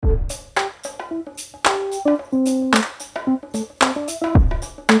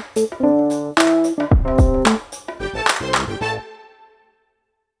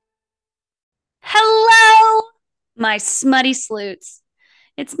Hello, my smutty sleuths.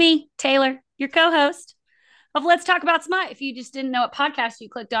 It's me, Taylor, your co-host of Let's Talk About Smut. If you just didn't know what podcast you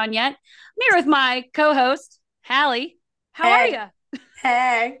clicked on yet, I'm here with my co-host, Halle. How are Hey, you?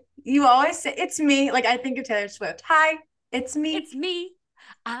 hey, you always say it's me. Like I think of Taylor Swift. Hi, it's me. It's me.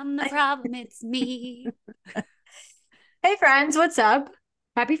 I'm the problem. It's me. Hey friends, what's up?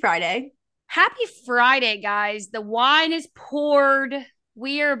 Happy Friday. Happy Friday, guys. The wine is poured.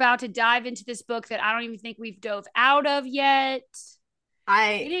 We are about to dive into this book that I don't even think we've dove out of yet.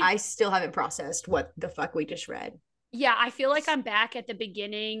 It is, I still haven't processed what the fuck we just read. yeah, I feel like I'm back at the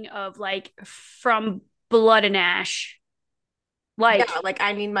beginning of like from Blood and Ash. Yeah, Like like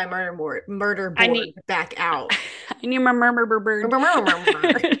I need my murder I board need back out. I need my murmur bird. I need my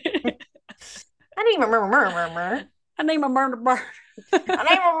murder. I need my murmur bird. I need my murder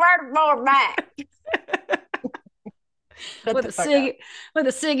board back. Shut with the a fuck up. cig with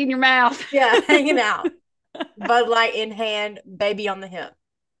a cig in your mouth. Yeah, hanging out. Bud Light in hand, baby on the hip.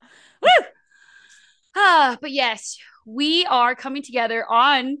 Woo! But yes, we are coming together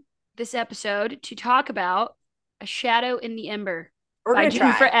on this episode to talk about A Shadow in the Ember We're by gonna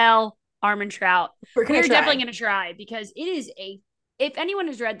Jennifer try. L. Armentrout. We're gonna We're definitely try. going to try because it is if anyone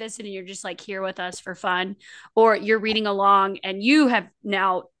has read this and you're just like here with us for fun, or you're reading along and you have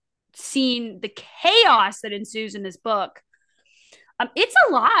now seen the chaos that ensues in this book, it's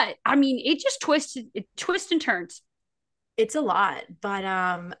a lot. I mean, it twists and turns. It's a lot, but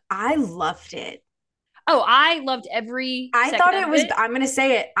I loved it. Oh, I loved every I second thought of it was it. I'm gonna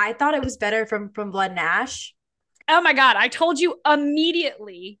say it. I thought it was better from Blood and Ash. Oh my God. I told you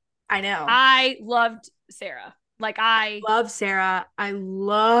immediately I know. I loved Sera. Like Love Sera. I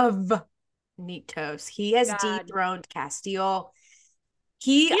love Nyktos. He has God. dethroned Casteel.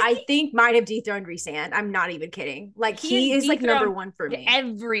 He, He's I think, might have dethroned Rhysand. I'm not even kidding. Like he is he is like number dethroned one for me.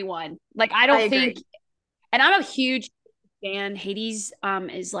 everyone. Like I I don't think, agree. and I'm a huge fan. Hades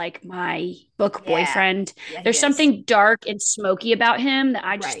is like my book Yeah. boyfriend. Yeah, he There's is. something dark and smoky about him that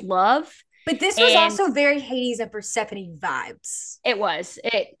I just Right. love. But this was And also very Hades and Persephone vibes.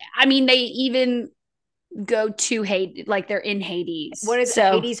 it I mean, they even go to Hades, like they're in Hades. What is it,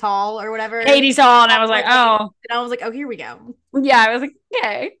 So Hades Hall or whatever? Hades Hall, and I was like, Like Hades. oh And I was like, oh, here we go. yeah, I was like,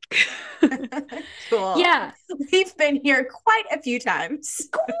 yay. Cool. Yeah, We've been here quite a few times.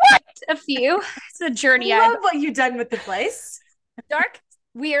 quite a few. It's a journey I've Love what you've done with the place. dark,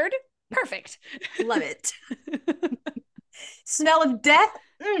 weird, perfect. Love it. Smell of death.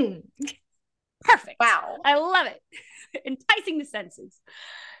 Mm. Perfect. Wow. I love it. Enticing the senses.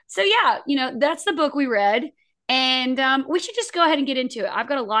 So yeah, that's the book we read. And we should just go ahead and get into it. I've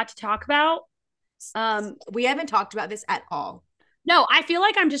got a lot to talk about. We haven't talked about this at all. No, I feel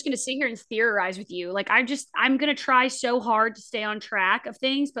like I'm just going to sit here and theorize with you. Like I'm going to try so hard to stay on track of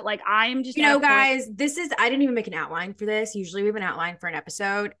things, but like I'm just You at a know, point. guys, I didn't even make an outline for this. Usually we have an outline for an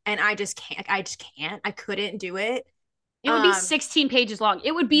episode, and I just can't. I just can't. I couldn't do it. It would be 16 pages long.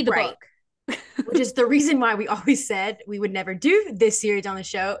 It would be the Right. book. Which is the reason why we always said we would never do this series on the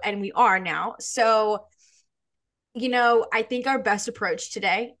show, and we are now. So, I think our best approach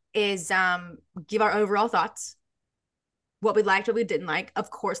today is give our overall thoughts, what we liked, what we didn't like, of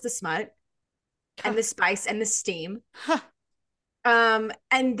course, the smut and the spice and the steam. And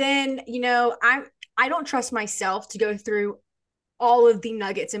then, I don't trust myself to go through all of the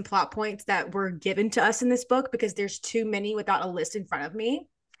nuggets and plot points that were given to us in this book because there's too many without a list in front of me.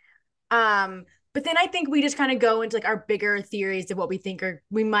 But then I think we just kind of go into like our bigger theories of what we think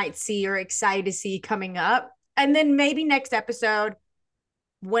we might see or excited to see coming up. And then maybe next episode,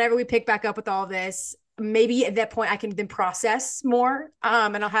 whenever we pick back up with all this, maybe at that point I can then process more.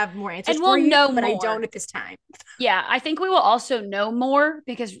 And I'll have more answers And for we'll you, know but I more. don't at this time. Yeah, I think we will also know more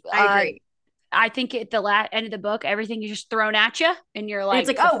because I agree. I think at the end of the book, everything is just thrown at you, and you're And it's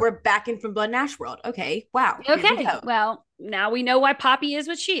like, like, oh, we're back in from Blood and Ash World. Okay, wow, here we okay, go. well, now we know why Poppy is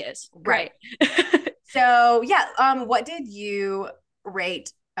what she is. Right. Great. So yeah, what did you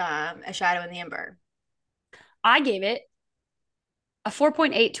rate A Shadow in the Ember? I gave it a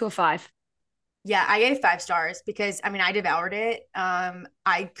 4.8 to a 5. Yeah, I gave 5 stars because I devoured it.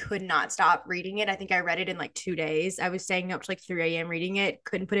 I could not stop reading it. I think I read it in like 2 days. I was staying up to like 3 a.m. reading it,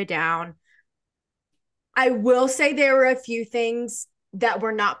 couldn't put it down. I will say there were a few things that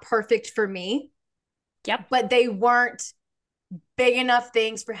were not perfect for me. Yep. But they weren't big enough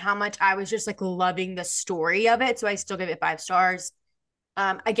things for how much I was just like loving the story of it. So I still give it 5 stars.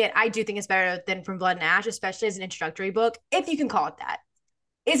 Again, I do think it's better than From Blood and Ash, especially as an introductory book, if you can call it that.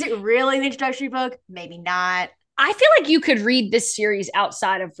 Is it really an introductory book? Maybe not. I feel like you could read this series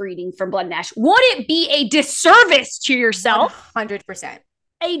outside of reading from Blood and Ash. Would it be a disservice to yourself? 100%.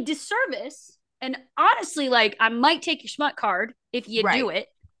 A disservice. And honestly, like, I might take your smut card if you do it,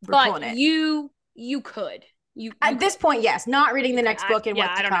 but you could. You at this point, yes. Not reading the next book and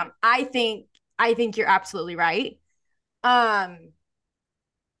what's to come. I think you're absolutely right. Can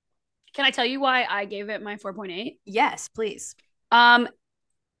I tell you why I gave it my 4.8? Yes, please.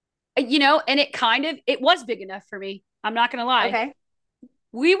 You know, and it was big enough for me. I'm not gonna lie. Okay.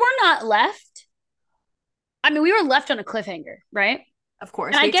 We were not left. I mean, we were left on a cliffhanger, right? Of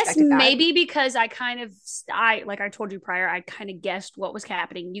course. And I guess maybe because like I told you prior, I kind of guessed what was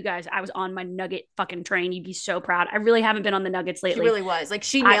happening. You guys, I was on my nugget fucking train. You'd be so proud. I really haven't been on the nuggets lately. She really was. Like,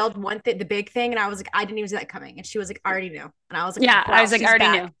 she nailed one thing, the big thing, and I was like, I didn't even see that coming. And she was like, I already knew. And I was like, yeah, wow, I was like, I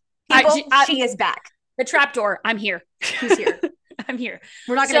already knew. She is back. The trapdoor. I'm here. She's here. I'm here.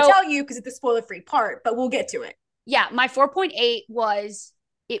 We're not going to tell you because it's the spoiler-free part, but we'll get to it. Yeah, my 4.8 was,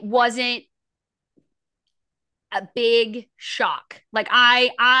 it wasn't a big shock. Like,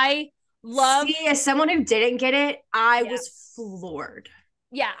 I love. See, as someone who didn't get it, I was floored.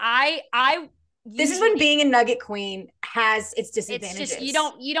 Yeah, I this is when being a nugget queen has its disadvantages. It's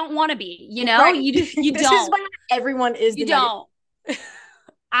just you don't want to be, you know? Right. You this don't. This is when everyone is the don't.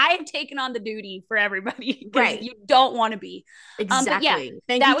 I've taken on the duty for everybody. Right. You don't want to be. Exactly. Yeah,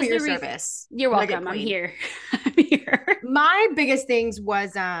 thank you for your service. You're welcome. I'm here. I'm here. My biggest things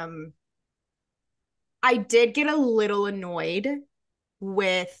was I did get a little annoyed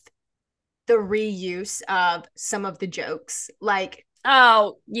with the reuse of some of the jokes. Like,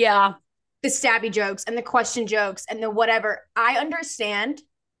 oh, yeah. The stabby jokes and the question jokes and the whatever. I understand.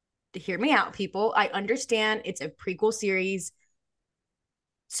 Hear me out, people. I understand it's a prequel series.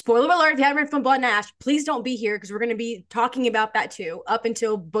 Spoiler alert, if you haven't read from Blood and Ash, please don't be here because we're going to be talking about that too, up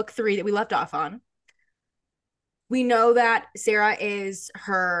until book 3 that we left off on. We know that Sera is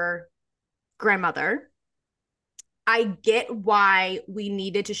her grandmother. I get why we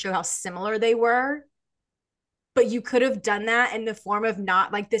needed to show how similar they were, but you could have done that in the form of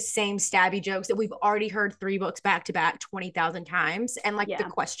not like the same stabby jokes that we've already heard 3 books back to back 20,000 times, and like the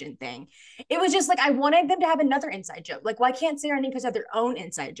question thing. It was just like, I wanted them to have another inside joke. Like, why can't Sera and Nyktos have their own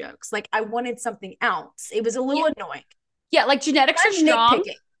inside jokes? Like, I wanted something else. It was a little annoying. Yeah, like genetics are strong.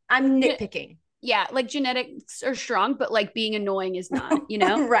 I'm nitpicking. Yeah, like genetics are strong, but like being annoying is not, you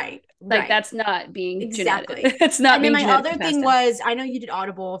know? Right. Like that's not being genetic. It's not. And then my other thing was, I know you did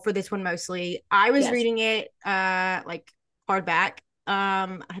Audible for this one mostly. I was reading it like hardback.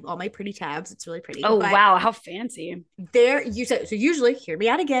 I have all my pretty tabs. It's really pretty. Oh wow, how fancy. There you said so. Usually, hear me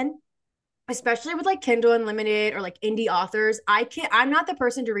out again. Especially with like Kindle Unlimited or like indie authors, I'm not the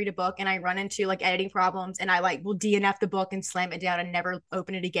person to read a book and I run into like editing problems and I like will DNF the book and slam it down and never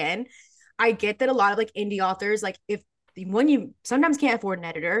open it again. I get that a lot of like indie authors, like if when you sometimes can't afford an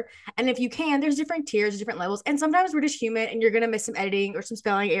editor, and if you can, there's different tiers, different levels, and sometimes we're just human and you're gonna miss some editing or some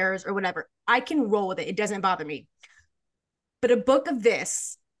spelling errors or whatever. I can roll with it. It doesn't bother me. But a book of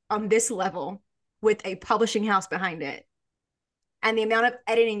this on this level with a publishing house behind it and the amount of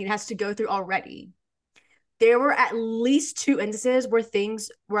editing it has to go through already, there were at least 2 instances where things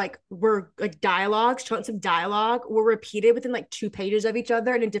were like dialogues, chunks of dialogue were repeated within like 2 pages of each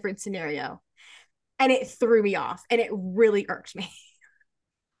other in a different scenario. And it threw me off and it really irked me.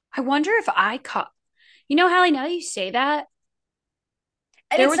 I wonder if I caught, you know, Halle, now that you say that.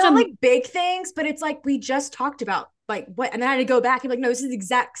 And it's not like big things, but it's like we just talked about like what, and then I had to go back and be like, no, this is the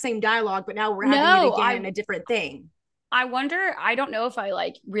exact same dialogue, but now we're having it again in a different thing. I wonder, I don't know if I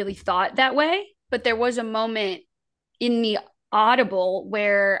like really thought that way, but there was a moment in the Audible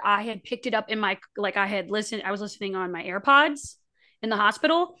where I had picked it up in my, like I was listening on my AirPods in the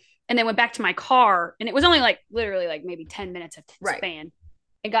hospital and then went back to my car. And it was only like literally like maybe 10 minutes of span.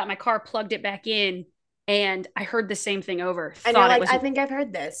 And got my car, plugged it back in, and I heard the same thing over. And you're like, I think I've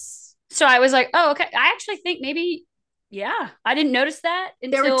heard this. So I was like, oh, okay. I actually think maybe, yeah, I didn't notice that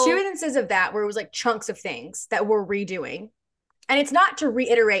until... There were 2 instances of that where it was like chunks of things that we're redoing. And it's not to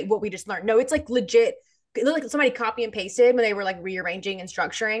reiterate what we just learned. No, it's like legit. It looked like somebody copy and pasted when they were like rearranging and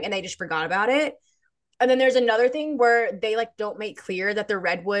structuring and they just forgot about it. And then there's another thing where they like don't make clear that the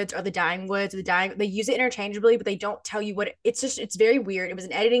redwoods are the dying woods, they use it interchangeably, but they don't tell you what it's very weird. It was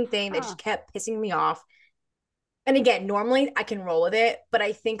an editing thing that just kept pissing me off. And again, normally I can roll with it, but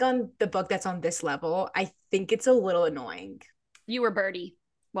I think on the book that's on this level, I think it's a little annoying. You were Birdie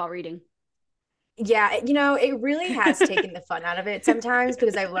while reading. Yeah, you know, it really has taken the fun out of it sometimes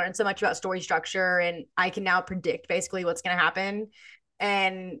because I've learned so much about story structure and I can now predict basically what's going to happen.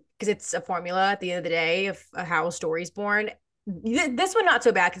 And because it's a formula at the end of the day of how a story's born. This one not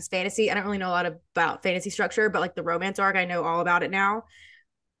so bad because fantasy. I don't really know a lot about fantasy structure, but like the romance arc, I know all about it now.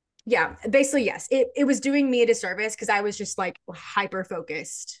 Yeah, basically, yes. It was doing me a disservice because I was just like hyper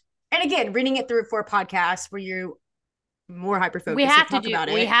focused. And again, reading it through for a podcast where you more hyper We focused to have to talk do about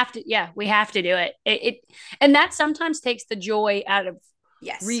we it. have to yeah, we have to do it. And that sometimes takes the joy out of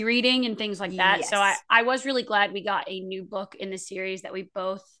Yes. rereading and things like that. So I Yes. I was really glad we got a new book in the series that we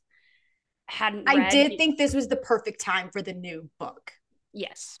both hadn't I read. did think this was the perfect time for the new book.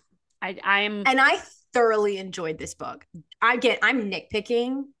 Yes. I am. And I thoroughly enjoyed this book. I'm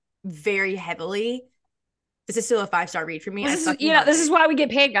nitpicking very heavily. This is still a 5-star read for me. This is why we get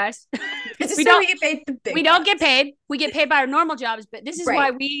paid, guys. This is we so don't we get paid the big we don't bucks. get paid. We get paid by our normal jobs, but this is Right.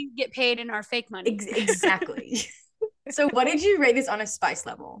 why we get paid in our fake money. Exactly. So what did you rate this on a spice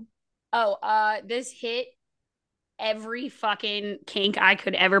level? This hit every fucking kink I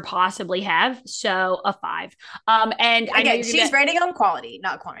could ever possibly have. So a 5. And again, I know she's rating on quality,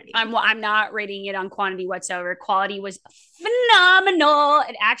 not quantity. I'm not rating it on quantity whatsoever. Quality was phenomenal.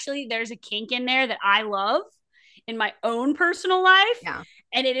 And actually, there's a kink in there that I love in my own personal life. Yeah.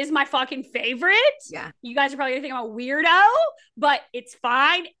 And it is my fucking favorite. Yeah. You guys are probably gonna think I'm a weirdo, but it's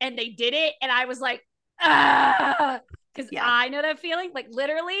fine. And they did it. And I was like, because I know that feeling. Like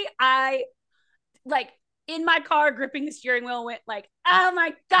literally, I like in my car gripping the steering wheel went like, oh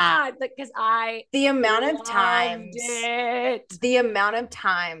my God. Like, because the amount of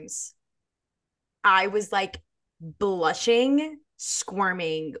times I was like blushing,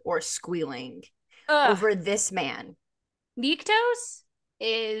 squirming, or squealing over this man. Nyktos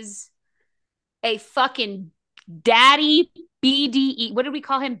is a fucking daddy BDE. What did we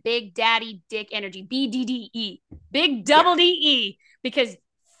call him? Big Daddy Dick Energy. BDDE. Big double DE. Because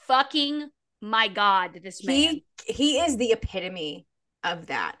fucking my God, this man. He is the epitome of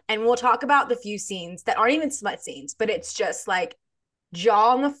that. And we'll talk about the few scenes that aren't even smut scenes, but it's just like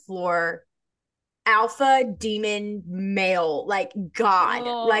jaw on the floor, alpha demon male, like God.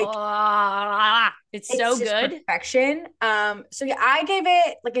 Like it's so good. Perfection. So yeah, I gave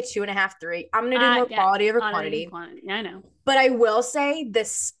it like a 2.5, 3. I'm gonna do more quality over quantity. I know. But I will say the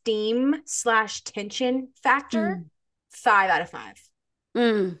steam/tension factor, 5 out of 5.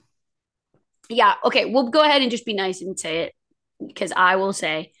 Yeah, okay, we'll go ahead and just be nice and say it, because I will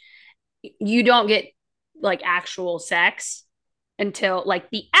say you don't get like actual sex until like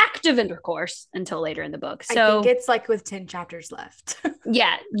the act of intercourse until later in the book. So I think it's like with 10 chapters left.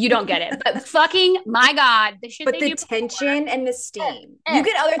 Yeah, you don't get it. But fucking my God, the shit. But the tension and the steam. You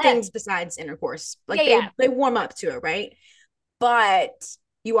get other things besides intercourse. Like they warm up to it, right? But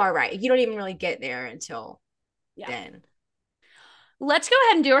you are right. You don't even really get there until then. Let's go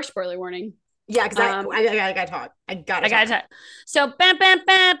ahead and do our spoiler warning. Yeah, because I gotta talk. I gotta talk. So, bam, bam,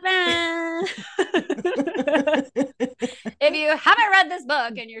 bam, bam. If you haven't read this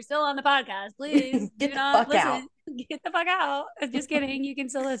book and you're still on the podcast, please get the fuck out. Get the fuck out. Just kidding. You can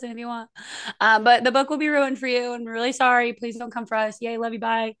still listen if you want. But the book will be ruined for you. I'm really sorry. Please don't come for us. Yay, love you.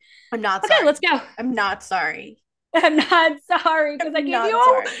 Bye. I'm not sorry. Okay, let's go. I'm not sorry. I'm not sorry because I gave you you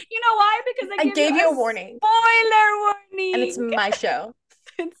know why? Because I gave you a warning. Spoiler warning. And it's my show.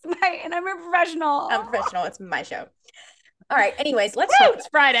 And I'm a professional. I'm professional. It's my show. All right. Anyways, let's talk. It's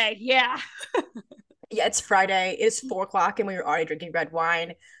Friday. Yeah. Yeah, it's Friday. It's 4:00 and we were already drinking red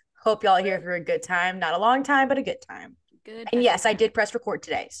wine. Hope y'all are here for a good time. Not a long time, but a good time. Good. And yes, I did press record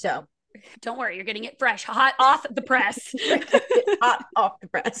today. So don't worry, you're getting it fresh, hot off the press. Hot off the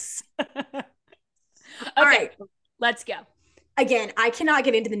press. Okay, all right, let's go. Again, I cannot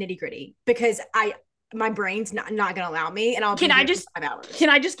get into the nitty-gritty because my brain's not gonna allow me, and Can I just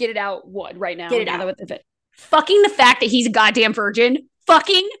get it out right now? Get it out. Fucking the fact that he's a goddamn virgin.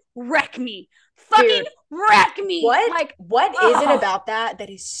 Fucking wreck me. Fucking wreck me. What is it about that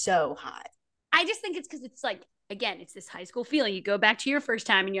is so hot? I just think it's because it's like, again, it's this high school feeling. You go back to your first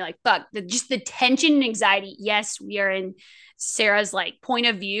time and you're like, fuck, just the tension and anxiety. Yes, we are in Sera's like point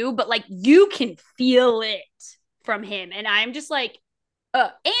of view, but like you can feel it from him. And I'm just like,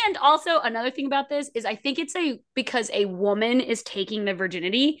 and also another thing about this is I think it's because a woman is taking the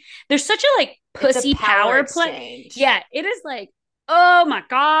virginity. There's such a like pussy power play. Yeah, it is like, oh my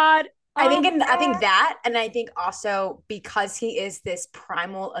God. I think that, and I think also because he is this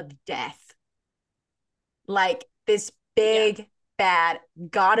primal of death, like this big bad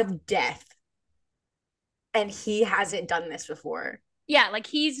god of death, and he hasn't done this before. Yeah, like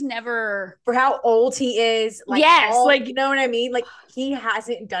he's never, for how old he is. Like, yes, like you know what I mean. Like he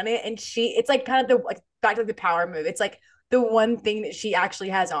hasn't done it, and it's like kind of the back to the power move. It's like the one thing that she actually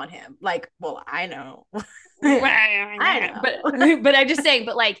has on him. Like, well, I know. I know. but I'm just saying,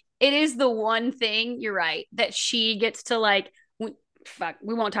 but like it is the one thing, you're right, that she gets to like fuck,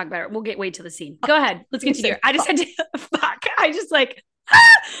 we won't talk about it. We'll wait till the scene. Go ahead. Let's continue. I just had to fuck. I just like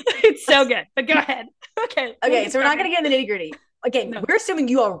it's so good. But go ahead. Okay. Okay, so we're not gonna get in the nitty-gritty. Again, No. we're assuming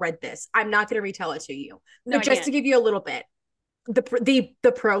you all read this. I'm not gonna retell it to you. No, But just to give you a little bit,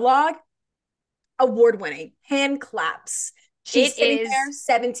 the prologue, award-winning, hand claps. She's sitting there,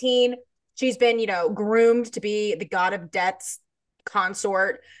 17. She's been, groomed to be the god of death's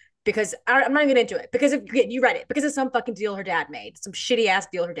consort because I'm not even into it because you read it because of some fucking deal her dad made, some shitty ass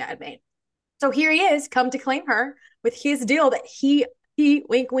deal her dad made. So here he is, come to claim her with his deal that he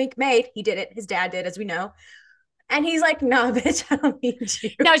wink wink made. He did it. His dad did, as we know. And he's like, no, bitch, I don't need you.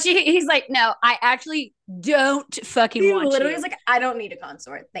 No, he's like, no, I actually don't fucking want you. He literally is like, I don't need a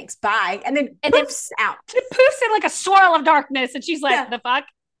consort. Thanks, bye. And then poofs out. It poofs in like a swirl of darkness. And she's like, the fuck?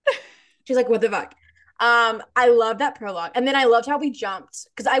 She's like, what the fuck? I love that prologue. And then I loved how we jumped.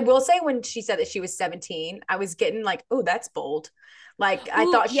 Because I will say when she said that she was 17, I was getting like, oh, that's bold. Like, I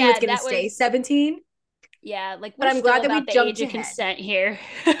thought she was going to stay 17. Yeah, like, but I'm glad that we jumped age of consent here.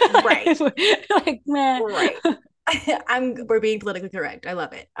 Right. Like, man. Right. We're being politically correct. I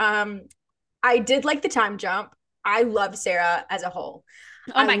love it. I did like the time jump. I loved Sera as a whole.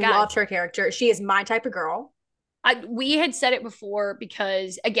 Oh my God. I loved her character. She is my type of girl. We had said it before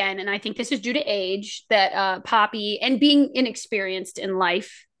because, again, and I think this is due to age, that Poppy and being inexperienced in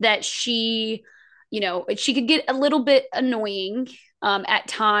life, that she could get a little bit annoying at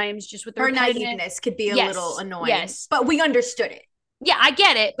times, just with her naiveness could be a little annoying. Yes, but we understood it. Yeah, I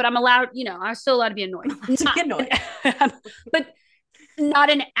get it, but I'm allowed, I'm still allowed to be annoyed. To be annoyed. But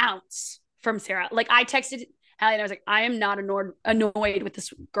not an ounce from Sera. Like, I texted Halle and I was like, I am not annoyed with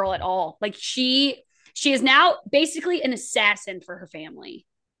this girl at all. Like, she is now basically an assassin for her family.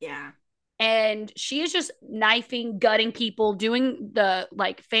 Yeah. And she is just knifing, gutting people, doing the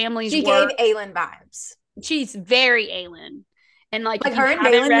like family's work. She gave Aelin vibes. She's very Aelin. And like her and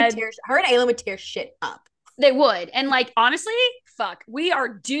Aelin would tear shit up. They would. And like, honestly, fuck, we are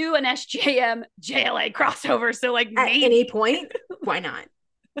due an SJM JLA crossover. So like, at any point, why not?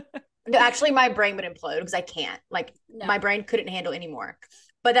 No, actually, my brain would implode because I can't. Like, my brain couldn't handle anymore.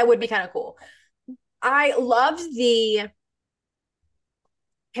 But that would be kind of cool. I loved the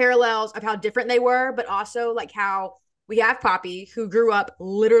parallels of how different they were, but also like how we have Poppy, who grew up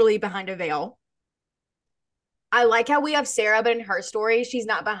literally behind a veil. I like how we have Sera, but in her story, she's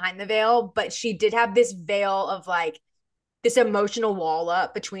not behind the veil, but she did have this veil of like this emotional wall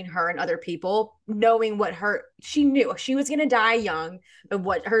up between her and other people, knowing she knew she was going to die young,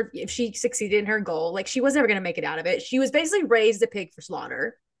 but if she succeeded in her goal, like she was never going to make it out of it. She was basically raised a pig for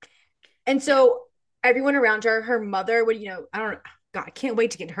slaughter. And so everyone around her mother would, I don't know. God, I can't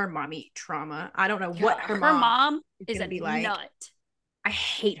wait to get her mommy trauma. I don't know what her mom is a nut. I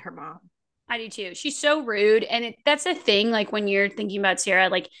hate her mom. I do too. She's so rude. And that's the thing. Like when you're thinking about Sera,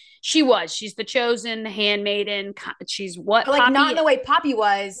 like she's the chosen, the handmaiden. She's what? But like Poppy, not in the way Poppy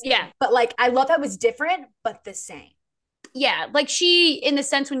was. Yeah. But like, I love that it was different, but the same. Yeah. Like she, in the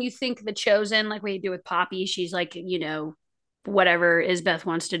sense when you think the chosen, like what you do with Poppy, she's like, whatever Isbeth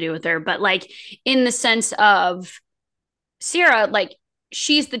wants to do with her. But like in the sense of Sera, like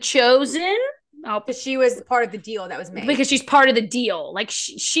she's the chosen. Because she was part of the deal that was made. Because she's part of the deal. Like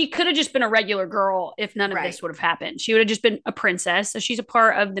she could have just been a regular girl if none of this would have happened. She would have just been a princess. So she's a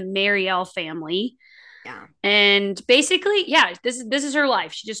part of the Marielle family. Yeah. And basically, yeah, this is her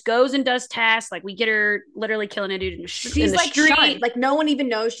life. She just goes and does tasks. Like we get her literally killing a dude in the street. Shunned. Like no one even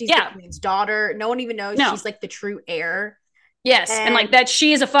knows she's the queen's daughter. No one even knows she's like the true heir. Yes, and like that,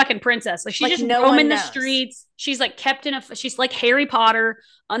 she is a fucking princess. Like she's just roaming the streets. She's like kept she's like Harry Potter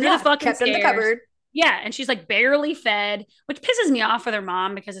under the fucking stairs. In the cupboard. Yeah, and she's like barely fed, which pisses me off with her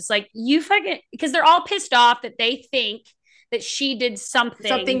mom because it's like because they're all pissed off that they think that she did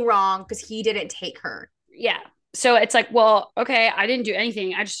something wrong because he didn't take her. Yeah, so it's like, well, okay, I didn't do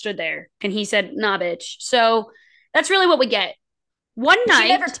anything. I just stood there, and he said, "Nah, bitch." So that's really what we get. One night, she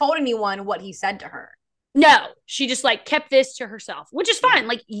never told anyone what he said to her. No, she just like kept this to herself, which is fine.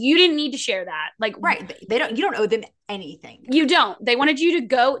 Like you didn't need to share that. Like you don't owe them anything. You don't. They wanted you to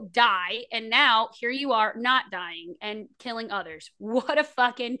go die. And now here you are not dying and killing others. What a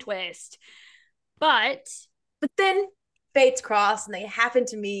fucking twist. But then fates cross and they happen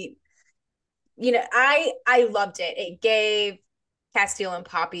to meet. I loved it. It gave Casteel and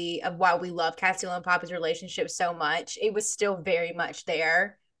Poppy, of why we love Casteel and Poppy's relationship so much. It was still very much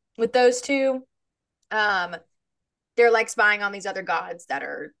there with those two. They're like spying on these other gods that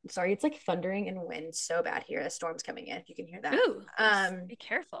are sorry, it's like thundering and wind so bad here. A storm's coming in, if you can hear that. Ooh, be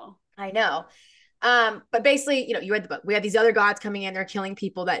careful. I know. But basically, you read the book. We have these other gods coming in. They're killing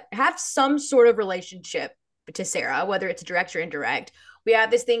people that have some sort of relationship to Sera, whether it's direct or indirect. We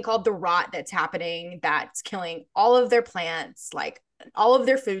have this thing called the rot that's happening that's killing all of their plants, like all of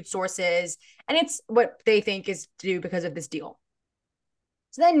their food sources. And it's what they think is due because of this deal.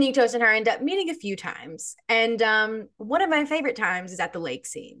 So then Nyktos and her end up meeting a few times. And one of my favorite times is at the lake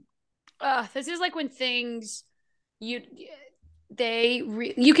scene. This is like when things you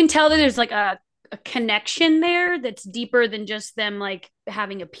can tell that there's like a connection there that's deeper than just them like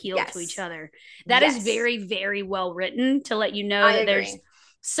having appeal to each other. That is very, very well written to let you know that there's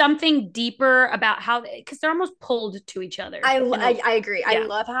something deeper about how because they're almost pulled to each other. I agree. Yeah. I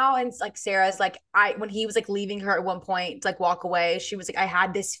love how and like Sarah's like when he was like leaving her at one point to like walk away, she was like, I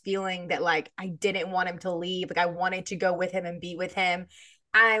had this feeling that like I didn't want him to leave. Like I wanted to go with him and be with him.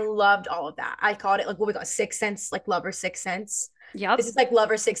 I loved all of that. I called it like what we got Sixth Sense, like Lover Sixth Sense. Yep. This is like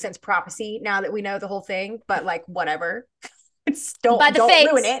Lover Sixth Sense prophecy now that we know the whole thing, but like whatever. It's don't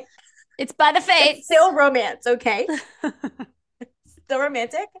ruin it. It's by the fates. It's still romance, okay? Still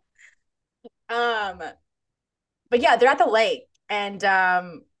romantic. But yeah, they're at the lake,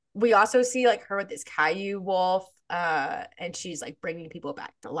 and we also see like her with this Caillou wolf, and she's like bringing people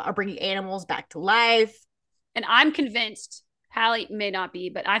back to life, or bringing animals back to life. And I'm convinced Halle may not be,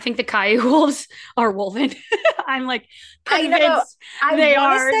 but I think the Caillou wolves are woven. I'm like convinced they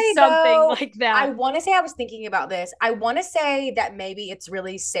are something like that. I want to say I was thinking about this. I want to say that maybe it's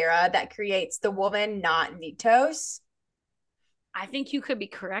really Sera that creates the woman, not Nyktos. I think you could be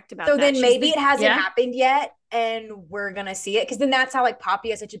correct about that. So then maybe it hasn't happened yet, and we're gonna see it because then that's how like Poppy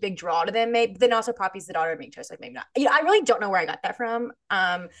has such a big draw to them. Maybe then also Poppy's the daughter of Nyktos, like maybe not. I really don't know where I got that from.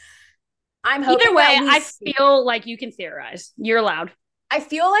 I'm hoping either way. I feel like you can theorize. You're allowed. I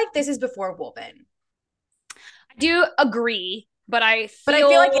feel like this is before woven. I do agree, but I feel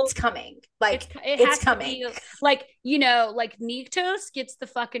like it's coming. Like it's coming. Like like Nyktos gets the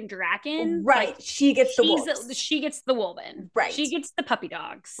fucking draken. Right. Like, she gets the wolves. She gets the woven. Right. She gets the puppy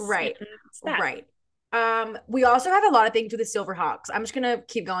dogs. Right. Right. We also have a lot of things with the silver hawks. I'm just gonna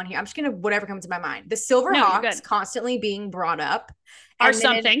keep going here. I'm just gonna whatever comes to my mind. The silver hawks constantly being brought up are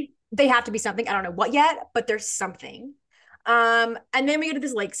something. They have to be something. I don't know what yet, but there's something. And then we go to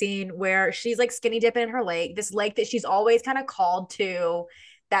this lake scene where she's like skinny dipping in her lake, this lake that she's always kind of called to.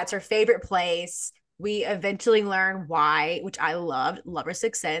 That's her favorite place. We eventually learn why, which I loved. Lover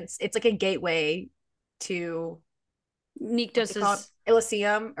Sixth Sense. It's like a gateway to Nyktos'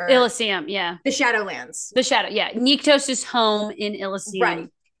 Elysium yeah. The Shadowlands. Nyktos' home in Elysium. Right.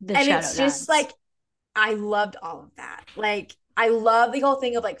 And it's just like I loved all of that. Like I love the whole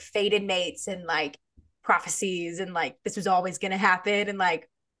thing of like fated mates and like prophecies and like this was always gonna happen and like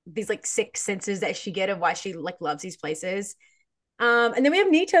these like sixth senses that she get of why she like loves these places. And then we have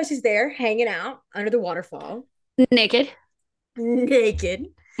Nyktos who's there hanging out under the waterfall. Naked.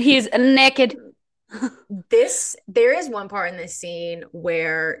 He's naked. There is one part in this scene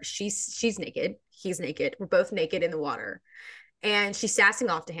where she's naked. He's naked. We're both naked in the water. And she's sassing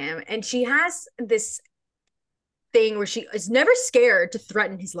off to him. And she has this thing where she is never scared to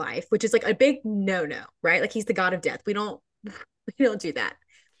threaten his life, which is like a big no-no, right? Like he's the god of death. We don't do that.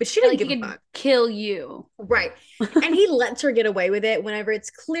 But she doesn't give a fuck. Kill you. Right. And he lets her get away with it whenever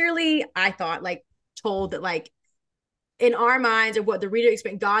it's clearly, I thought, like told that like in our minds or what the reader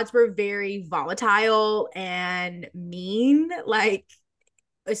expects, gods were very volatile and mean, like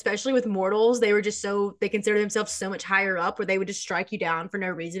especially with mortals. They were just they consider themselves so much higher up where they would just strike you down for no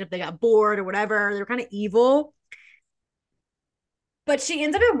reason if they got bored or whatever. They were kind of evil. But she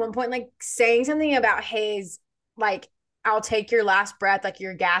ends up at one point like saying something about his like, I'll take your last breath, like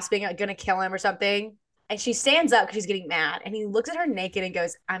you're gasping, like gonna kill him or something. And she stands up because she's getting mad. And he looks at her naked and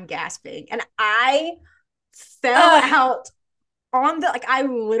goes, I'm gasping. And I fell out on I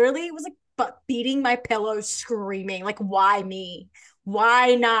literally was like beating my pillow, screaming, like, why me?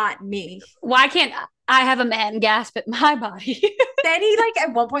 Why not me? Why can't I have a man gasp at my body? Then he like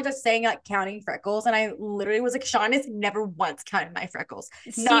at one point was saying like counting freckles, and I literally was like, Sean has never once counted my freckles.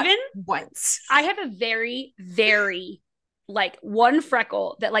 Not once. I have a very, very like one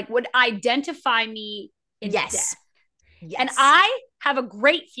freckle that like would identify me in death. Yes. And I have a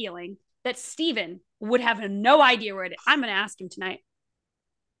great feeling that Steven would have no idea where it is. I'm gonna ask him tonight.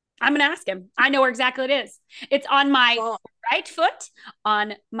 I'm gonna ask him. I know where exactly it is. It's on my right foot,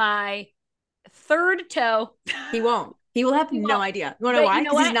 on my third toe. He won't. He will have no idea. You wanna know why?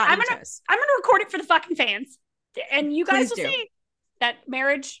 Because he's not Nyktos. I'm gonna record it for the fucking fans. And you guys will see that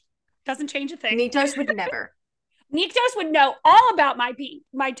marriage doesn't change a thing. Nyktos would never. Nyktos would know all about my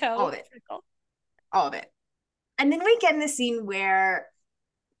toe. All of it. All of it. And then we get in the scene where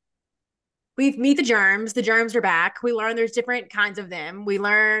We meet the germs. The germs are back. We learn there's different kinds of them. We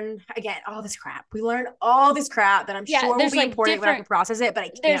learn, again, all this crap. We learn all this crap that I'm sure will there's be like important when I can process it, but I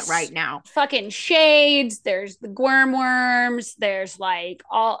can't right there's now. fucking shades, there's the worms, there's like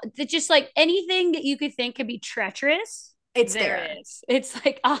all just like anything that you could think could be treacherous. It's There there. is. It's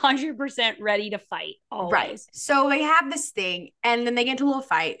like 100% ready to fight Right. always. So they have this thing, and then they get into a little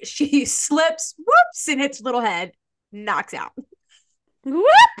fight. She slips, whoops, and hits little head, knocks out.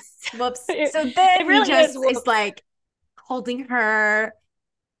 Whoops. Whoops. It, So then it really he just is is like holding her.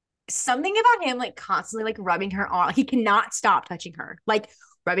 Something about him, like constantly like rubbing her arm. He cannot stop touching her, like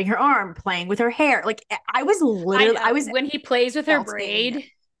rubbing her arm, playing with her hair. Like I was literally, I was when he plays with her melting. braid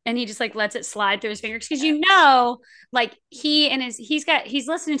and he just like lets it slide through his fingers because like he's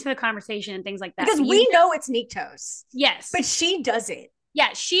listening to the conversation and things like that. Because we know it's Nyktos. Yes. But she doesn't.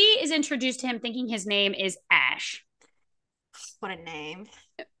 Yeah, she is introduced to him thinking his name is Ash. What a name.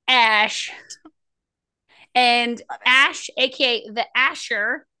 Ash. And Ash, aka the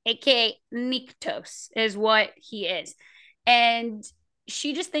Asher, aka Nyktos, is what he is. And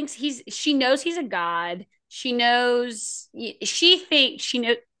she just thinks she knows he's a god. She knows she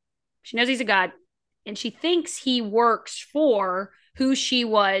knows he's a god, and she thinks he works for who she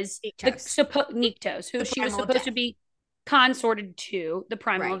was, Nyktos, who she was supposed to be consorted to, the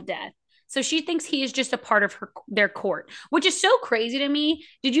primal of death. So she thinks he is just a part of their court, which is so crazy to me.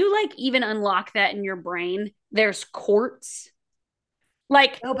 Did you like even unlock that in your brain? There's courts.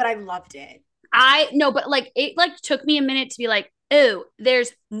 Like, no, but I loved it. But like it like took me a minute to be like, oh,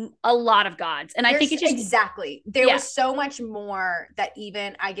 there's a lot of gods. And I think it's just exactly. There was so much more that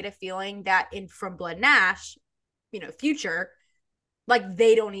even I get a feeling that in From Blood and Ash, future, like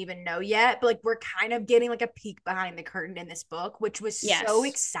they don't even know yet, but like we're kind of getting like a peek behind the curtain in this book, which was so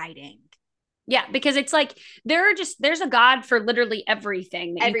exciting. Yeah, because it's like there's a god for literally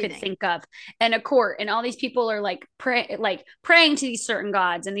everything that you could think of, and a court, and all these people are like praying to these certain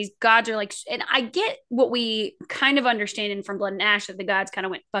gods, and these gods are like, and I get what we kind of understand in From Blood and Ash that the gods kind of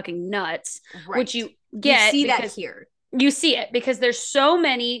went fucking nuts, which you get. You see that here. You see it because there's so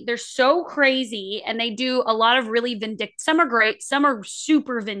many, they're so crazy, and they do a lot of really vindictive. Some are great, some are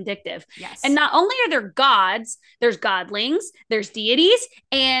super vindictive. Yes. And not only are there gods, there's godlings, there's deities,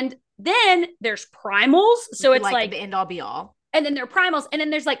 and then there's primals. So it's like the end all be all. And then there are primals, and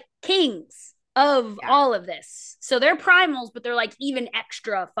then there's like kings of all of this. So they're primals, but they're like even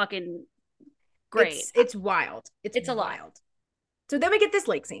extra fucking great. It's wild. It's a wild. lot. So then we get this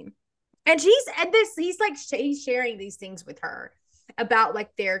lake scene. And he's sharing these things with her about like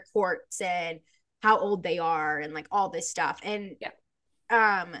their courts and how old they are and like all this stuff. And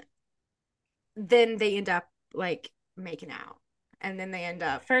then they end up like making out. And then they end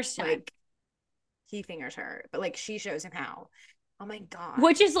up first time. Like he fingers her, but like she shows him how. Oh my god.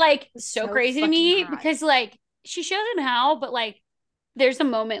 Which is like so crazy to me because like she shows him how, but like there's a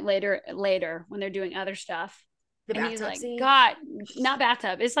moment later when they're doing other stuff. And he's like, scene? God, not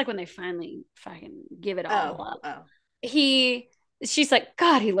bathtub. It's like when they finally fucking give it all up. She's like,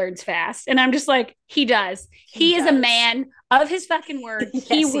 God, he learns fast. And I'm just like, he does. He is a man of his fucking word.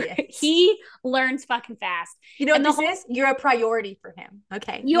 Yes, he learns fucking fast. You know what this is? You're a priority for him.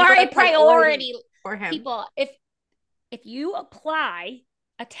 Okay. You are a priority for him. People, if you apply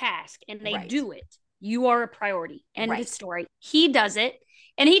a task and they do it, you are a priority. End of story. He does it.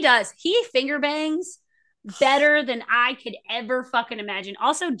 And he does. He finger bangs better than I could ever fucking imagine.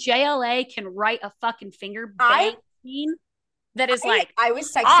 Also, JLA can write a fucking finger bang scene that is I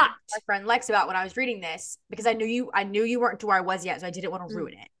was texting my friend Lex about when I was reading this because I knew you weren't to where I was yet, so I didn't want to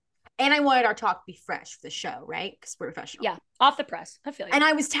ruin it. And I wanted our talk to be fresh for the show, right? Because we're professional. Yeah, off the press. I feel you. And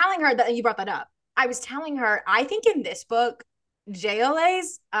I was telling her that, and you brought that up. I was telling her, I think in this book,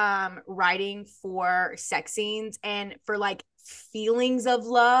 JLA's writing for sex scenes and for like feelings of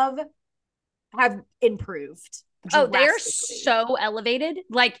love have improved. Oh, they're so elevated.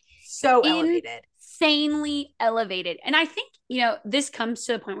 Like so elevated. Insanely elevated. And I think, this comes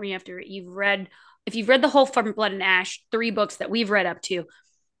to the point where if you've read the whole From Blood and Ash 3 books that we've read up to,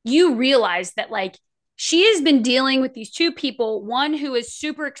 you realize that like she has been dealing with these 2 people, one who is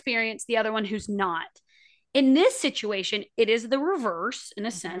super experienced, the other one who's not. In this situation, it is the reverse in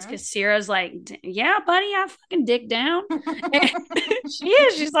a sense, because Sera's like, yeah, buddy, I fucking dick down.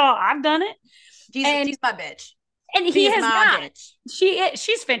 She's all, I've done it. She's my bitch. And he has not. Bitch.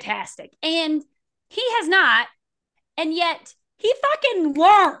 She's fantastic. And he has not. And yet he fucking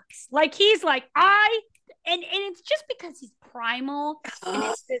works. Like he's like, and it's just because he's primal. And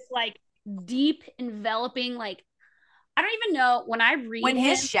it's this like deep enveloping, like, I don't even know when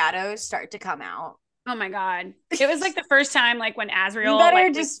his shadows start to come out. Oh my God. It was like the first time, like when Azrael, you better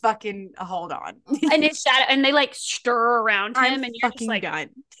like, just fucking hold on. and his shadow, and they like stir around him, I'm and you're just fucking like done.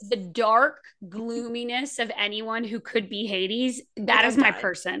 the dark gloominess of anyone who could be Hades. That Like, is I'm my done.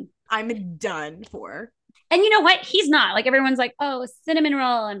 person. I'm done for. And you know what? He's not. Like everyone's like, oh, cinnamon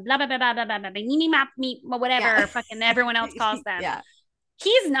roll and blah blah blah blah blah blah blah, meat, mop, meat, whatever. Yeah. Fucking everyone else calls them. Yeah.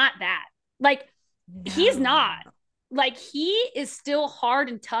 He's not that. Like he's No. not. Like he is still hard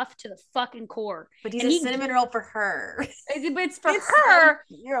and tough to the fucking core. But he's and a cinnamon roll for her. It's for it's her.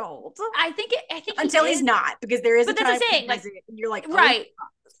 So I think until he's not, because there is but a time that's the thing. Like you're like, oh, right.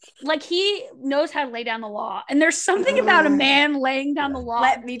 Like he knows how to lay down the law. And there's something about a man laying down the law.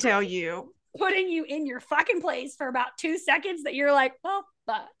 Let me tell you. Putting you in your fucking place for about 2 seconds that you're like, oh,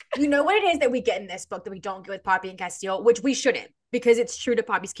 fuck. You know what it is that we get in this book that we don't get with Poppy and Casteel, which we shouldn't, because it's true to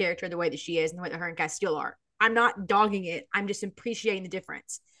Poppy's character, the way that she is and the way that her and Casteel are. I'm not dogging it. I'm just appreciating the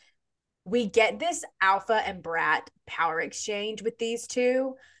difference. We get this alpha and brat power exchange with these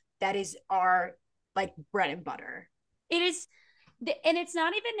two that is our like bread and butter. It is, and it's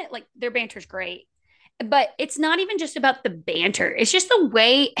not even like their banter's great, but it's not even just about the banter. It's just the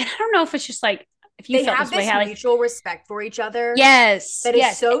way, and I don't know if it's just like, if you they felt have this way, this Halle. mutual respect for each other. Yes. That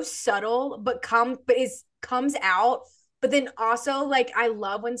is so subtle, but comes out. But then also, like, I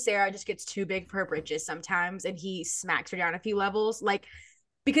love when Sera just gets too big for her britches sometimes, and he smacks her down a few levels, like,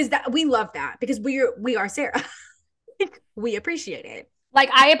 because that we love that, because we are Sera. We appreciate it.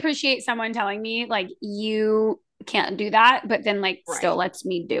 Like, I appreciate someone telling me, like, you can't do that, but then, like, still lets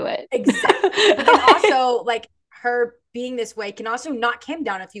me do it. Exactly. But then also, like, her being this way can also knock him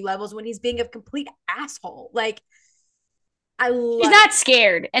down a few levels when he's being a complete asshole. Like, she's not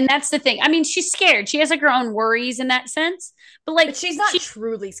scared, and that's the thing. I mean, she's scared. She has like her own worries in that sense, but she's not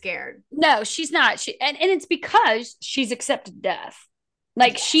truly scared. No, she's not. And it's because she's accepted death.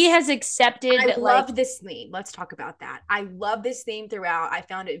 Like she has accepted. I love this theme. Let's talk about that. I love this theme throughout. I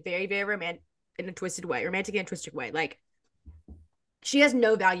found it very, very romantic in a twisted way. Like she has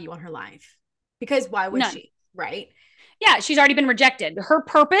no value on her life, because why would she? Right? Yeah, she's already been rejected. Her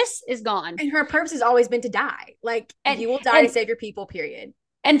purpose is gone. And her purpose has always been to die. Like, you will die to save your people, period.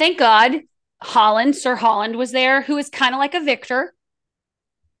 And thank God Sir Holland was there, who is kind of like a Victor.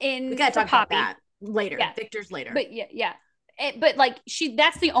 We gotta talk about that later. Yeah. Victor's later. But yeah. But like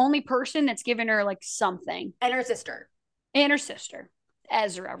that's the only person that's given her like something. And her sister.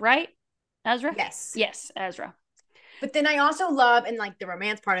 Ezra, right? Ezra? Yes, Ezra. But then I also love, and like the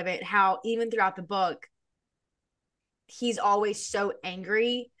romance part of it, how even throughout the book, he's always so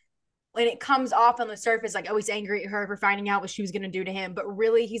angry when it comes off on the surface, like, oh, he's angry at her for finding out what she was going to do to him. But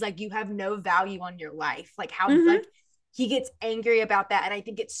really, he's like, you have no value on your life. Like how, like he gets angry about that. And I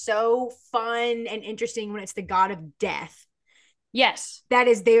think it's so fun and interesting when it's the god of death. Yes. That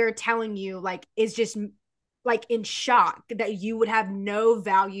is there telling you, like, is just like in shock that you would have no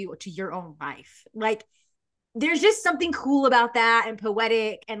value to your own life. Like, there's just something cool about that, and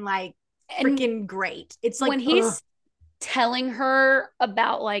poetic, and like freaking great. It's like when he's telling her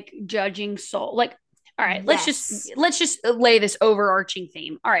about like judging soul, like, all right, let's just lay this overarching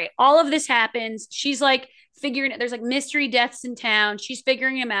theme. All right, all of this happens. She's like figuring it. There's like mystery deaths in town. She's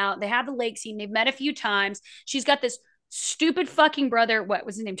figuring them out. They have the lake scene. They've met a few times. She's got this stupid fucking brother. What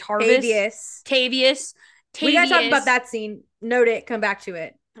was his name? Tavius. We gotta talk about that scene. Note it. Come back to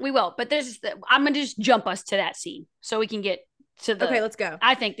it. We will. But I'm gonna just jump us to that scene so we can get to the. Okay, let's go.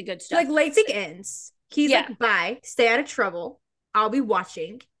 I think the good stuff. Like late scene ends. He's like, bye. Stay out of trouble. I'll be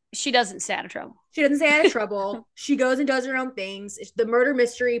watching. She doesn't stay out of trouble. She doesn't stay out of trouble. She goes and does her own things. The murder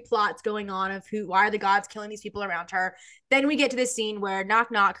mystery plot's going on of why are the gods killing these people around her. Then we get to this scene where knock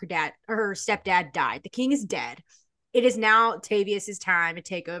knock, her stepdad died. The king is dead. It is now Tavius's time to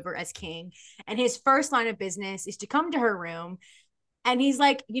take over as king. And his first line of business is to come to her room. And he's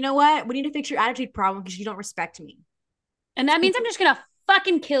like, you know what? We need to fix your attitude problem because you don't respect me. And that means I'm just going to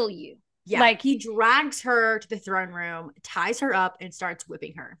fucking kill you. Yeah. Like he drags her to the throne room, ties her up, and starts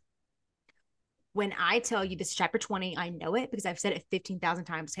whipping her. When I tell you this is chapter 20, I know it because I've said it 15,000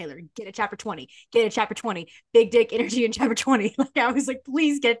 times, Taylor. Get a chapter 20. Get a chapter 20. Big dick energy in chapter 20. Like I was like,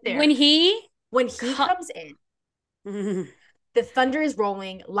 please get there. When he comes in, the thunder is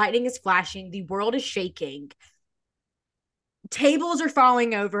rolling, lightning is flashing, the world is shaking. Tables are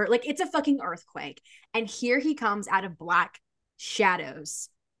falling over. Like it's a fucking earthquake. And here he comes out of black shadows.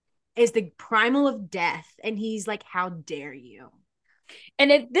 Is the primal of death, and he's like, how dare you?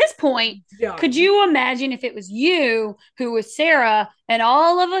 And at this point, could you imagine if it was you who was Sera, and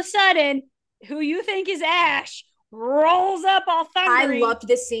all of a sudden who you think is Ash rolls up all thundering? I loved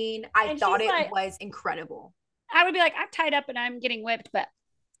this scene. I thought it was incredible. I would be like, I'm tied up and I'm getting whipped, but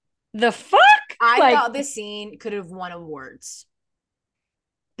the fuck? I thought this scene could have won awards.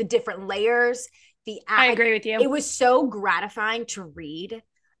 The different layers, I agree with you. It was so gratifying to read.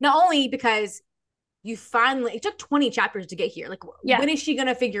 Not only because it took 20 chapters to get here. Like, when is she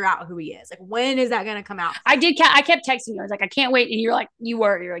gonna figure out who he is? Like, when is that gonna come out? I kept texting you. I was like, I can't wait. And you're like,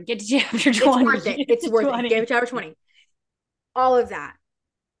 you're like, get to chapter 20. It's worth it. It's worth it. Get to chapter 20. All of that.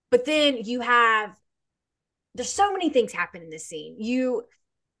 But then there's so many things happen in this scene.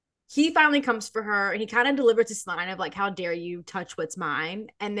 He finally comes for her and he kind of delivers this line of like, how dare you touch what's mine?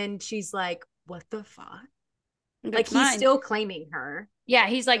 And then she's like, what the fuck? Like, he's still claiming her. Yeah,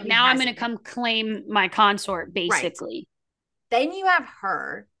 he's like, now I'm going to come claim my consort, basically. Right. Then you have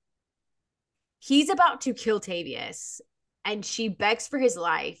her. He's about to kill Tavius, and she begs for his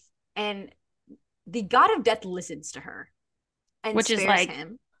life, and the god of death listens to her and which spares is like,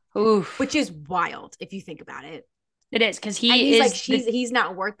 him. Oof. Which is wild if you think about it. It is, because he's like, he's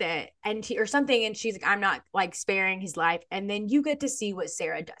not worth it, and or something, and she's like, I'm not like sparing his life. And then you get to see what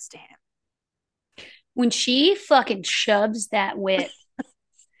Sera does to him. When she fucking shoves that whip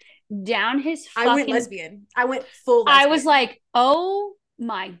down his fucking... I went lesbian. I went full lesbian. I was like, oh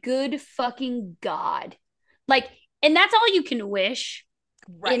my good fucking God. Like, and that's all you can wish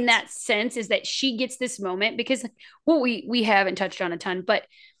in that sense, is that she gets this moment, because we haven't touched on a ton, but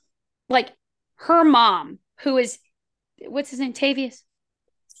like her mom, who is, what's his name? Tavius?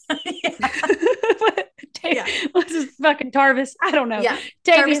 What's his fucking Tarvis? I don't know. Yeah.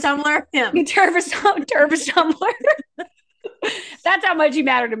 Tarvis Tumbler. Yeah. Tarvis Tumbler. That's how much he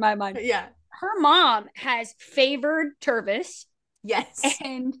mattered in my mind. Yeah. Her mom has favored Tarvis. Yes.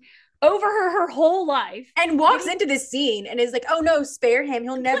 And over her whole life. And walks into this scene and is like, oh no, spare him.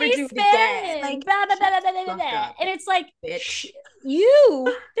 He'll never do it again. Like, blah, blah, blah, blah, blah, blah. And it's like, this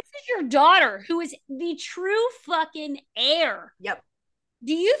is your daughter, who is the true fucking heir. Yep.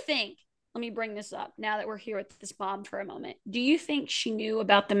 Do you think, let me bring this up now that we're here with this mom for a moment. Do you think she knew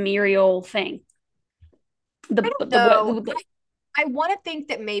about the Muriel thing? I want to think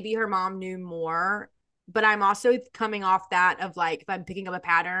that maybe her mom knew more, but I'm also coming off that of like, if I'm picking up a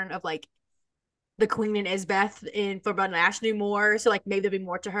pattern of like the Queen and Isbeth in Forbidden Ash knew more, so like maybe there'll be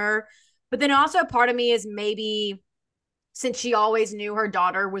more to her. But then also part of me is maybe, since she always knew her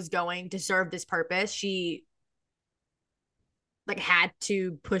daughter was going to serve this purpose, she like had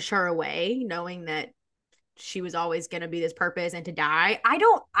to push her away, knowing that she was always going to be this purpose and to die. I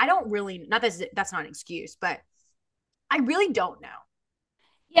don't really, not that that's not an excuse, but I really don't know.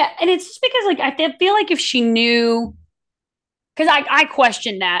 Yeah. And it's just because like, I feel like if she knew, because I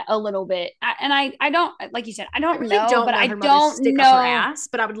question that a little bit. I don't, like you said, I don't really know, but I don't stick know. Up her ass,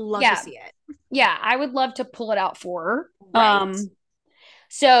 but I would love to see it. Yeah. I would love to pull it out for her. Right.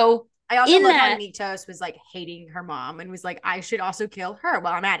 So I also love how Nyktos was like hating her mom and was like, I should also kill her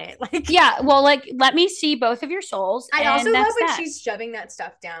while I'm at it. Like, yeah, well, like, let me see both of your souls. I also love when she's shoving that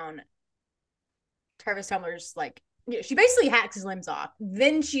stuff down Tarvis Tumbler's, like, she basically hacks his limbs off.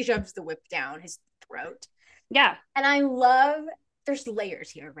 Then she shoves the whip down his throat. Yeah. And I love, there's layers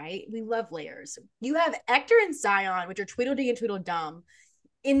here, right? We love layers. You have Ector and Scion, which are Tweedledee and Tweedledum,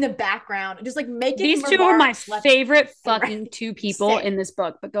 in the background, just like making these two are my favorite fucking two people in this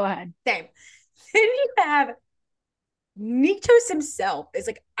book, but go ahead. Same. Then you have Nyktos himself is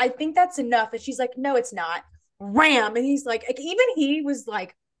like, I think that's enough. And she's like, no, it's not. Ram. And he's like, even he was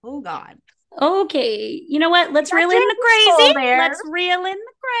like, oh God. Okay. You know what? Let's reel in the crazy. Let's reel in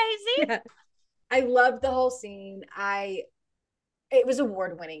the crazy. Yeah. I loved the whole scene. It was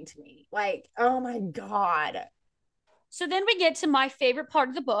award winning to me. Like, oh my God. So then we get to my favorite part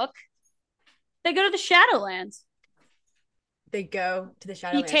of the book. They go to the Shadowlands. They go to the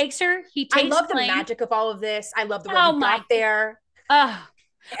Shadowlands. He takes her. I love the magic of all of this. I love the way he got there.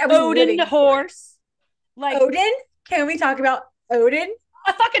 Odin the horse. Like Odin? Can we talk about Odin?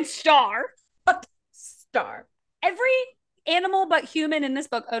 A fucking star. Star. Every animal but human in this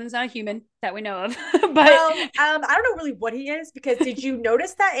book. Odin's not a human that we know of. But I don't know really what he is, because did you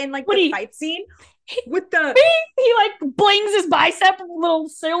notice that in like the fight scene with the he like blings his bicep with a little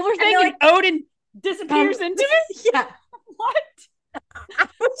silver thing, and Odin disappears into it? Yeah. What? I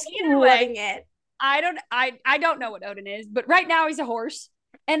was loving it. I don't know what Odin is, but right now he's a horse.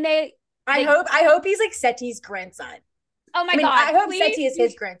 And I hope he's like Seti's grandson. Oh my God. I hope Seti is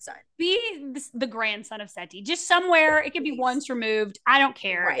his grandson. Be the grandson of Seti. Just somewhere. It could be once removed. I don't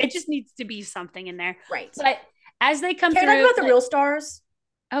care. Right. It just needs to be something in there. Right. But as they come through. Can I talk about the real stars?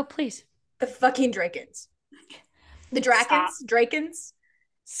 Oh, please. The fucking Drakens. The Drakens.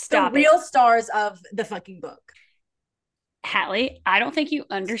 Stop. The real stars of the fucking book. Halle, I don't think you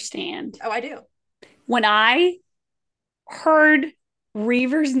understand. Oh, I do. When I heard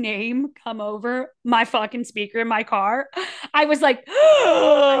Reaver's name come over my fucking speaker in my car, I was like,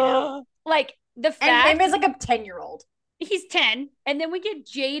 like the fact. And him is like a 10-year-old. He's 10. And then we get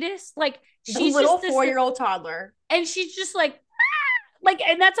Jadis, like The she's little just this 4-year-old toddler. and she's just like,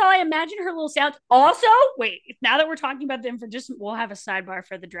 and that's all I imagine her little sound. Also, wait, now that we're talking about them for just, we'll have a sidebar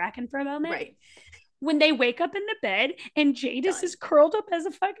for the Draken for a moment. Right. When they wake up in the bed and Jadis is curled up as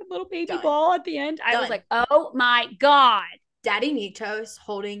a fucking little baby ball at the end, I was like, oh my God. Daddy Nyktos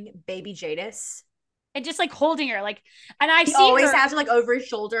holding baby Jadis. And just like holding her, like, and I he see always her has her like over his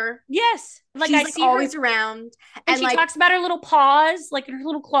shoulder. Yes, like she's I like see always her, around, and she like, talks about her little paws, like her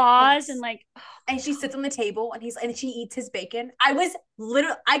little claws, and like, and she sits on the table, and she eats his bacon. I could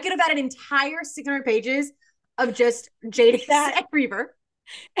have had an entire 600 pages of just Jadis and Reaver.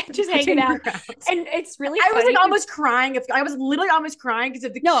 And just hanging out, and it's really. I was like almost crying. I was literally almost crying because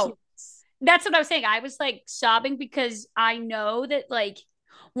of the cuteness. That's what I was saying. I was like sobbing because I know that like.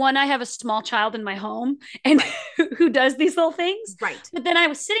 One, I have a small child in my home and who does these little things. Right. But then I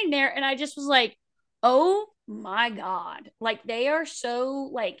was sitting there and I just was like, oh my God. Like they are so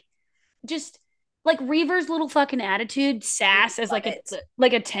like, just like Reaver's little fucking attitude, sass as like a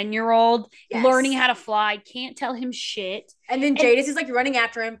 10-year-old learning how to fly, can't tell him shit. And then Jadis is like running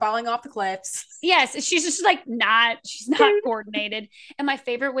after him, falling off the cliffs. Yes, she's just like she's not coordinated. And my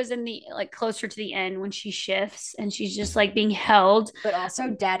favorite was in the like closer to the end when she shifts and she's just like being held. But also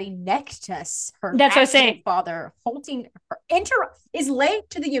Daddy Nyktos, her that's what I was saying. Father holding her is late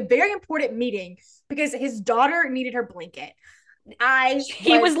to the very important meeting because his daughter needed her blanket.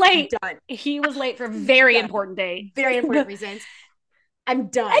 He was late. Done. He was late for a very important day. Very important reasons. I'm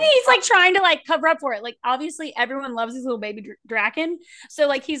done. And he's like trying to like cover up for it. Like obviously everyone loves his little baby Draken. So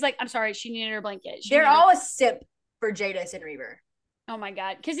like he's like, I'm sorry, she needed her blanket. They're all a simp for Jadis and Reaver. Oh my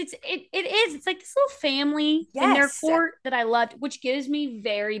God. Because it is. It's like this little family in their court that I loved, which gives me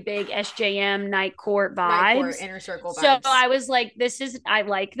very big SJM Night Court vibes. Night Court, Inner Circle vibes. So I was like, I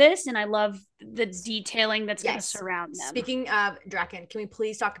like this and I love the detailing that's going to surround them. Speaking of Draken, can we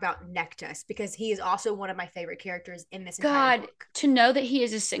please talk about Nyktos? Because he is also one of my favorite characters in this entire book. To know that he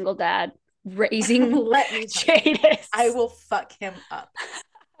is a single dad raising Let me Jadis. I will fuck him up.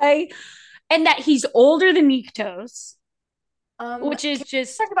 And that he's older than Nyktos. Which is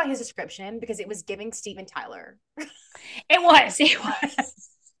just talk about his description because it was giving Steven Tyler. It was.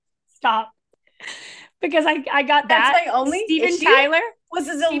 Stop. Because I got that. That's my only Steven Tyler was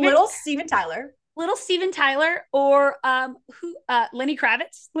a little Steven Tyler. Little Steven Tyler or Lenny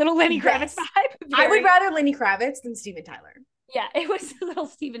Kravitz. Little Lenny Kravitz vibe. I would rather Lenny Kravitz than Steven Tyler. Yeah, it was a little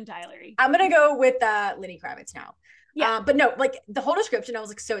Steven Tyler. I'm gonna go with Lenny Kravitz now. Yeah. But no, like the whole description, I was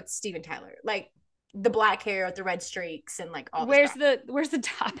like, so it's Steven Tyler. Like the black hair with the red streaks and like all where's the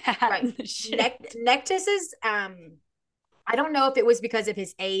top hat? Right. Nyktos is I don't know if it was because of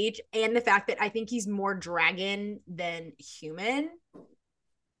his age and the fact that I think he's more dragon than human.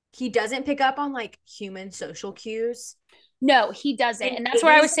 He doesn't pick up on like human social cues. No, he doesn't. And that's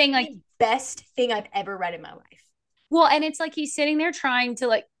where I was saying like the best thing I've ever read in my life. Well, and it's like he's sitting there trying to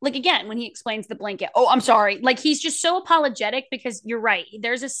like again, when he explains the blanket, oh, I'm sorry. Like he's just so apologetic because you're right.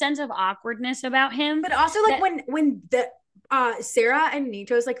 There's a sense of awkwardness about him. But also like when the Sera and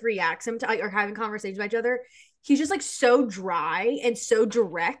Nyktos like react sometimes or having conversations with each other, he's just like so dry and so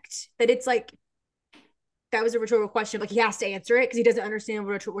direct that it's like that was a rhetorical question. Like he has to answer it because he doesn't understand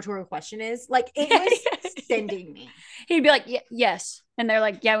what a rhetorical question is. Like it was sending me. He'd be like, yes. And they're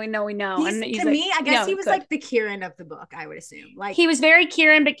like, yeah, we know. And he's to like, me, I guess he was like the Kieran of the book, I would assume. Like he was very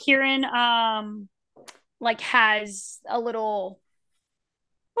Kieran, but Kieran like has a little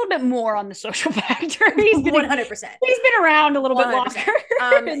bit more on the social factor. He's 100%. He's been around a little 100%.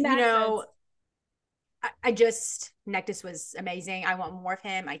 Bit longer. Nyktos was amazing. I want more of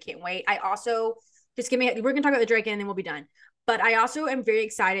him. I can't wait. I also we're gonna talk about the Draken and then we'll be done. But I also am very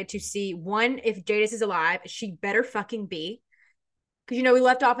excited to see if Jadis is alive, she better fucking be. Because, we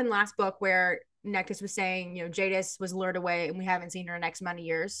left off in the last book where Nyktos was saying, Jadis was lured away and we haven't seen her in X amount of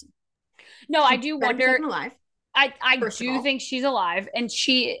years. No, I do wonder. Alive, I do think she's alive and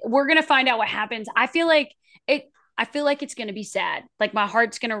we're going to find out what happens. I feel like it's going to be sad. Like my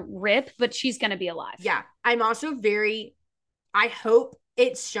heart's going to rip, but she's going to be alive. Yeah. I'm also I hope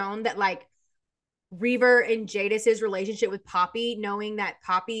it's shown that like Reaver and Jadis's relationship with Poppy, knowing that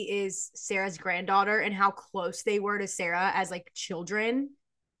Poppy is Sera's granddaughter and how close they were to Sera as like children.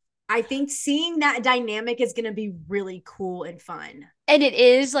 I think seeing that dynamic is going to be really cool and fun. And it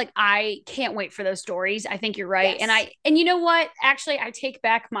is like, I can't wait for those stories. I think you're right. Yes. And you know what? Actually, I take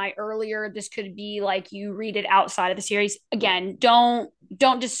back my earlier, this could be like you read it outside of the series. Again, don't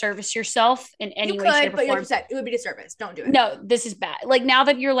disservice yourself in any You way, could, shape, or but like form. you said, it would be disservice. Don't do it. No, this is bad. Like now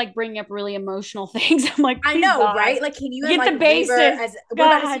that you're like bringing up really emotional things, I'm like, I know, God, right? Like, can you get like the basis? Reaver as we're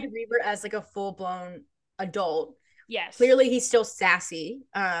about to God. see Reaver as like a full blown adult? Yes. Clearly, he's still sassy.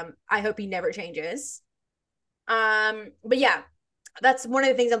 I hope he never changes. But yeah, that's one of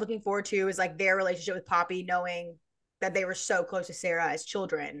the things I'm looking forward to is like their relationship with Poppy, knowing that they were so close to Sera as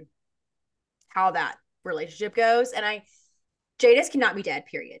children, how that relationship goes. And Jadis cannot be dead,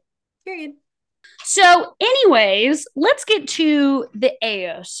 period. Period. So, anyways, let's get to the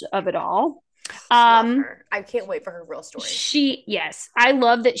Eos of it all. Love her. I can't wait for her real story. Yes, I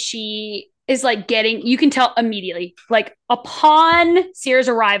love that she is like getting, you can tell immediately, like upon Sera's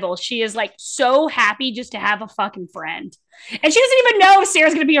arrival, she is like so happy just to have a fucking friend. And she doesn't even know if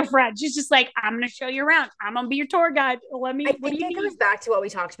Sera's going to be her friend. She's just like, I'm going to show you around. I'm going to be your tour guide. What do you need? It goes back to what we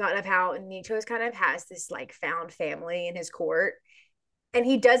talked about of how Nyktos kind of has this like found family in his court. And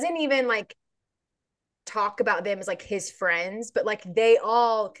he doesn't even like talk about them as like his friends, but like they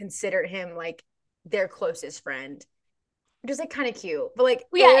all consider him like their closest friend, which is like kind of cute. But like,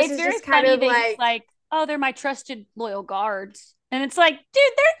 well, yeah, it's very funny that he's like, oh, they're my trusted loyal guards, and it's like, dude,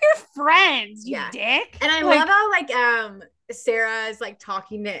 they're your friends, you dick. And I love how like Sera is like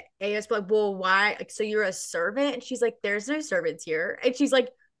talking to AS, but like, well, why? Like, so you're a servant? And she's like, there's no servants here. And she's like,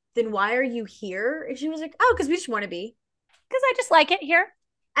 then why are you here? And she was like, oh, because we just want to be. Because I just like it here.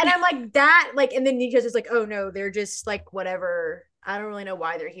 And I'm like, that, like, and then Nyktos is like, oh no, they're just like whatever. I don't really know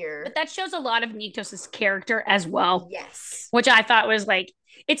why they're here. But that shows a lot of Nyktos' character as well. Yes. Which I thought was like,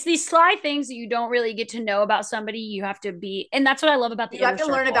 it's these sly things that you don't really get to know about somebody. You have to be, and that's what I love about the You have to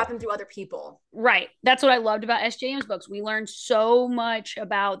learn about them through other people. Right. That's what I loved about SJM's books. We learned so much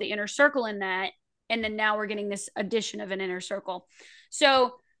about the inner circle in that. And then now we're getting this addition of an inner circle.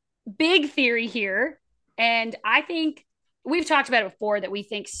 So, big theory here. And I think we've talked about it before that we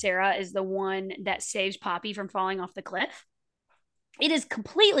think Sera is the one that saves Poppy from falling off the cliff. It is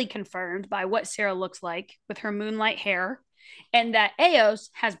completely confirmed by what Sera looks like with her moonlight hair, and that Eos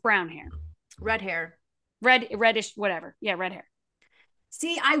has brown hair. Red hair. Reddish, whatever. Yeah, red hair.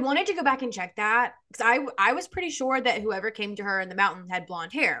 See, I wanted to go back and check that because I was pretty sure that whoever came to her in the mountain had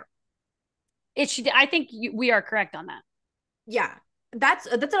blonde hair. I think we are correct on that. Yeah, that's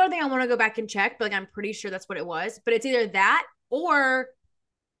another thing I want to go back and check, but like I'm pretty sure that's what it was. But it's either that or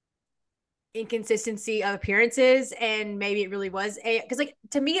inconsistency of appearances, and maybe it really was because like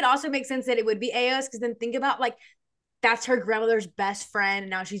to me it also makes sense that it would be Eos because then think about like that's her grandmother's best friend and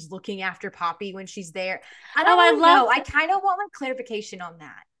now she's looking after Poppy when she's there. I don't know. I kind of want like clarification on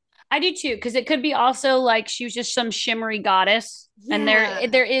that. I do too, because it could be also like she was just some shimmery goddess, and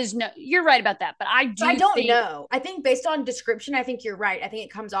there is no. You're right about that, but I don't know. I think based on description, I think you're right. I think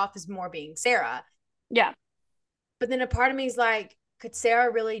it comes off as more being Sera. Yeah, but then a part of me is like, could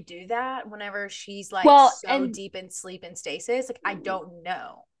Sera really do that whenever she's like deep in sleep and stasis? Like, I don't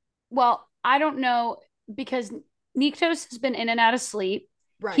know. Well, I don't know because Nyktos has been in and out of sleep.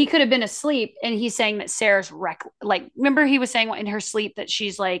 Right. He could have been asleep, and he's saying that Sera's like, remember he was saying in her sleep that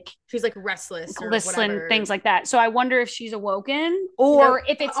she's like restless or whatever. Things like that. So I wonder if she's awoken or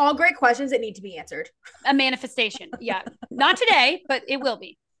if it's all great questions that need to be answered. A manifestation. Yeah. Not today, but it will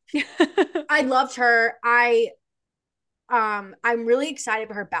be. I loved her. I'm really excited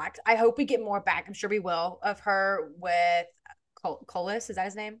for her back. I hope we get more back. I'm sure we will of her with Colas. Is that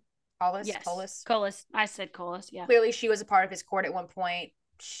his name? Colas? Yes. Colas. I said Colas. Yeah. Clearly she was a part of his court at one point.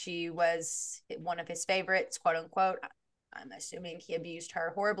 She was one of his favorites, quote unquote. I'm assuming he abused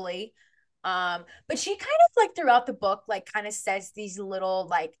her horribly. But she kind of like throughout the book, like kind of says these little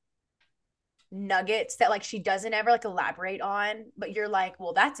like nuggets that like she doesn't ever like elaborate on, but you're like,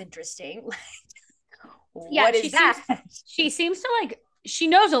 well, that's interesting. What is that? She seems to like, she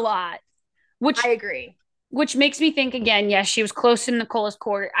knows a lot, which I agree. Which makes me think again, yes, she was close in Nicola's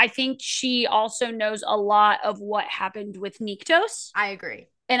court. I think she also knows a lot of what happened with Nyktos. I agree.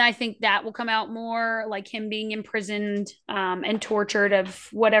 And I think that will come out more, like him being imprisoned and tortured of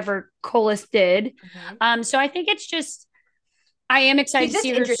whatever Colas did. Mm-hmm. So I think it's just, I am excited to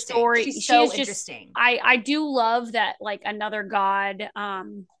see her story. She's so interesting. I do love that like another god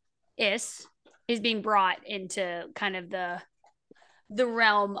is being brought into kind of the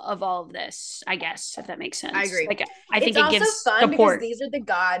realm of all of this, I guess, if that makes sense. I agree. Like, I think it gives fun support. Because these are the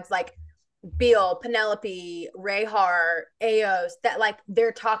gods like Beale, Penelophe, Rehar, Eos that like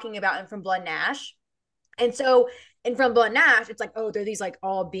they're talking about and from Blood Nash. And so And from Blood Nash, it's like, oh, they're these like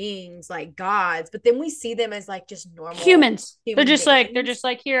all beings, like gods. But then we see them as like just normal humans. human They're just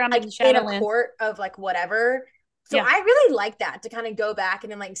like, here, I'm like in the in a Shadowlands. court of like whatever. So Yeah. I really like that, to kind of go back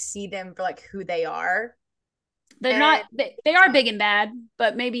and then like see them for like who they are. They're not, they are big and bad,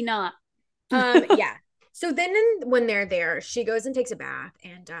 but maybe not. Yeah. So then when they're there, she goes and takes a bath,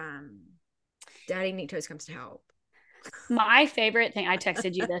 and Daddy Nyktos comes to help. My favorite thing, I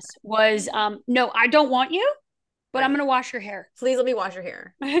texted you this, was no, I don't want you, but right. I'm gonna wash your hair. Please let me wash your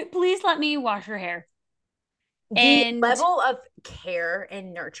hair. Please let me wash your hair. The level of care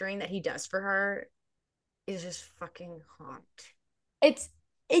and nurturing that he does for her is just fucking hot.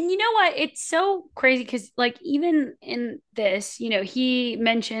 And you know what? It's so crazy because, like, even in this, you know, he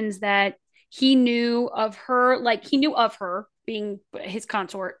mentions that he knew of her, like, he knew of her being his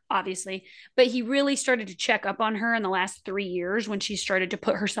consort, obviously, but he really started to check up on her in the last 3 years when she started to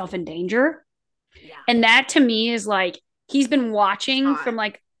put herself in danger. Yeah. And that to me is like, he's been watching from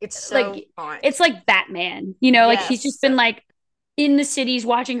like, it's so like, hot. It's like Batman, you know, like he's just been like in the cities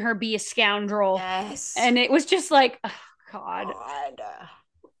watching her be a scoundrel. Yes. And it was just like, oh, God.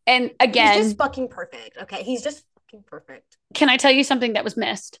 And again, he's just fucking perfect. Okay. He's just fucking perfect. Can I tell you something that was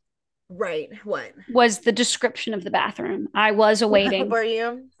missed? Right. What? Was the description of the bathroom. I was awaiting. Were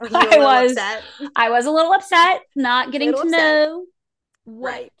you? Upset? I was a little upset, not getting to know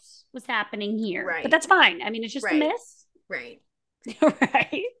what was happening here. Right. But that's fine. I mean, it's just a miss. Right.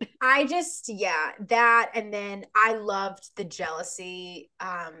 Right. I just, that. And then I loved the jealousy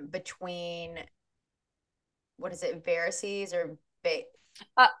between, what is it, Varys or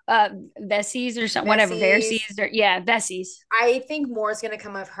Vessies or something, whatever. Varys or Vessies. I think more is gonna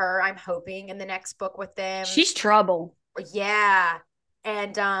come of her, I'm hoping, in the next book with them. She's trouble. Yeah.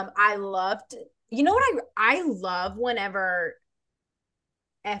 And I loved, you know what I love whenever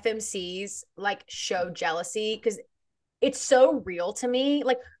FMCs like show jealousy, because it's so real to me.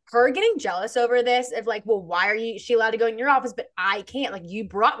 Like her getting jealous over this of like, well, why are she allowed to go in your office but I can't? Like, you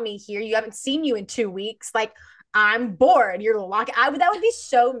brought me here, you haven't seen you in 2 weeks, like I'm bored, you're locked. That would be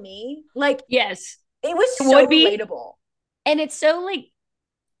so me. Like, yes, it was so relatable. And it's so like,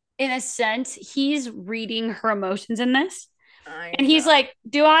 in a sense, he's reading her emotions in this. And he's like,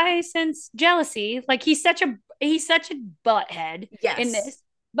 do I sense jealousy? Like he's such a butthead in this.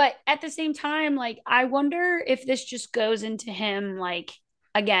 But at the same time, like, I wonder if this just goes into him, like,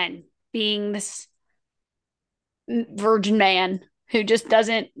 again, being this virgin man who just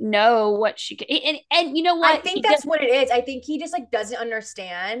doesn't know what she can. And you know what? I think that's what it is. I think he just like doesn't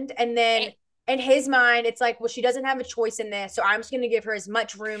understand. And then in his mind, it's like, well, she doesn't have a choice in this, so I'm just going to give her as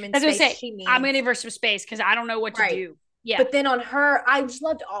much room and space as she needs. I'm going to give her some space because I don't know what to do. Yeah. But then on her, I just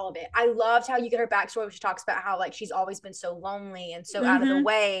loved all of it. I loved how you get her backstory where she talks about how like she's always been so lonely and so out of the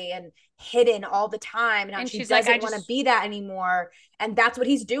way and hidden all the time, and how she doesn't want to be that anymore. And that's what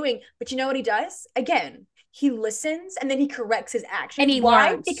he's doing. But you know what he does? Again, he listens and then he corrects his actions. And he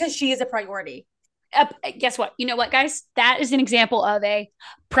learns. Because she is a priority. Guess what? You know what, guys? That is an example of a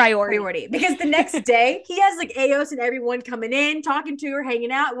priority. Because the next day, he has like Eos and everyone coming in, talking to her,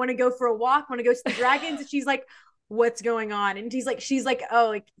 hanging out, want to go for a walk, want to go to the dragons. And she's like, what's going on? And she's like, oh,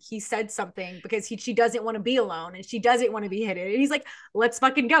 like he said something because she doesn't want to be alone and she doesn't want to be hidden. And he's like, let's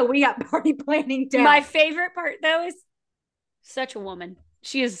fucking go. We got party planning down. My favorite part though is such a woman.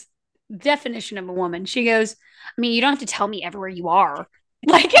 She is definition of a woman. She goes, I mean, you don't have to tell me everywhere you are.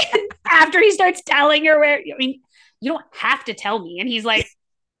 Like after he starts telling her where, I mean, you don't have to tell me. And he's like,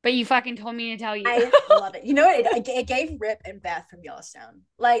 but you fucking told me to tell you. I love it. You know what? It gave Rip and Beth from Yellowstone.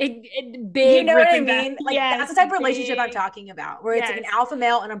 Like, big. You know what I mean? Like, that's the type of relationship I'm talking about, where it's like an alpha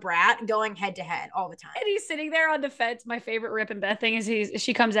male and a brat going head to head all the time. And he's sitting there on the fence. My favorite Rip and Beth thing is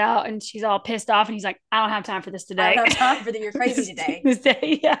she comes out and she's all pissed off, and he's like, I don't have time for this today. I don't have time for you're crazy today. This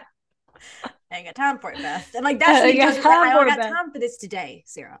day, yeah. I ain't got time for it, Beth. And like that's what he does. I don't got time for this today,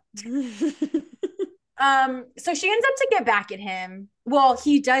 Sera. So she ends up to get back at him. Well,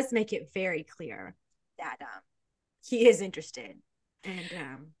 he does make it very clear that he is interested.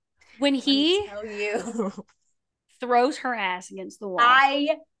 And when he throws her ass against the wall,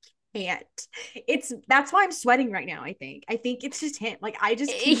 I can't. That's why I'm sweating right now. I think it's just him. Like I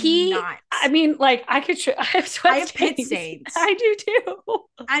just cannot. I mean, like I have sweat. I have pit stains. I do too.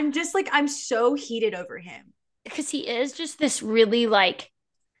 I'm just like, I'm so heated over him because he is just this really like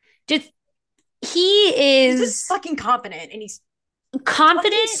he's just fucking confident, and he's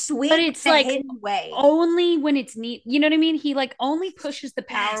confident, sweet, but it's like way. Only when it's needed. You know what I mean? He like only pushes the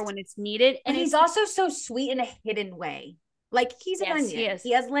power when it's needed, and he's also so sweet in a hidden way. Like he's an onion.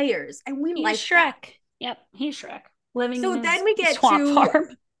 He has layers, and we like Shrek. That. Yep, he's Shrek. Living. So then we get swamp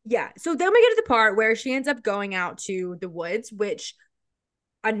farm. Yeah. So then we get to the part where she ends up going out to the woods, which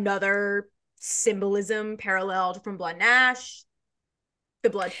another symbolism paralleled from Blood and Ash, the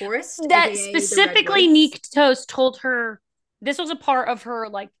Blood Forest, That aka the Red specifically Woods. Nyktos told her this was a part of her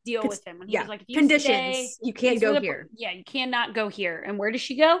like deal with him when he Yeah. was like, if you stay, Conditions. You can't go here. yeah, you cannot go here. And where does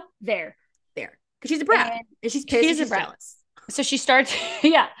she go? There. There. Because she's a brat. And she's pissed and she's jealous. So she starts,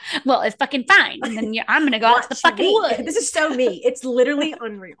 yeah. Well, it's fucking fine. And then I'm gonna go out to the fucking woods. This is so me. It's literally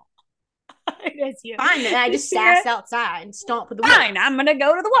unreal. It is you. Fine, then I just sass outside and stomp for the woods. Fine, I'm gonna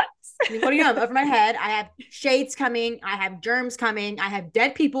go to the woods. What do you know? Over my head, I have shades coming. I have germs coming. I have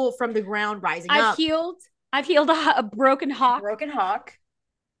dead people from the ground rising up. I've healed a broken hawk.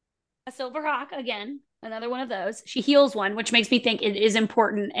 A silver hawk again. Another one of those. She heals one, which makes me think it is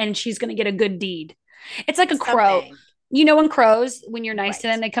important, and she's gonna get a good deed. It's like a crow. You know, when crows, when you're nice to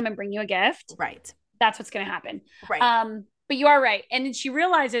them, they come and bring you a gift. Right. That's what's gonna happen. Right. But you are right. And then she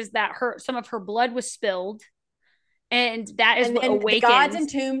realizes that some of her blood was spilled. And that is what awakens. The gods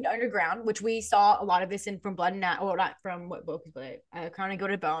entombed underground, which we saw a lot of this in from Blood and Ash. Well, not from what book, but kind of go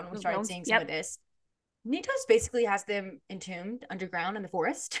to Bone. We started seeing some of this. Nyktos basically has them entombed underground in the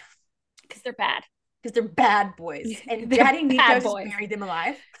forest. Because they're bad. Because they're bad boys. And Daddy Nyktos buried them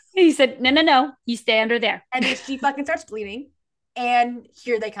alive. He said, no. You stay under there. And then she fucking starts bleeding. And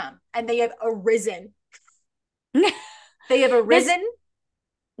here they come. And they have arisen. They have arisen.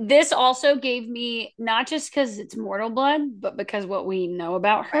 This also gave me, not just because it's mortal blood, but because what we know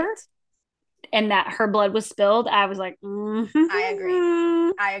about her and that her blood was spilled. I was like, I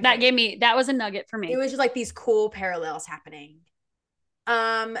agree. That was a nugget for me. It was just like these cool parallels happening.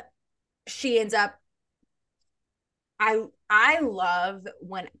 She ends up, I love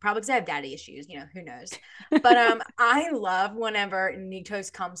when, probably because I have daddy issues, you know, who knows. But I love whenever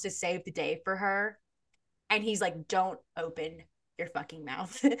Nyktos comes to save the day for her. And he's like, don't open your fucking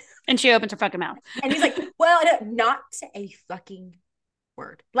mouth. And she opens her fucking mouth. And he's like, well, not a fucking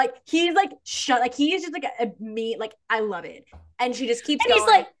word. Like, he's like, shut. Like, he is just like me. Like, I love it. And she just keeps going. He's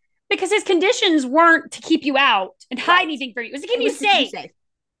like, because his conditions weren't to keep you out and hide anything for you. It was to keep you safe.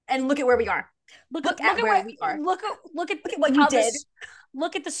 And look at where we are. Look at where we are. Look at what you did.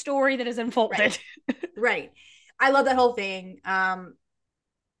 Look at the story that is unfolded. Right. I love that whole thing.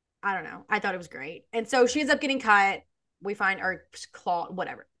 I don't know. I thought it was great. And so she ends up getting cut. We find our claw,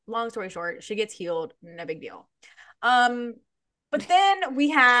 whatever. Long story short, she gets healed. No big deal. But then we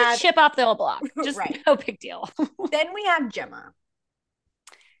have chip off the old block. Just no big deal. Then we have Gemma.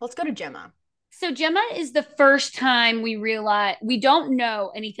 Let's go to Gemma. So Gemma is the first time we realize, we don't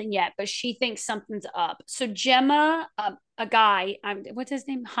know anything yet, but she thinks something's up. So Gemma, a guy, what's his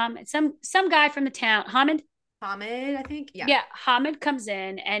name? Hamid, some guy from the town. Hamid, I think. Yeah, Hamid comes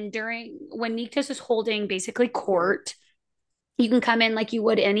in, and when Nyktos is holding basically court, you can come in like you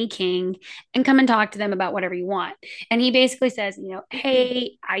would any king and come and talk to them about whatever you want. And he basically says, you know,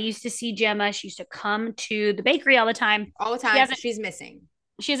 hey, I used to see Gemma. She used to come to the bakery all the time. She's missing.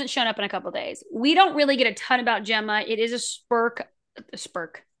 She hasn't shown up in a couple of days. We don't really get a ton about Gemma. It is a spark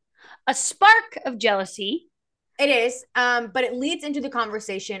of jealousy. It is. But it leads into the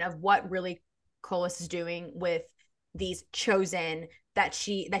conversation of what really Colas is doing with these chosen that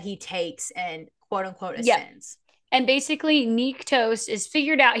he takes and quote unquote ascends. And basically Nyktos is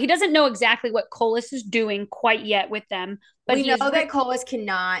figured out. He doesn't know exactly what Colas is doing quite yet with them. But we know that Colas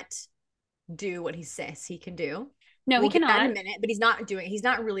cannot do what he says he can do. No, he cannot. In a minute, but he's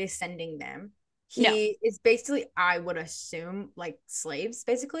not really ascending them. He is basically, I would assume, like slaves,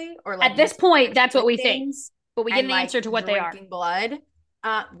 basically. Or like at this point, that's what we think. But we get an answer to what they are. Blood.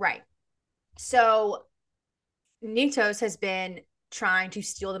 Right. So Nyktos has been trying to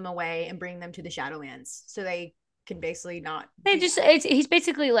steal them away and bring them to the Shadowlands. So they can basically not. He's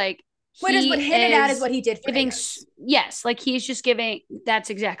basically like. What hinted at is what he did for giving. Yes, like he's just giving. That's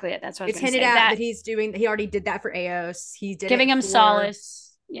exactly it. That's what it's hinted at that he's doing. He already did that for Eos. He did giving him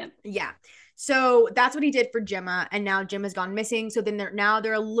solace. Yeah. So that's what he did for Gemma, and now Gemma's gone missing. So then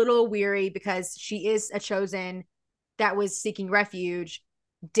they're a little weary because she is a chosen that was seeking refuge.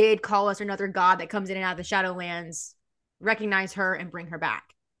 Did Colas another god that comes in and out of the Shadowlands recognize her and bring her back?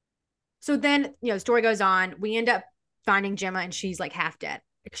 So then the story goes on. We end up finding Gemma, and she's like half dead.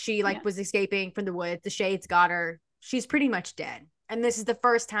 She was escaping from the woods. The shades got her. She's pretty much dead. And this is the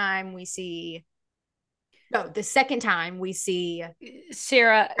first time we see. No, the second time we see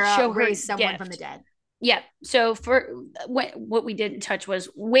Sera show raise someone from the dead. Yeah. So for what we didn't touch was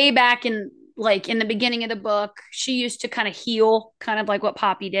way back in the beginning of the book, she used to kind of heal, kind of like what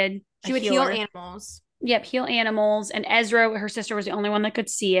Poppy did. She would heal animals. Yep, heal animals. And Ezra, her sister, was the only one that could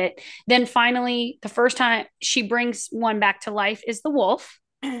see it. Then finally, the first time she brings one back to life is the wolf.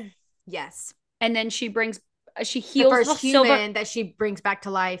 Yes. And then she The heals first silver. human that she brings back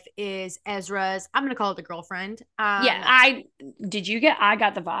to life is Ezra's, I'm gonna call it the girlfriend. Yeah, I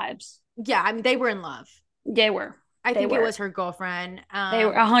got the vibes. Yeah, I mean, they were in love. They were. I They think it were. was her girlfriend. They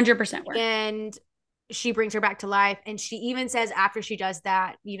were 100% were. And she brings her back to life. And she even says after she does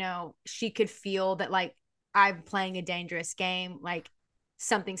that, you know, she could feel that, like, I'm playing a dangerous game. Like,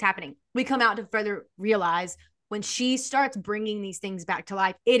 something's happening. We come out to further realize when she starts bringing these things back to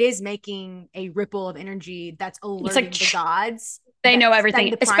life, it is making a ripple of energy that's alerting like, the gods. They know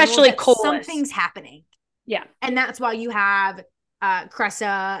everything, especially Colas. Something's happening. Yeah. And that's why you have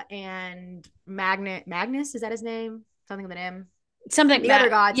Cressa and Magnus, is that his name? Something with an M. Something. The other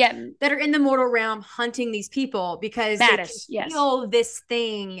gods that are in the mortal realm hunting these people because Mattis, they can feel this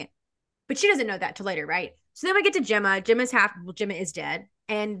thing. But she doesn't know that till later, right? So then we get to Gemma. Gemma is dead.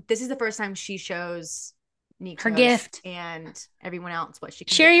 And this is the first time she shows Nyktos her gift and everyone else what she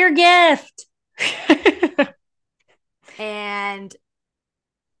can share do. your gift. And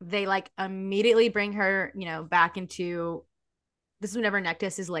they like immediately bring her, you know, back into, this is whenever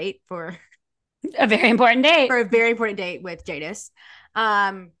Nyktos is late for a very important date. For a very important date with Jadis.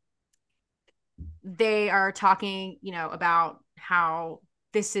 They are talking, you know, about how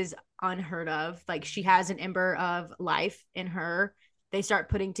this is unheard of. Like, she has an ember of life in her. They start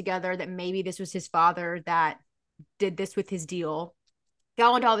putting together that maybe this was his father that did this with his deal.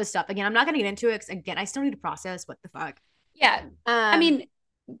 Go into all this stuff. Again, I'm not going to get into it because, again, I still need to process what the fuck. Yeah. I mean,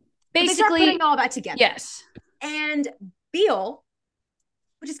 basically. They start putting all that together. Yes. And Beale,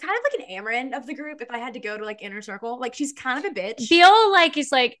 which is kind of like an Amarin of the group, if I had to go to like inner circle, like she's kind of a bitch. Beale like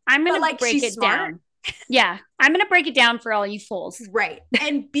is like, I'm gonna like, break it smart. down. Yeah, I'm gonna break it down for all you fools. Right.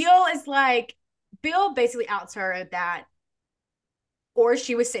 And Beale is like, Beale basically outs her that, or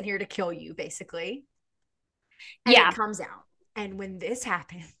she was sent here to kill you, basically. And it comes out. And when this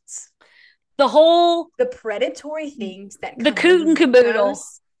happens, the predatory things that the coot and caboodle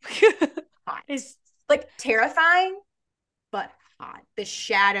is like terrifying, but hot. The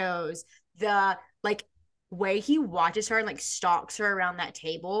shadows, the like way he watches her and like stalks her around that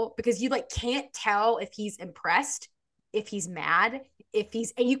table, because you like can't tell if he's impressed, if he's mad,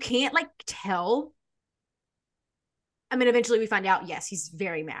 and you can't like tell. I mean, eventually we find out, yes, he's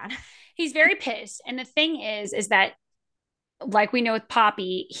very mad. He's very pissed. And the thing is that, like we know with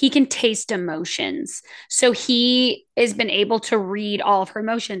Poppy, he can taste emotions. So he has been able to read all of her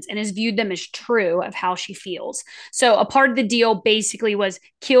emotions and has viewed them as true of how she feels. So a part of the deal basically was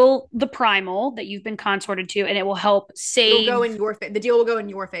kill the primal that you've been consorted to, and it will help save. It'll go in your the deal will go in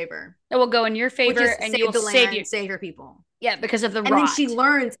your favor. It will go in your favor, and you'll save your people. Yeah, because of the rot. And then she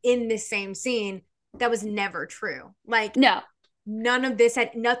learns in this same scene that was never true. Like, no. None of this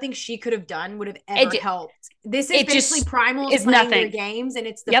had nothing she could have done would have ever helped. This is basically primals playing their games, and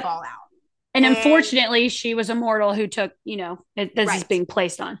it's the fallout. And unfortunately, she was a mortal who took, you know, this is being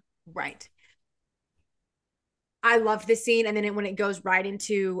placed on. Right. I loved this scene, and then when it goes right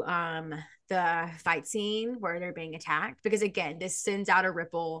into the fight scene where they're being attacked, because again, this sends out a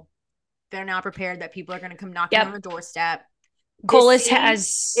ripple. They're now prepared that people are going to come knocking on the doorstep. Colas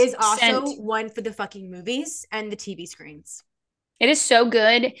is also one for the fucking movies and the TV screens. It is so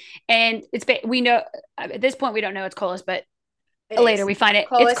good, and we know at this point we don't know it's Colas, but later we find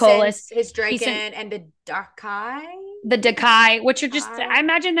it's Colas. His Draken and the Dakai. The Dakai, which are just, I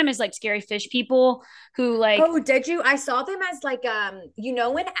imagine them as like scary fish people who like. Oh, did you? I saw them as like you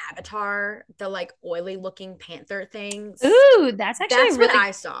know, in Avatar, the like oily looking panther things. Ooh, that's really what I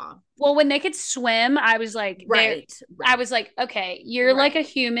saw. Well, when they could swim, I was like, I was like, okay, you're like a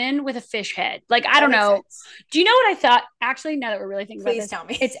human with a fish head. Like, I don't know. Sense. Do you know what I thought? Actually, now that we're really thinking about this, tell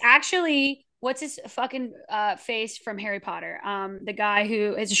me. It's actually, what's his fucking face from Harry Potter? The guy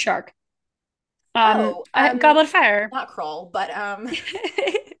who is a shark. Goblet of Fire. Not Kroll, but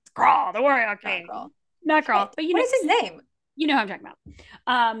Kroll, the warrior king. Not Kroll. But what is his name? You know who I'm talking about.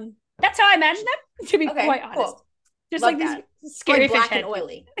 That's how I imagine them, to be quite honest. Cool. Just love like that. These scary black fish head and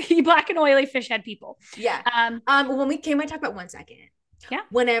oily. Black and oily fish head people. Yeah. When we came, I talk about 1 second. Yeah.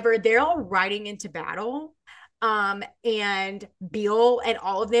 Whenever they're all riding into battle, and Beale and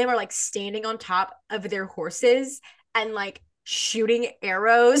all of them are like standing on top of their horses and like shooting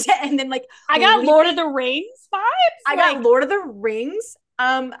arrows, and then like I got Lord of the Rings vibes. I got Lord of the Rings.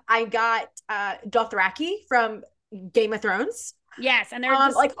 I got Dothraki from Game of Thrones. Yes, and they're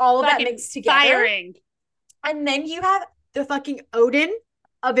like all of that mixed together. Firing. And then you have the fucking Odin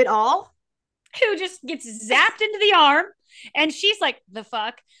of it all, who just gets zapped into the arm, and she's like, the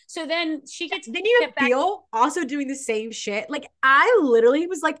fuck. So then she gets. Then you have Beale also doing the same shit. Like, I literally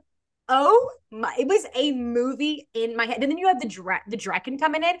was like, it was a movie in my head. And then you have the Draken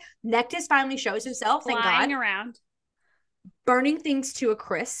coming in. Nyktos finally shows himself, thank God. Flying around. Burning things to a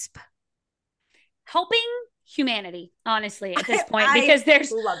crisp. Helping humanity, honestly, at this point. Because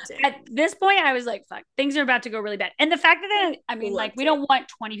at this point, I was like, fuck, things are about to go really bad. And the fact that, we don't want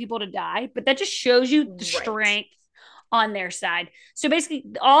 20 people to die, but that just shows you the strength on their side. So basically,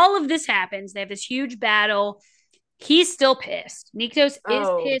 all of this happens. They have this huge battle. He's still pissed. Nyktos is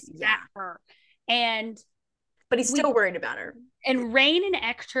pissed at her. But he's still worried about her. And Rain and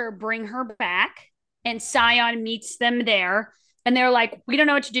Ector bring her back, and Scion meets them there. And they're like, we don't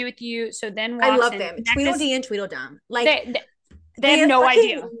know what to do with you. So then I love them. Tweedledee and Tweedledum. Like they have no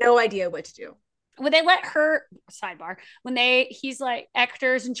idea. No idea what to do. When they let her, sidebar, he's like,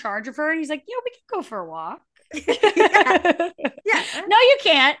 Ector's in charge of her. And he's like, we can go for a walk. Yeah. No, you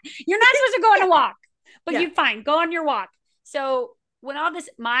can't. You're not supposed to go on a walk. But you fine, go on your walk. So when all this,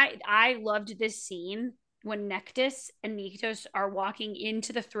 I loved this scene when Nyktos and Nyktos are walking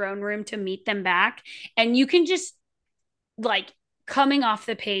into the throne room to meet them back. And you can just, like, coming off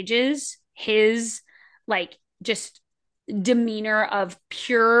the pages, his, like, just demeanor of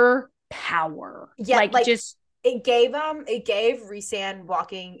pure power. Yeah, like just it gave Rhysand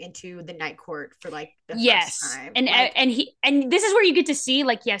walking into the night court for like the first time. And this is where you get to see,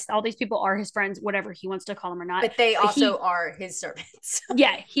 like, yes, all these people are his friends, whatever he wants to call them or not. But they also are his servants.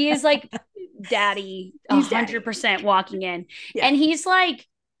 Yeah, he is like daddy, 100% walking in. Yeah. And he's like,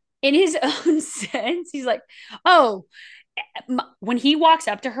 in his own sense, he's like, oh, when he walks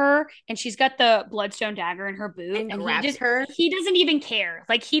up to her and she's got the bloodstone dagger in her boot and grabs her, he doesn't even care.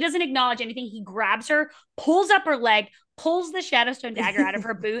 Like, he doesn't acknowledge anything. He grabs her, pulls up her leg, pulls the Shadowstone dagger out of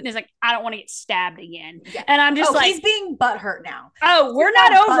her boot, and is like, I don't want to get stabbed again. Yeah. And I'm just like, he's being butthurt now. Oh, we're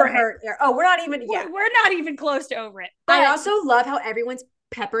not over it. Oh, we're not even. Yeah, we're not even close to over it. But I also love how everyone's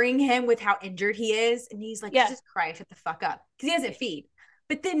peppering him with how injured he is, and he's like, Jesus Christ, shut the fuck up, because he doesn't feed.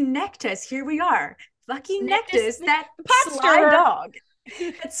 But then Nyktos, here we are. Fucking Nyktos, that sly dog,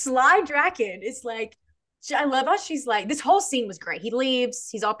 that sly Draken is like, I love how she's like, this whole scene was great. He leaves,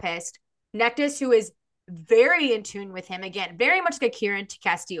 he's all pissed. Nyktos, who is very in tune with him, again, very much like a Kieran to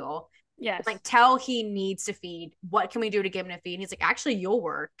Casteel. Yes. Like, tell he needs to feed. What can we do to get him to feed? And he's like, actually, you'll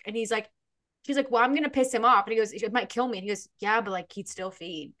work. And she's like, well, I'm going to piss him off. And he goes, it might kill me. And he goes, yeah, but like, he'd still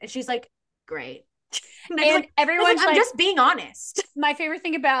feed. And she's like, great. And everyone's like, I'm just being honest. My favorite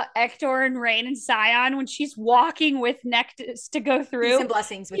thing about Ector and Rain and Scion, when she's walking with Nyktos to go through, peace and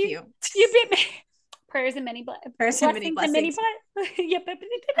blessings with you. You beat me. Prayers and many blessings. Yep.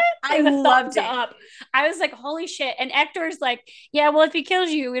 I loved it. Up. I was like, holy shit. And Ector's like, yeah, well, if he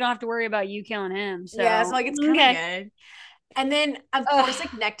kills you, we don't have to worry about you killing him. So yeah, so like, it's kind of good. And then, of course, like,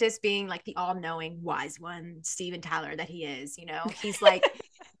 Nyktos being like the all-knowing wise one, Steven Tyler that he is, he's like,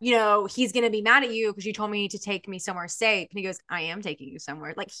 he's going to be mad at you because you told me to take me somewhere safe. And he goes, I am taking you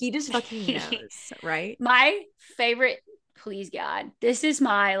somewhere. Like, he just fucking knows, right? My favorite, please God, this is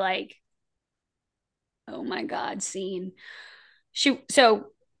my, like, oh my God, scene. So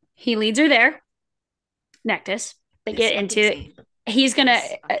he leads her there. Nyktos. They get into it. He's gonna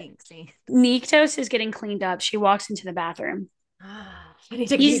Nyktos is getting cleaned up. She walks into the bathroom.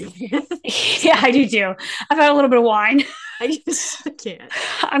 Yeah, I do too. I've had a little bit of wine. I can't.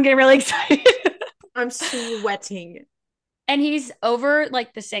 I'm getting really excited. I'm sweating. And he's over,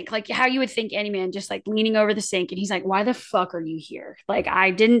 like, the sink, like how you would think any man, just like leaning over the sink. And he's like, why the fuck are you here? Like,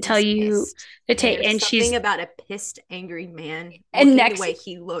 I didn't tell you to take. And she's something about a pissed, angry man. And the way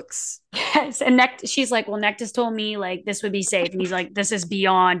he looks. Yes. And she's like, well, Nyktos told me, like, this would be safe. And he's like, this is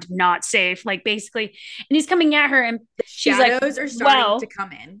beyond not safe. Like, basically. And he's coming at her, and she's like, shadows are starting to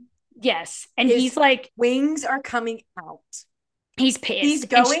come in. Yes. And he's like, wings are coming out. He's pissed. He's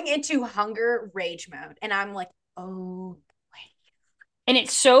going into hunger rage mode. And I'm like, oh. And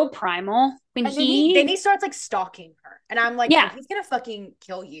it's so primal when then he starts, like, stalking her, and I'm like, yeah, he's gonna fucking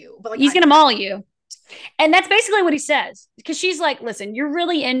kill you, but like, he's gonna maul you. And that's basically what he says, because she's like, listen, you're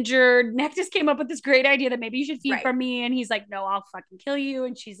really injured. Nyktos came up with this great idea that maybe you should feed from me, and he's like, no, I'll fucking kill you.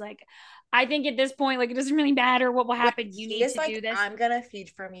 And she's like, I think at this point, like, it doesn't really matter what will happen. You need to do this. I'm gonna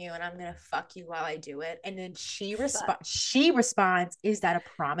feed from you, and I'm gonna fuck you while I do it. And then she responds, is that a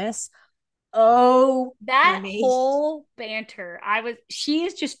promise? Oh, that whole banter. She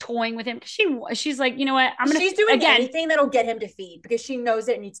is just toying with him, because she's like, you know what, she's doing anything that'll get him to feed, because she knows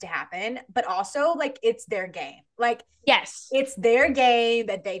that it needs to happen, but also, like, it's their game. Like, yes, it's their game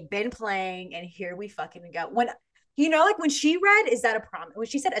that they've been playing, and here we fucking go. When like, when she read, is that a promise? When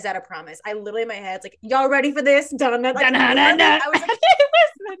she said, is that a promise? I literally, in my head's like, y'all ready for this? Dun, like, I was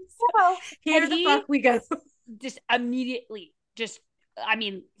like, here the fuck we go. Just immediately just I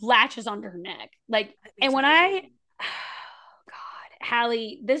mean, latches onto her neck. Like, and when I, oh God,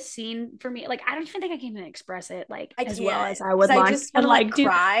 Halle, this scene for me, like, I don't even think I can even express it like as well as I would like. I just want to like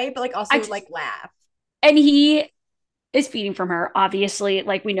cry, but like also like laugh. And he is feeding from her, obviously,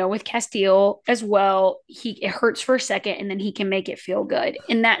 like we know with Casteel as well. It hurts for a second and then he can make it feel good.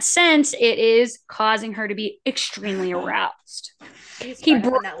 In that sense, it is causing her to be extremely aroused. He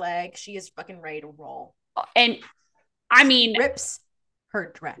broke that leg. She is fucking ready to roll. And I mean, rips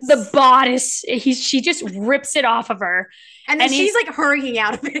her dress. The bodice, she just rips it off of her. And then she's like hurrying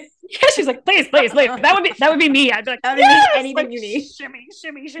out of it. Yeah, she's like, please. That would be me. I'd be like, that would be anything like, you need.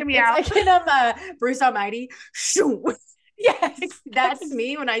 Shimmy out. It's like in Bruce Almighty. Shoo. Yes, that's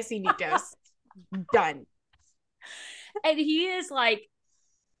me when I see Nyktos. Done. And he is like,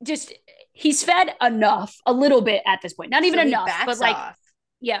 just he's fed enough, a little bit at this point. Not even enough, but like,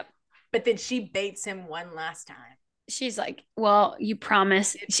 yeah. But then she baits him one last time. She's like, well, you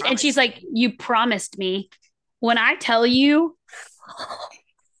promised. And she's like, you promised me. When I tell you,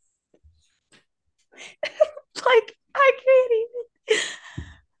 like, I can't even.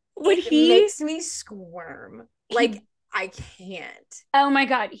 When it makes me squirm. Like, I can't. Oh my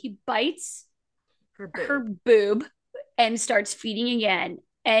God. He bites her boob and starts feeding again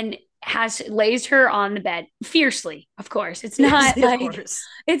and lays her on the bed fiercely. Of course, it's not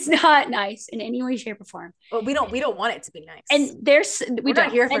it's not nice in any way, shape, or form. Well, we don't want it to be nice. And we're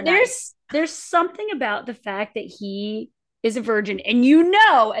not here for nice. There's something about the fact that he is a virgin, and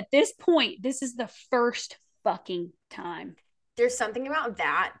at this point, this is the first fucking time. There's something about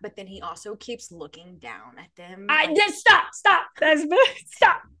that, but then he also keeps looking down at them. I just stop. Stop.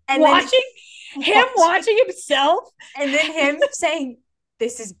 And watching himself, and then him saying,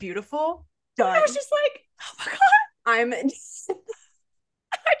 "This is beautiful." Done. I was just like, "Oh my God, I can't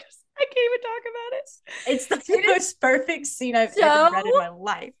even talk about it." It's the most perfect scene I've ever read in my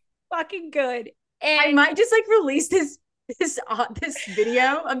life. Fucking good. And I might just like release this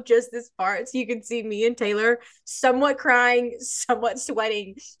video of just this part so you can see me and Taylor somewhat crying, somewhat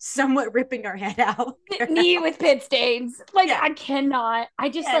sweating, somewhat ripping our head out. Me with pit stains. Like, yeah. I cannot. I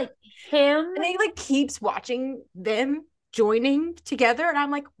just like him. And he like keeps watching them joining together. And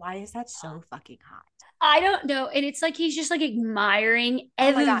I'm like, why is that so fucking hot? I don't know. And it's like he's just like admiring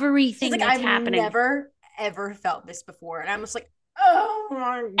everything that's happening. I've never, ever felt this before. And I'm just like, oh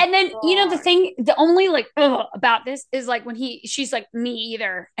my and then God. The only like about this is like when she's like, me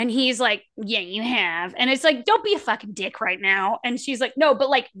either, and he's like, yeah, you have, and it's like, don't be a fucking dick right now, and she's like, no, but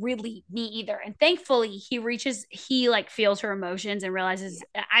like, really, me either. And thankfully he like feels her emotions and realizes,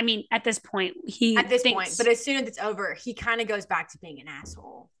 I mean, at this point, but as soon as it's over, he kind of goes back to being an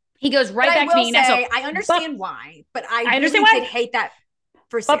asshole. He goes right back to being an asshole. I understand why, but I understand why. Did hate that.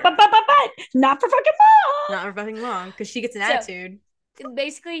 For Sera. But not for fucking long. Not for fucking long, because she gets an attitude.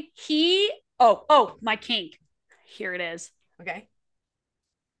 Basically, my kink. Here it is. Okay.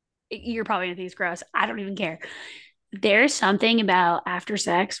 You're probably gonna think it's gross. I don't even care. There's something about after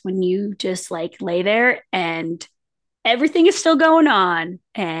sex when you just like lay there and everything is still going on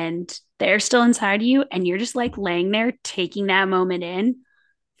and they're still inside you and you're just like laying there taking that moment in.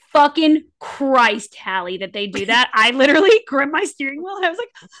 Fucking Christ, Halle, that they do that. I literally gripped my steering wheel. I was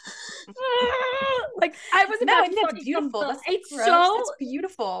like I was about to that's beautiful. That's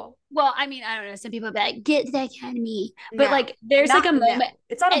beautiful. Well, I mean, I don't know. Some people are like, get that kind of me. But like, there's like a moment. No.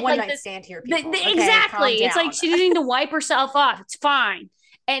 It's not a one night stand here, people. Exactly. It's like she didn't need to wipe herself off. It's fine.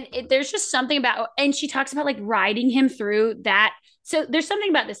 And there's just something about, and she talks about like riding him through that. So there's something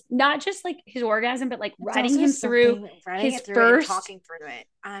about this, not just like his orgasm, but like riding him through his first, talking through it.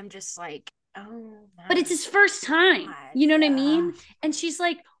 I'm just like, oh, but it's his first time. God, you know what I mean? And she's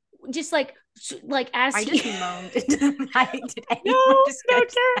like, just like as I just moaned into the mic. Did no, I'm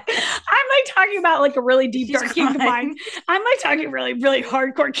like talking about like a really deep dark kink of mine. I'm like talking really, really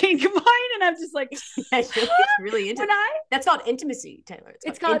hardcore kink of mine, and I'm just like, you're really into that's called intimacy, Taylor.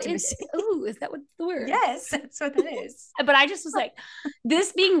 It's called intimacy. Ooh, is that what's the word? Yes, that's what that is. But I just was like,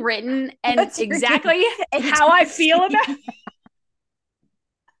 this being written and exactly how I feel about it.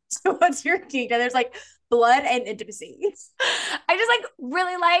 So what's your kink? And there's like blood and intimacy. I just like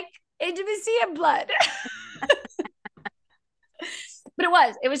really like intimacy and blood. But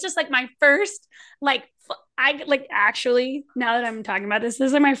it was just like my first, like, I like actually, now that I'm talking about this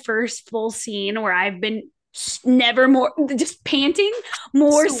is like my first full scene where I've been never more just panting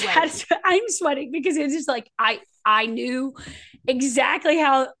more satisfied. I'm sweating because it's just like I knew exactly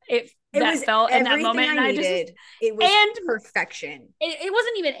how it felt in that moment. And I just, it was perfection. It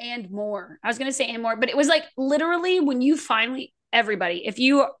wasn't even and more. I was going to say and more, but it was like literally when you finally, everybody, if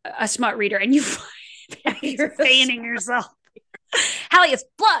you a smut reader and you're fanning yourself, Halle is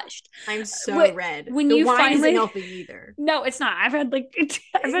flushed. I'm so red. When the you wine finally isn't helping either. No, it's not. I've had like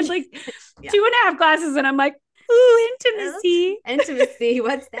Yeah. 2.5 glasses, and I'm like, ooh, intimacy. Intimacy.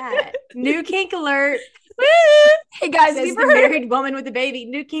 What's that? New kink alert. Hey guys, have Says you the ever heard married woman with a baby.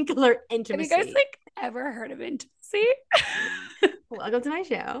 New kink alert. Intimacy. Have you guys like ever heard of intimacy? Welcome to my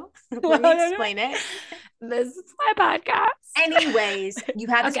show. Let me explain it. This is my podcast. Anyways, you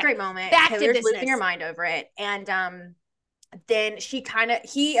have this great moment. Back to Taylor's business. losing her mind over it, and then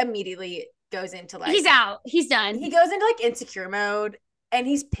he immediately goes into like he's out. He's done. He goes into like insecure mode, and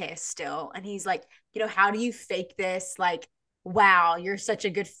he's pissed still, and he's like, how do you fake this? Like, wow, you're such a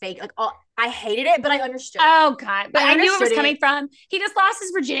good fake. Like, I hated it, but I understood. Oh God, but I knew it was coming from. He just lost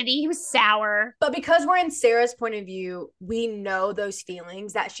his virginity. He was sour. But because we're in Sera's point of view, we know those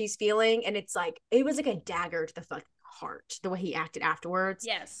feelings that she's feeling, and it's like it was like a dagger to the fucking heart the way he acted afterwards.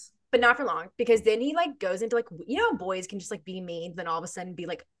 Yes, but not for long, because then he like goes into like boys can just like be mean, then all of a sudden be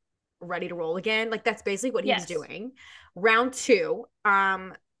like ready to roll again. Like that's basically what he was doing. Round 2,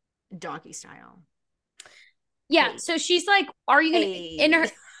 doggy style. Yeah, so she's like, "Are you gonna?"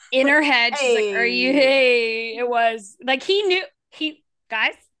 In her head, she's like, "Are you?" Hey, it was like he knew.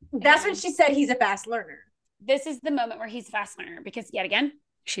 Guys. That's when she said he's a fast learner. This is the moment where he's a fast learner because yet again,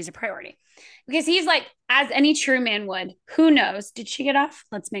 she's a priority. Because he's like, as any true man would. Who knows? Did she get off?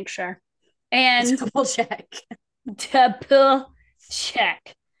 Let's make sure. And double check. Double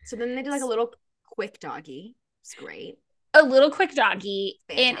check. So then they do like a little quick doggy. It's great. A little quick doggy.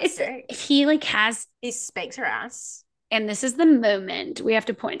 Fantastic. And he spanks her ass. And this is the moment we have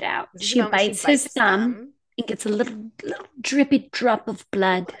to point out. She bites his thumb and gets a little drippy drop of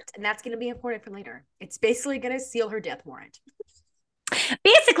blood. And that's going to be important for later. It's basically going to seal her death warrant.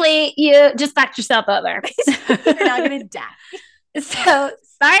 Basically, you just fucked yourself over. You're not going to die. So,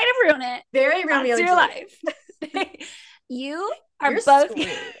 sorry to ruin it. Very Romeo and Juliet. Your life. You're both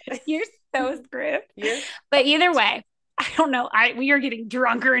screwed. You're so screwed. But either way, I don't know. We are getting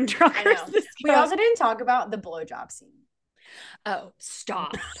drunker and drunker. We also didn't talk about the blowjob scene. Oh,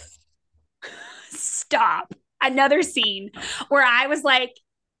 stop. Stop. Another scene where I was like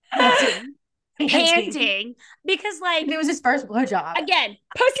panting because like it was his first blowjob. Again,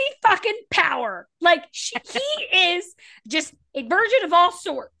 pussy fucking power. Like he is just a virgin of all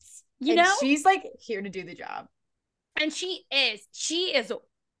sorts. You know? She's like here to do the job. And she is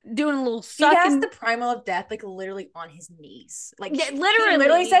doing a little sucking. He has the primal of death, like literally on his knees. Like he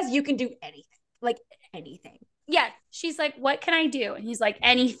literally says you can do anything. Like anything. Yeah. She's like, what can I do? And he's like,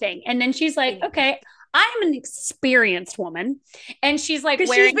 anything. And then she's like, okay, I'm an experienced woman. And she's like,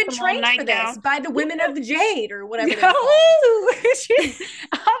 wearing she's been trained for this by the women of the Jade or whatever. She's all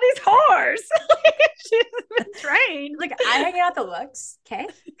these whores. She's been trained. Like I hang out the looks. Okay.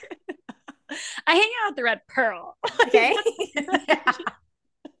 I hang out at the Red Pearl. Okay.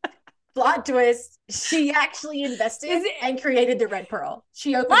 Plot twist. She actually invested and created the Red Pearl.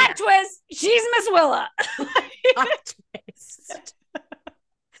 She opened Plot twist. She's Miss Willa. Plot twist.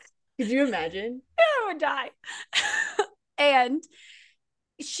 Could you imagine? I would die. And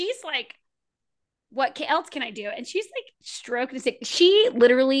she's like, what else can I do? And she's like stroking his dick. She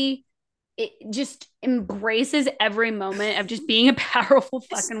literally just embraces every moment of just being a powerful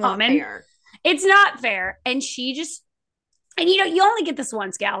fucking woman. Fair. It's not fair. And she just, and you only get this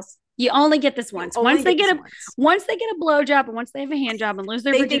once, gals. You only get this once. Once they get a blowjob and once they have a hand job and lose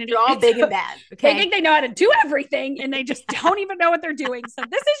their virginity, they're all big and bad. Okay? They think they know how to do everything and they just don't even know what they're doing. So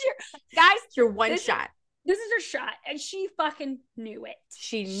this is your one shot. This is her shot, and she fucking knew it.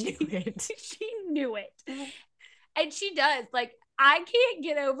 She knew it. She knew it, and she does. Like I can't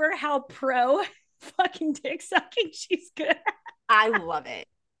get over how pro fucking dick sucking she's good at. I love it.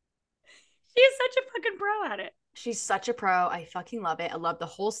 She is such a fucking pro at it. She's such a pro. I fucking love it. I love the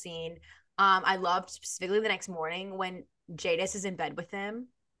whole scene. I loved specifically the next morning when Jadis is in bed with him.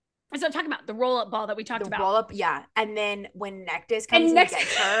 So I'm talking about the roll-up ball that we talked about. The roll-up, yeah. And then when Nyktos comes and gets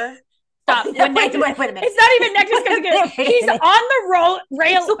her. Stop. Wait a minute. It's not even Nyktos coming to get her. He's on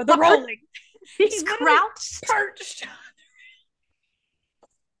the rolling. He's crouched. Perched.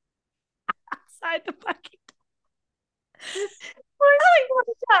 Outside the fucking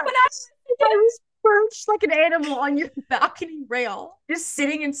I was perched like an animal on your balcony rail, just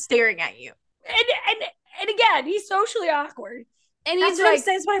sitting and staring at you. And again, he's socially awkward. And that's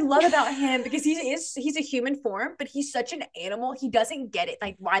what I love about him, because he's a human form, but he's such an animal. He doesn't get it,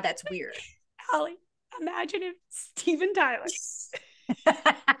 like why that's weird. Holly, imagine if Steven Tyler.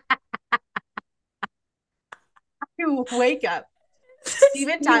 You wake up.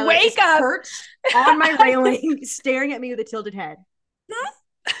 Steven Tyler is perched on my railing, staring at me with a tilted head.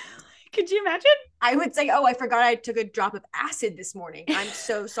 Could you imagine? I would say, oh, I forgot I took a drop of acid this morning. I'm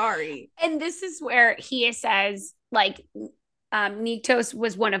so sorry. And this is where he says, like, Nyktos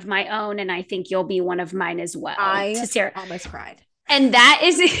was one of my own, and I think you'll be one of mine as well. I to Sera. almost cried. And that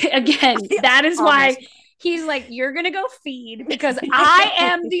is, again, that is why he's like, you're going to go feed because I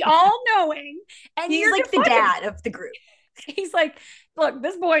am the all-knowing. And he's like the dad of the group. He's like, look,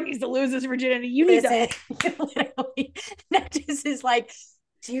 this boy needs to lose his virginity. You need to. Literally, Nyktos is like,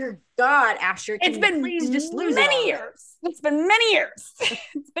 dear God, Asher, it's been please just lose many years. It's been many years.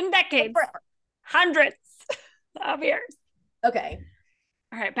 It's been decades. Hundreds of years. Okay.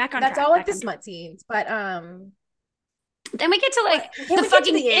 All right, back on That's track. all like the smut scenes, but then we get to like the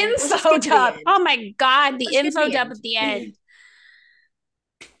fucking info dump. Oh my God, the info dump at the end.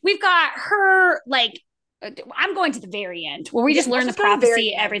 We've got her like, I'm going to the very end where we just learn the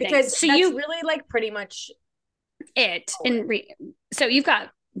prophecy, everything. Because so that's really like pretty much it. So you've got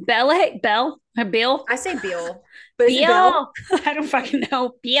Bill. I say Bill, but Bill. I don't fucking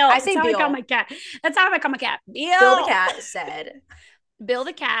know. Bill. I say That's Bill. How I call my cat. That's how I call my cat. Bill the cat said. Bill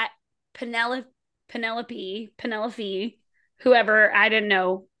the cat. Penelophe, whoever, I didn't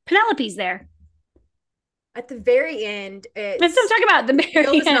know. Penelope's there. At the very end, that's what I'm talking about. The very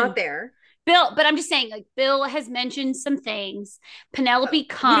Bill is not there. Bill, but I'm just saying, like, Bill has mentioned some things. Penelope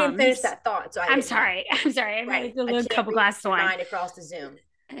comes. You didn't finish that thought, so I'm sorry. I made a couple glasses of wine across the Zoom.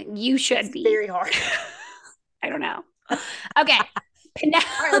 You should be very hard. I don't know. Okay, Penelope.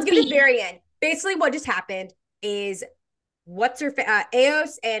 All right, let's get to the very end. Basically, what just happened is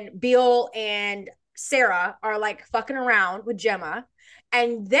Eos and Bill and Sera are like fucking around with Gemma,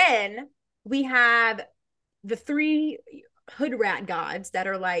 and then we have the 3 hood rat gods that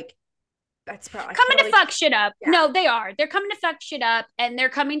are like, that's probably coming to fuck shit up. Yeah. No, they are. They're coming to fuck shit up, and they're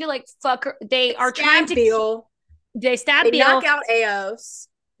coming to like fuck her. They are trying to Bill. They stab Bill. They knock out Eos.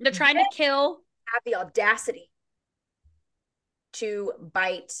 They're trying to kill. Have the audacity to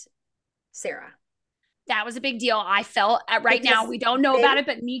bite Sera. That was a big deal. I felt right now we don't know about it,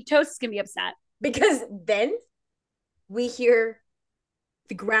 but Nyktos is gonna be upset because then we hear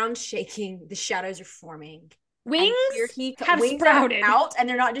the ground shaking, the shadows are forming. Wings have sprouted out, and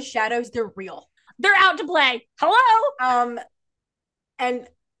they're not just shadows; they're real. They're out to play. Hello. And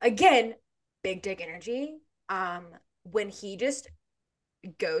again, big dick energy. When he just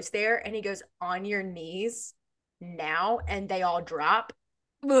goes there and he goes on your knees now, and they all drop.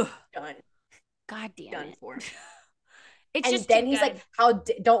 Ugh. Done. God damn done it. For. It's and just then he's like,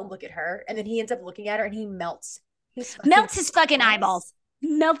 don't look at her. And then he ends up looking at her and he melts. Melts his fucking eyeballs.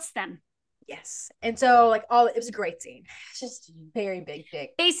 Melts them. Yes. And so like it was a great scene. It's just very big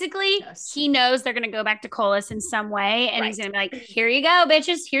dick. Basically, he knows they're going to go back to Colas in some way. And he's going to be like, here you go,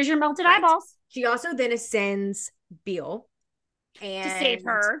 bitches. Here's your melted eyeballs. She also then ascends Beale. And to save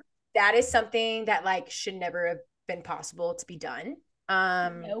her. That is something that like should never have been possible to be done.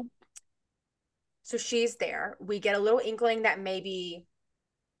 Nope. So she's there. We get a little inkling that maybe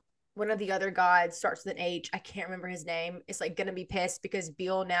one of the other gods starts with an H. I can't remember his name. It's like going to be pissed because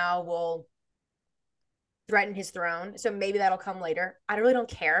Beale now will threaten his throne. So maybe that'll come later. I really don't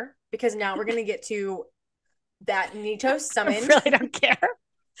care because now we're going to get to that Nyktos summoned. I really don't care.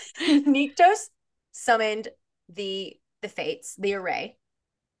 Nyktos summoned the fates, the array.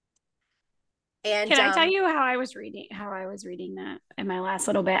 And can I tell you how I was reading that in my last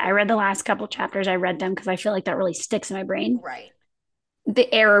little bit? I read the last couple chapters. I read them because I feel like that really sticks in my brain. Right.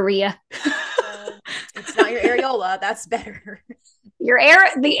 The area. It's not your areola. That's better. The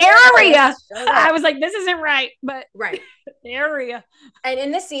area. I was like, this isn't right, but right. The area. And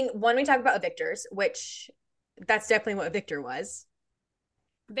in this scene, when we talk about victors, which that's definitely what a victor was.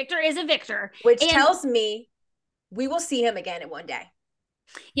 Victor is a victor. Which tells me we will see him again in one day.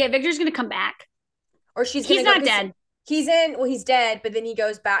 Yeah, Victor's going to come back. Or he's not dead. He's dead, but then he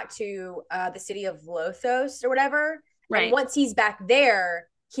goes back to the city of Lothos or whatever. Right. And once he's back there,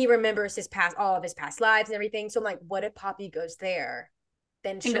 he remembers all of his past lives and everything. So I'm like, what if Poppy goes there?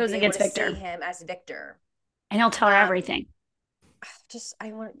 Then she'll be able to see him as Victor. And he'll tell her everything. It's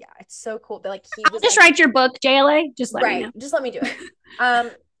so cool. But like I'll just write your book, JLA. Just let me know. Just let me do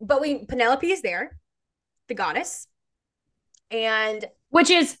it. But Penelope is there, the goddess. And which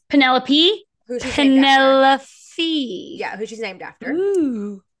is Penelope? Penelope. Yeah, who she's named after.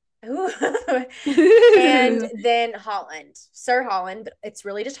 Ooh. And then Holland, Sir Holland, but it's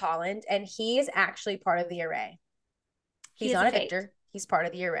really just Holland, and he is actually part of the array. He's not a victor. He's part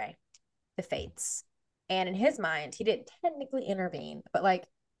of the array, the fates. And in his mind, he didn't technically intervene, but like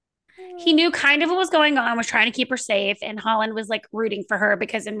he knew kind of what was going on, was trying to keep her safe, and Holland was like rooting for her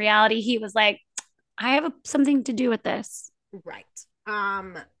because in reality, he was like, I have something to do with this. Right.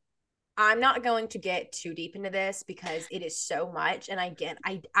 I'm not going to get too deep into this because it is so much. And again,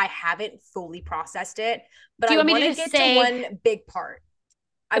 I haven't fully processed it, but I want to get to one big part.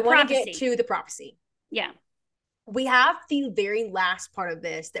 I want to get to the prophecy. Yeah. We have the very last part of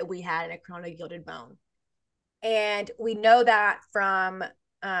this that we had in A Crown of Gilded Bone. And we know that from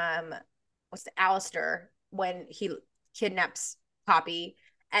Alistair, when he kidnaps Poppy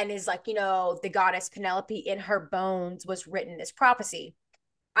and is like, the goddess Penelope in her bones was written as prophecy.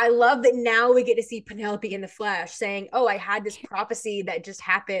 I love that now we get to see Penelope in the flesh saying, oh, I had this prophecy that just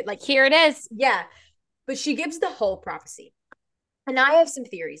happened. Like, here it is. Yeah. But she gives the whole prophecy. And I have some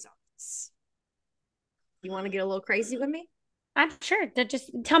theories on this. You want to get a little crazy with me? I'm sure.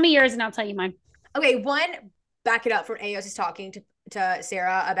 Just tell me yours and I'll tell you mine. Okay, one, back it up from Eos is talking to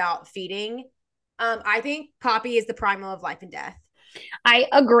Sera about feeding. I think Poppy is the primal of life and death. I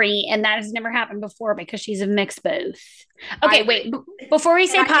agree, and that has never happened before because she's a mixed both. Okay, wait. Before we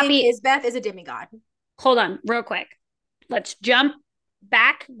say Poppy, Isbeth is a demigod. Hold on, real quick. Let's jump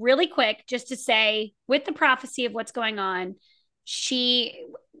back really quick just to say, with the prophecy of what's going on,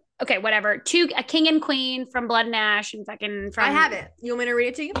 whatever. A king and queen from Blood and Ash and fucking from. I have it. You want me to read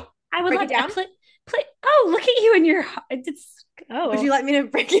it to you? I would break it down. Oh, look at you and your. Would you like me to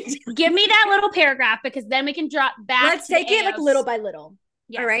break it down? Give me that little paragraph because then we can drop back. Let's take it like little by little.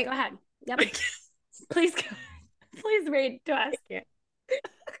 Yes, all right. Go ahead. Yep. Please go. Please read to us. Yeah.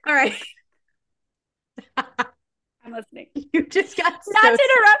 All right. I'm listening. You just got not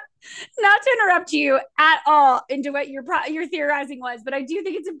to interrupt you at all into what your theorizing was, but I do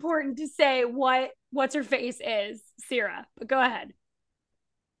think it's important to say what's her face is, Sera. But go ahead.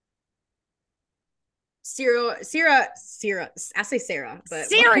 Sera. I say Sera, but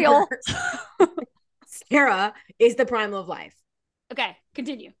cereal. Sera is the primal of life. Okay,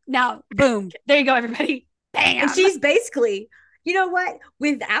 continue. Now, boom. There you go, everybody. Bam. And she's basically, you know what?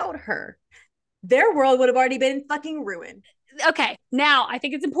 Without her, their world would have already been fucking ruined. Okay, now I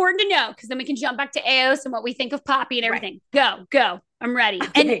think it's important to know because then we can jump back to Eos and what we think of Poppy and everything. Right. Go. I'm ready.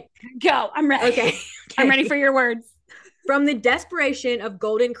 Okay. And go. I'm ready. Okay. I'm ready for your words. From the desperation of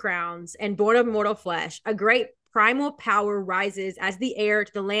golden crowns and born of mortal flesh, a great primal power rises as the heir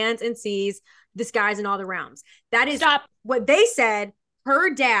to the lands and seas, the skies, and all the realms. That is what they said.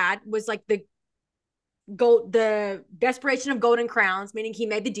 Her dad was like the desperation of golden crowns, meaning he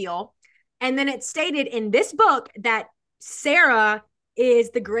made the deal. And then it's stated in this book that Sera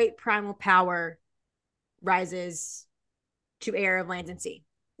is the great primal power rises to heir of lands and sea.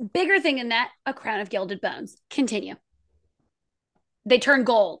 Bigger thing than that, a crown of gilded bones. Continue. They turn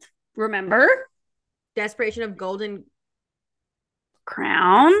gold. Remember? Desperation of golden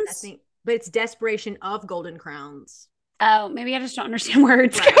crowns. But it's desperation of golden crowns. Oh, maybe I just don't understand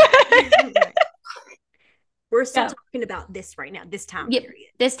words. Right. We're still talking about this right now, this time period.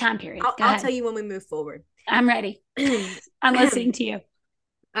 This time period. I'll tell you when we move forward. I'm ready. I'm listening to you.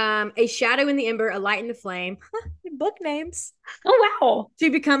 A shadow in the ember, a light in the flame. Book names. Oh, wow.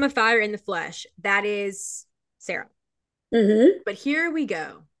 To become a fire in the flesh. That is Sera. Mm-hmm. But here we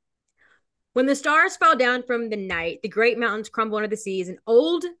go. When the stars fall down from the night, the great mountains crumble under the seas, and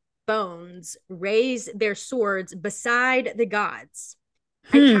old bones raise their swords beside the gods.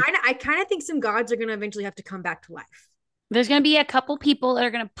 I kind of think some gods are going to eventually have to come back to life. There's going to be a couple people that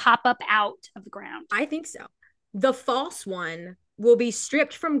are going to pop up out of the ground. I think so. The false one will be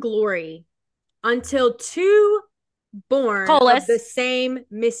stripped from glory until two born of the same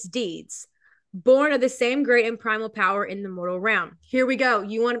misdeeds, born of the same great and primal power in the mortal realm. Here we go.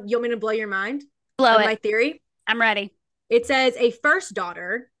 You want me to blow your mind? Blow it. My theory? I'm ready. It says a first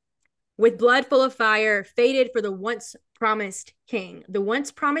daughter with blood full of fire fated for the once promised king. The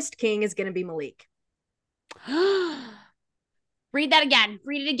once promised king is going to be Malik. Read that again.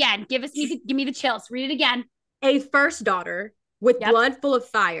 Read it again. Give me the chills. Read it again. A first daughter with blood full of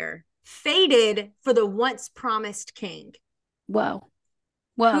fire fated for the once promised king. Whoa.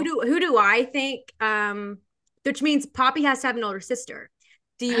 Who do I think? Which means Poppy has to have an older sister.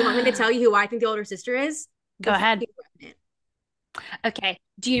 Do you want me to tell you who I think the older sister is? Go ahead. Okay.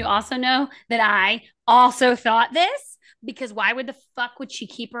 Do you also know that I also thought this? Because why would the fuck would she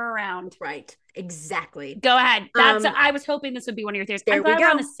keep her around? Right. Exactly. Go ahead. I was hoping this would be one of your theories. There we go.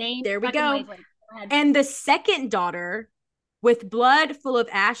 On the same there we go. Go and the second daughter with blood full of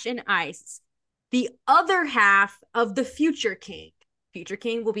ash and ice, the other half of the future king. Future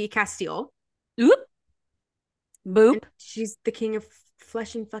king will be Casteel. Oop. Boop. And she's the king of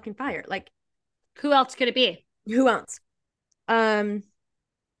flesh and fucking fire. Like, who else could it be? Who else?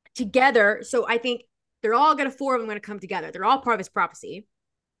 Together. So I think they're all four of them going to come together. They're all part of his prophecy.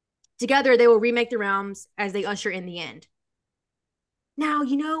 Together, they will remake the realms as they usher in the end. Now,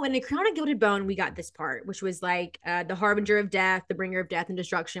 in the Crown of Gilded Bone, we got this part, which was like the harbinger of death, the bringer of death and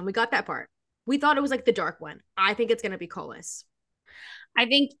destruction. We got that part. We thought it was like the dark one. I think it's going to be Colas. I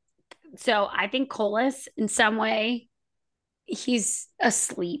think so. I think Colas, in some way, he's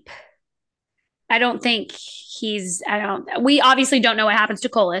asleep. I don't think I don't, we obviously don't know what happens to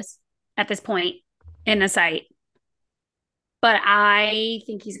Colas at this point in the site, but I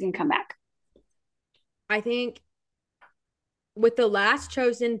think he's going to come back. I think with the last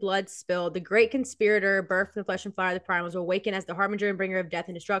chosen blood spilled, the great conspirator, birth from the flesh and fire of the primals, will awaken as the harbinger and bringer of death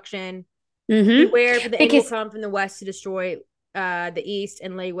and destruction. Beware, for the end will come from the west to destroy the east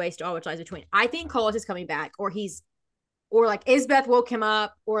and lay waste to all which lies between. I think Colas is coming back, or like Isbeth woke him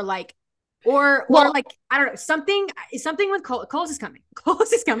up, or like like I don't know, something with Colas is coming.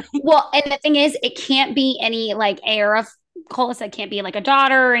 Colas is coming. Well, and the thing is, it can't be any like heir of Colas. That can't be like a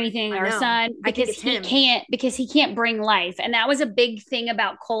daughter or anything or a son, because he can't bring life. And that was a big thing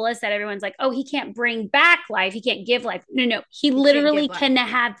about Colas, that everyone's like, oh, he can't bring back life, he can't give life. No, he literally can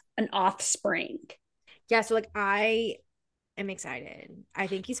have an offspring. Yeah, so like I am excited. I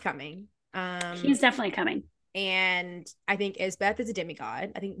think he's coming. He's definitely coming. And I think Isbeth is a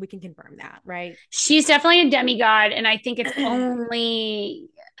demigod. I think we can confirm that, right? She's definitely a demigod. And I think it's only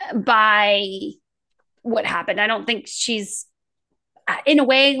by what happened. I don't think she's, in a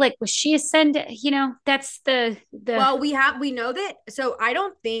way, like, was she ascended? That's the well, we know that. So I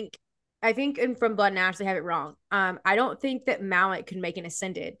think and from Blood and Ash they have it wrong. I don't think that Malik can make an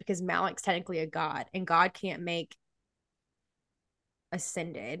ascended, because Malik's technically a god and God can't make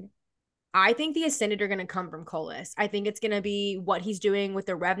ascended. I think the ascended are going to come from Colas. I think it's going to be what he's doing with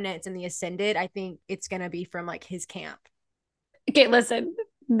the revenants and the ascended. I think it's going to be from like his camp. Okay, listen,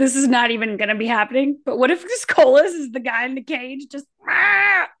 this is not even going to be happening. But what if just Colas is the guy in the cage? Just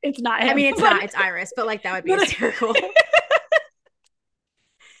it's not him. I mean, it's not. It's Iris, but like that would be hysterical.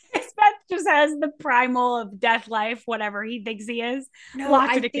 Isbeth just has the primal of death, life, whatever he thinks he is. No,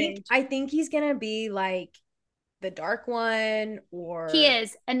 I think he's going to be like the dark one, or he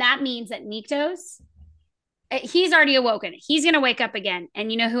is, and that means that Nyktos, he's already awoken. He's gonna wake up again,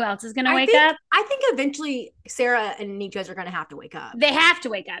 and you know who else is gonna wake up? I think eventually Sera and Nyktos are gonna have to wake up. They have to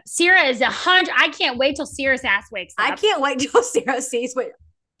wake up. Sera is 100. I can't wait till Sera's ass wakes up. I can't wait till Sera sees what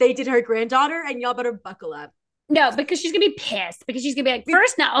they did to her granddaughter, and y'all better buckle up. No, because she's gonna be pissed, because she's gonna be like,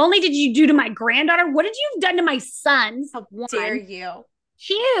 first, not only did you do to my granddaughter, what did you have done to my sons? How dare you?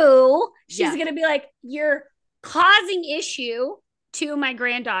 She's gonna be like, you're causing issue to my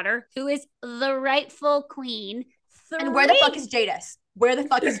granddaughter, who is the rightful queen. And where the fuck is Jadis? Where the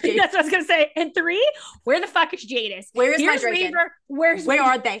fuck is Jadis? That's what I was gonna say. And 3, where the fuck is Jadis? Where's my Draken? Where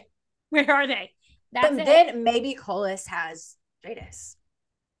are they? Where are they? Then maybe Colas has Jadis.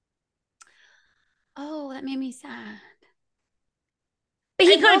 Oh, that made me sad. But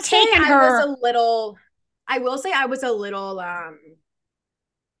he could have taken her. I will say I was a little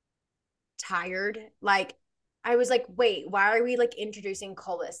tired. Like, I was like, wait, why are we like introducing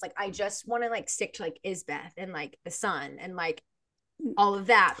Colas? Like, I just want to like stick to like Isbeth and like the sun and like all of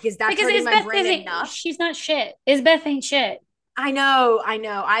that, because hurting my brain enough. She's not shit. Isbeth ain't shit. I know.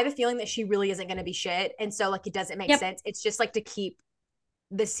 I have a feeling that she really isn't going to be shit. And so like, it doesn't make sense. It's just like to keep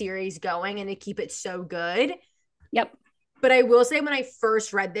the series going and to keep it so good. Yep. But I will say, when I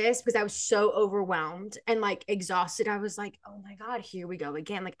first read this, because I was so overwhelmed and like exhausted, I was like, oh my God, here we go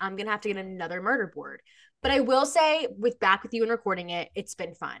again. Like, I'm going to have to get another murder board. But I will say, back with you and recording it, it's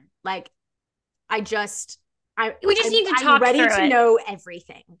been fun. Like, we just need to talk. I'm ready to know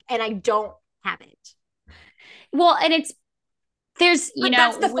everything, and I don't have it. Well, and that's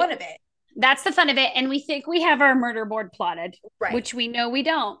the fun of it. That's the fun of it, and we think we have our murder board plotted, right? Which we know we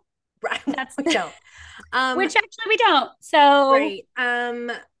don't. Right, we don't. Which actually we don't. So right.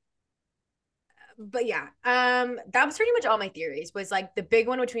 But yeah, that was pretty much all my theories. Was like the big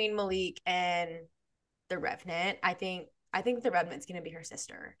one between Malik and the Revenant. I think the Revenant's gonna be her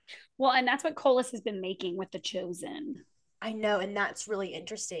sister. Well, and that's what Colas has been making with the Chosen. I know, and that's really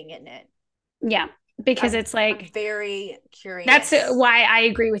interesting, isn't it? Yeah, because it's like, I'm very curious. That's why I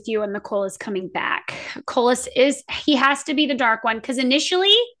agree with you on the Colas coming back. Colas he has to be the dark one, because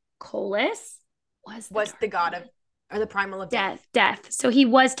initially Colas was the god of, or the primal of death. So he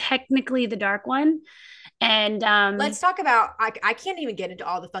was technically the dark one. And let's talk about, I can't even get into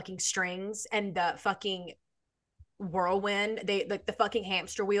all the fucking strings and the fucking whirlwind, they like the fucking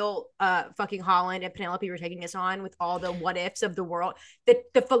hamster wheel, fucking Holland and Penelophe were taking us on with all the what ifs of the world.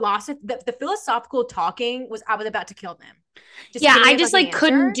 The philosophical talking was, I was about to kill them. I just like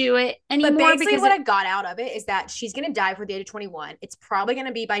couldn't do it anymore. But basically what I got out of it is that she's gonna die for the age of 21. It's probably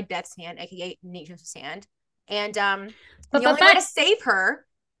gonna be by death's hand, aka Nyktos' hand. And the only way to save her,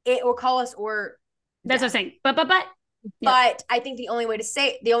 it will call us or that's what I'm saying. But I think the only way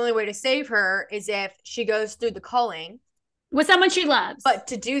to save her is if she goes through the culling with someone she loves. But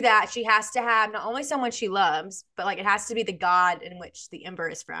to do that, she has to have not only someone she loves, but like it has to be the god in which the Ember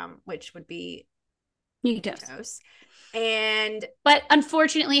is from, which would be Nyktos. But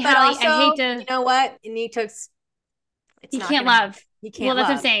unfortunately, Halle, also, I hate to. You know what? Nyktos. You can't love. You can't. Well, that's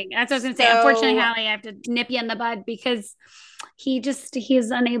what I'm saying. That's what I was gonna say. Unfortunately, Halle, I have to nip you in the bud because he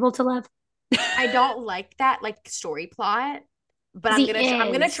is unable to love. I don't like that like story plot, but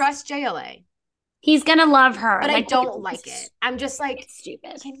I'm gonna trust JLA. He's gonna love her, but I don't like it. I'm just like, it's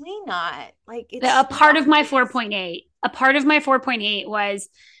stupid. Can we not like? It's a part of my 4.8. A part of my 4.8 was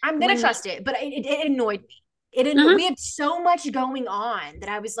I'm gonna trust it, but it annoyed me. We had so much going on that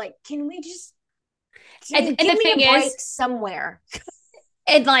I was like, can we just give me a break somewhere?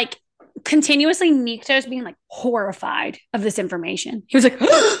 And like continuously, Nyktos being like horrified of this information. He was like.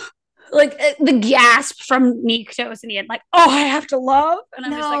 Like the gasp from Nyktos, and he had like, "Oh, I have to love," and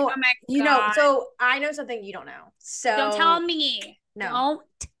I'm just like, "Oh my god!" You know, so I know something you don't know. So don't tell me. No, don't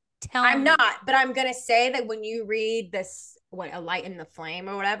tell. I'm not, but I'm gonna say that when you read this, A Light in the Flame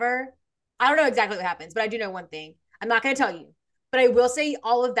or whatever, I don't know exactly what happens, but I do know one thing. I'm not gonna tell you, but I will say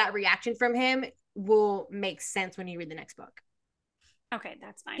all of that reaction from him will make sense when you read the next book. Okay,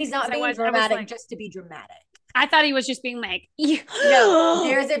 that's fine. He's not being dramatic just to be dramatic. I thought he was just being like, no,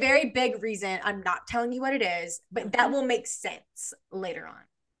 there's a very big reason. I'm not telling you what it is, but that will make sense later on.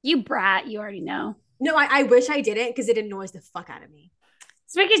 You brat, you already know. No, I wish I didn't because it annoys the fuck out of me.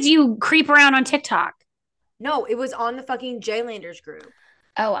 It's because you creep around on TikTok. No, it was on the fucking J-Landers group.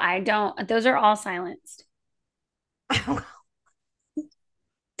 Oh, I don't. Those are all silenced.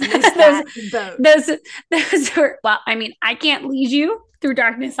 those are, well, I mean, I can't lead you through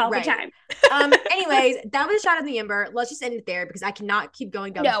darkness all the time. Anyways, that was a shot of the Ember. Let's just end it there because I cannot keep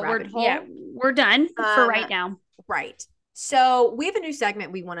going down this rabbit hole. Yeah, we're done for right now. Right. So we have a new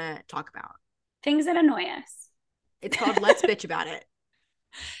segment we want to talk about. Things that annoy us. It's called Let's Bitch About It.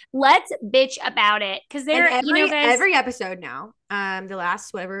 Let's bitch about it. Because every episode now, the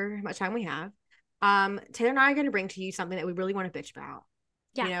last much time we have, Taylor and I are going to bring to you something that we really want to bitch about.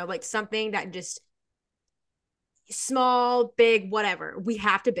 Yeah. You know, like something that just small, big, whatever. We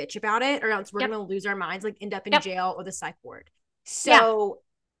have to bitch about it or else we're going to lose our minds, like end up in jail or the psych ward. So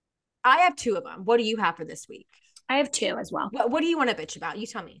I have two of them. What do you have for this week? I have two as well. What do you want to bitch about? You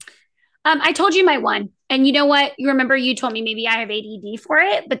tell me. I told you my one. And you know what? You remember you told me maybe I have ADD for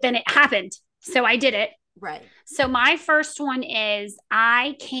it, but then it happened. So I did it. Right. So my first one is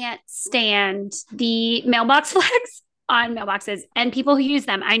I can't stand the mailbox flags on mailboxes and people who use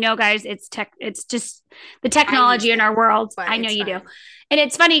them. I know, guys, it's just the technology in our world. I know you do. And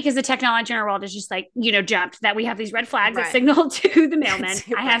it's funny because the technology in our world is just like, jumped that we have these red flags that signal to the mailman.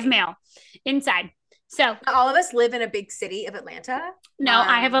 I have mail inside. So all of us live in a big city of Atlanta. No,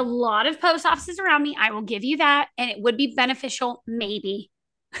 I have a lot of post offices around me. I will give you that. And it would be beneficial maybe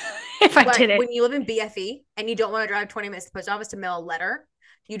if I did it. When you live in BFE and you don't want to drive 20 minutes to the post office to mail a letter,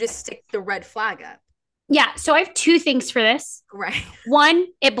 you just stick the red flag up. Yeah. So I have two things for this. Right. One,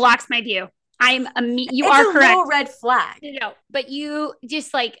 it blocks my view. You are correct. It's a little red flag. No, but you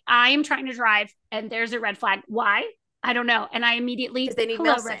just like, I am trying to drive and there's a red flag. Why? I don't know. And I immediately pull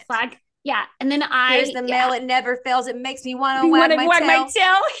a red flag. Yeah. And then here's the mail. It never fails. It makes me want to wag my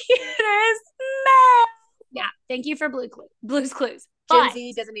tail. Here's mail. Yeah. Thank you for Blue's Clues. Gen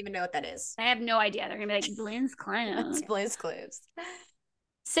Z doesn't even know what that is. I have no idea. They're going to be like, Blue's Clues. It's Blue's Clues.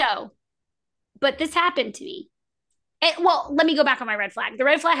 So, but this happened to me. Let me go back on my red flag. The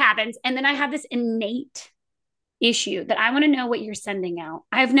red flag happens. And then I have this innate issue that I want to know what you're sending out.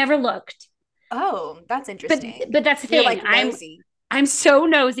 I've never looked. Oh, that's interesting. But that's the thing. You're like nosy. I'm so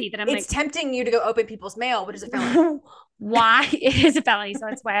nosy that it's tempting you to go open people's mail, but it's a felony. Why? It is a felony, so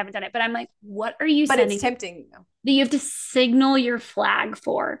that's why I haven't done it. But I'm like, what are you sending? But it's tempting you. That you have to signal your flag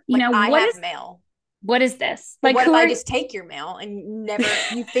for. I have mail. What is this? Like, what if I just take your mail and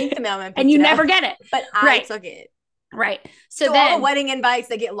you think the mailman and you never get it, but I took it. Right. So then all the wedding invites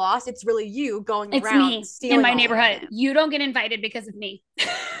that get lost, it's really you going around stealing in my neighborhood. You don't get invited because of me.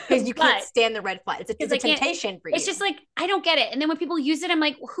 Because you can't stand the red flag. It's a temptation for you. It's just like, I don't get it. And then when people use it, I'm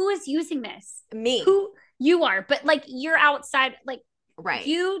like, who is using this? Me. Who you are. But like, you're outside, like, right.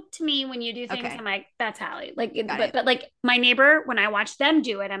 You, to me, when you do things, I'm like, that's Halle. Like, but like my neighbor, when I watch them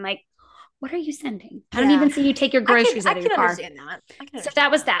do it, I'm like, what are you sending? I don't even see you take your groceries out of your car. I can understand that. So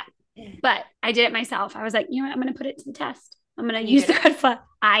that was that. But I did it myself. I was like, you know what? I'm going to put it to the test. I'm going to use the red flag.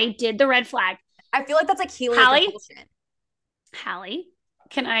 I did the red flag. I feel like that's like healing Halle,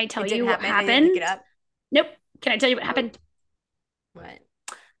 can I tell you what happened? Pick it up? Nope. Can I tell you what happened? What?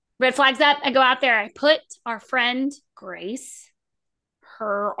 Red flags up. I go out there. I put our friend Grace,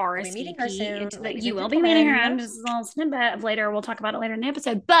 her RSVP into the. You will be meeting her. I'm just a little snippet of later. We'll talk about it later in the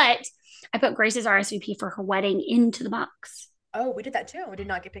episode. But I put Grace's RSVP for her wedding into the box. Oh, we did that too. We did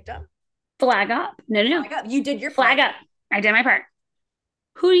not get picked up. Flag up. No. Flag up. You did your flag up. I did my part.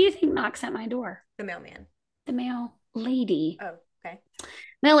 Who do you think knocks at my door? The mailman. The mail lady. Oh, okay.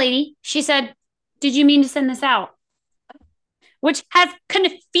 Mail lady. She said, "Did you mean to send this out?" Which has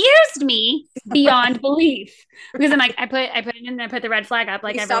confused me beyond belief. Because I'm like, I put it in and I put the red flag up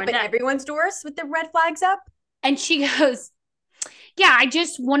like everyone does. Stop at everyone's doors with the red flags up? And she goes, "Yeah, I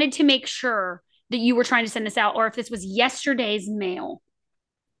just wanted to make sure that you were trying to send this out or if this was yesterday's mail."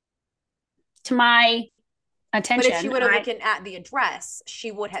 To my attention. But if she would have looked at the address,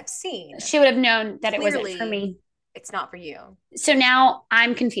 she would have seen. She would have known that it wasn't for me. It's not for you. So now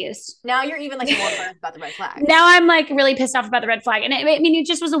I'm confused. Now you're even like more burned about the red flag. Now I'm like really pissed off about the red flag. And it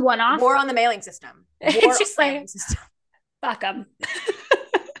just was a one-off. War on the mailing system. It's just like, fuck them.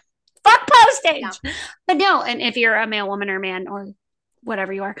 Fuck postage. Yeah. But no, and if you're a male woman or man or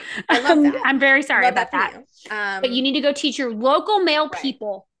whatever you are, I love that. I'm very sorry about that. But you need to go teach your local male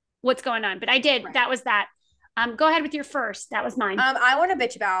people what's going on. But I did. Right. That was that. Go ahead with your first. That was mine. I want to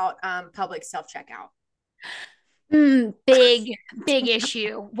bitch about public self-checkout. Big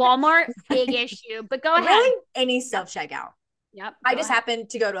issue. Walmart, big issue. But go ahead. Really? Any self-checkout. Yep. I just happened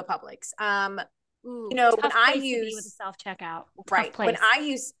to go to a Publix. You know, when I use with a self-checkout. Right. When I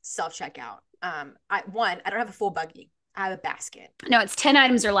use self-checkout, I don't have a full buggy. I have a basket. No, it's 10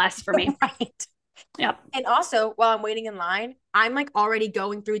 items or less for me. Right. Yep. And also, while I'm waiting in line, I'm like already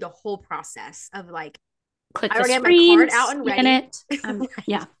going through the whole process of like, click I already have my card out and ready. Right.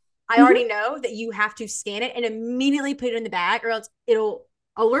 Yeah. I already know that you have to scan it and immediately put it in the bag or else it'll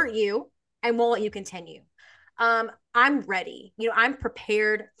alert you and won't let you continue. I'm ready. You know, I'm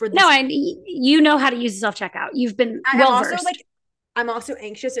prepared for this. No, you know how to use self-checkout. You've been well-versed. I'm also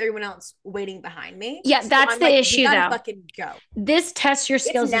anxious of everyone else waiting behind me. Yeah, that's the issue though. Fucking go. This tests your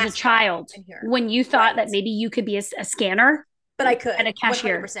skills as a child when you thought that maybe you could be a scanner. But I could. And a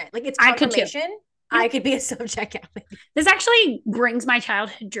cashier. 100%. Like it's confirmation. I could be a self-checkout lady. This actually brings my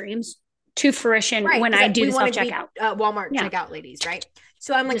childhood dreams to fruition when I do the self-checkout. Walmart checkout ladies, right?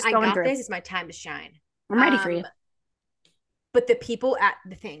 So I'm like, I got this. It's my time to shine. I'm ready for you. But the people at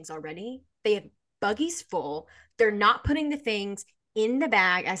the things already, they have buggies full. They're not putting the things in the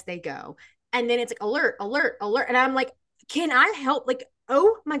bag as they go. And then it's like alert, alert, alert. And I'm like, can I help? Like,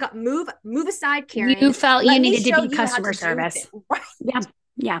 oh my God, move aside, Karen. You felt you needed to be customer service. Right. Yeah.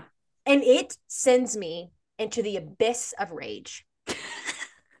 Yeah. And it sends me into the abyss of rage.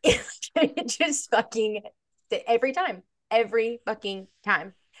 It just fucking every fucking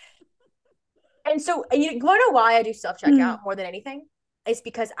time. And so you want to know why I do self-checkout more than anything? It's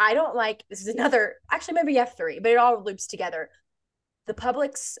because I don't like, this is another, actually maybe you have three, but it all loops together. The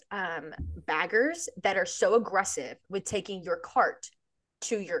Publix baggers that are so aggressive with taking your cart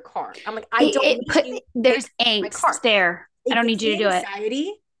to your car. I'm like, there's angst there. I don't need you to do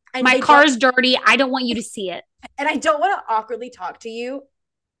it. And my car's dirty. I don't want you to see it. And I don't want to awkwardly talk to you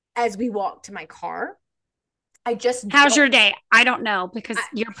as we walk to my car. How's your day? I don't know because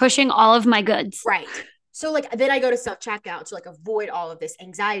you're pushing all of my goods. Right. So like, then I go to self-checkout to like avoid all of this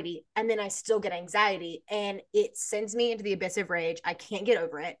anxiety. And then I still get anxiety and it sends me into the abyss of rage. I can't get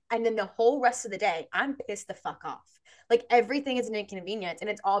over it. And then the whole rest of the day, I'm pissed the fuck off. Like everything is an inconvenience and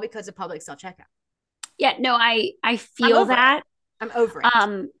it's all because of public self-checkout. Yeah, no, I feel that. I'm over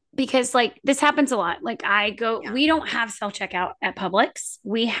it. Because like this happens a lot. Like we don't have self-checkout at Publix.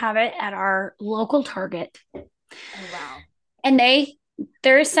 We have it at our local Target. Oh, wow. And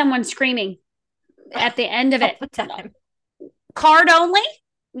there is someone screaming at the end of it. Card only,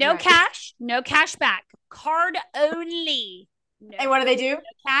 no cash, no cash back. Card only. No, and what do? No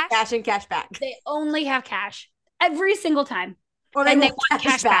cash. Cash and cash back. They only have cash every single time. Or they want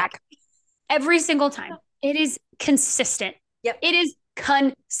cash back every single time. It is consistent. Yep. It is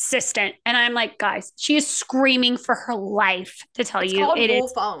consistent. And I'm like, guys, she is screaming for her life to tell you it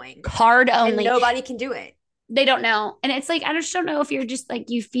is following card only. And nobody can do it. They don't know. And it's like, I just don't know if you're just like,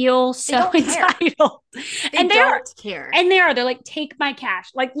 you feel so entitled. They don't care. And they're like, take my cash.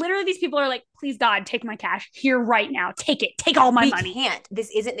 Like literally these people are like, please God, take my cash here right now. Take it. Take all my money. We can't.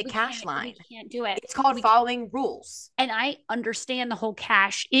 This isn't the cash line. We can't do it. It's called following rules. And I understand the whole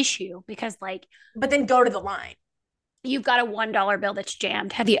cash issue because like. But then go to the line. You've got a $1 bill that's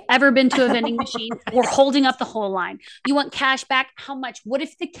jammed. Have you ever been to a vending machine? We're holding up the whole line. You want cash back? How much? What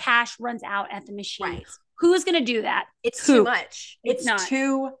if the cash runs out at the machine? Right. Who's going to do that? It's too much. It's not.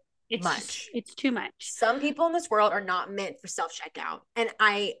 Too much. It's too much. Some people in this world are not meant for self-checkout. And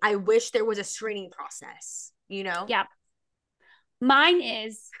I wish there was a screening process, you know? Yeah. Mine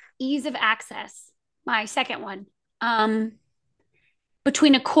is ease of access. My second one.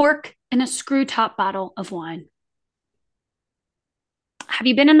 Between a cork and a screw top bottle of wine. Have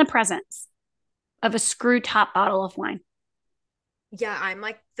you been in the presence of a screw top bottle of wine? Yeah, I'm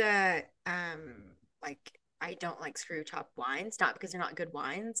like like I don't like screw top wines, not because they're not good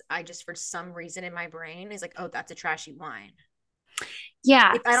wines. I just, for some reason in my brain, is like, oh, that's a trashy wine.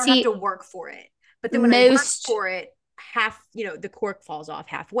 Yeah. If I don't have to work for it. But then when I work for it, the cork falls off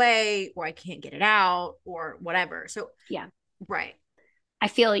halfway, or I can't get it out, or whatever. So yeah. Right. I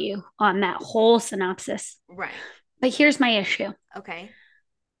feel you on that whole synopsis. Right. But here's my issue. Okay.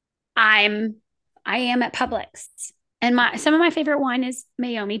 I am at Publix, and some of my favorite wine is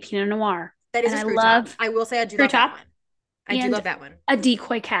Meiomi Pinot Noir. That is a screw top. I will say I do love that one. I do love that one. A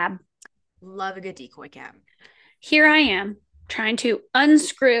decoy cab. Love a good decoy cab. Here I am trying to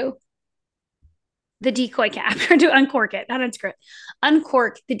unscrew the decoy cap, or to uncork it, not unscrew it.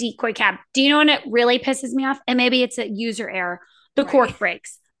 Uncork the decoy cap. Do you know when it really pisses me off? And maybe it's a user error. The cork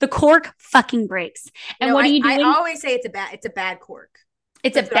breaks. The cork fucking breaks. And what are you doing? I always say it's a bad cork.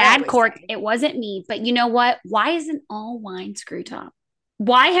 It's a bad cork. It wasn't me, but you know what? Why isn't all wine screw top?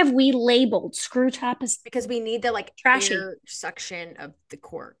 Why have we labeled screw top as? Because we need the like trashy air suction of the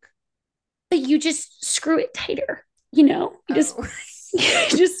cork. But you just screw it tighter. You just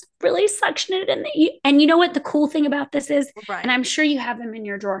really suction it in. And you know what the cool thing about this is? Right. And I'm sure you have them in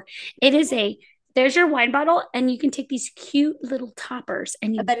your drawer. It is there's your wine bottle, and you can take these cute little toppers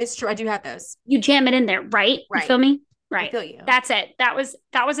and that is true. I do have those. You jam it in there, right? Right. You feel me? Right. I feel you. That's it. That was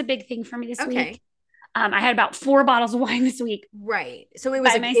a big thing for me this week. I had about 4 bottles of wine this week. Right. So it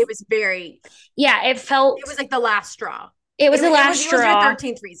was very. Yeah, it was like the last straw. It was the last straw. It was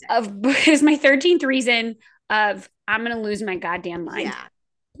your 13th reason. It was my 13th reason of I'm gonna lose my goddamn mind. Yeah.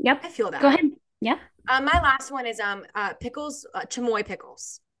 Yep. I feel that. Go ahead. Yeah. My last one is pickles, chamoy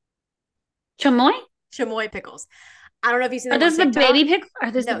pickles. Chamoy pickles. I don't know if you've seen them. Are those the baby pickles? Are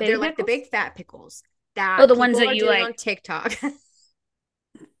those the baby they're pickles? Like the big fat pickles that the ones that you like on TikTok.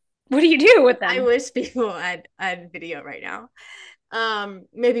 What do you do with them? I wish people had video right now.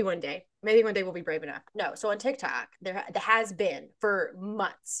 Maybe one day we'll be brave enough. No, so on TikTok there has been for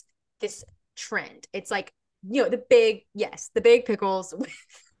months this trend. It's like, the big pickles.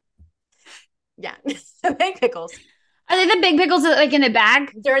 Yeah, the big pickles. Are they the big pickles like in the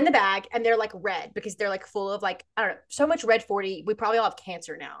bag? They're in the bag, and they're like red because they're like full of like, I don't know, so much red 40. We probably all have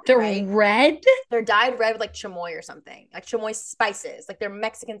cancer now. They're red? They're dyed red with like chamoy or something. Like chamoy spices. Like they're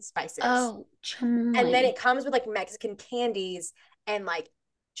Mexican spices. Oh, chamoy. And then it comes with like Mexican candies and like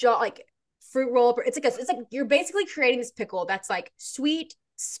fruit roll. It's like you're basically creating this pickle that's like sweet,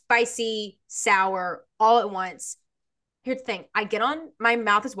 spicy, sour, all at once. Here's the thing. My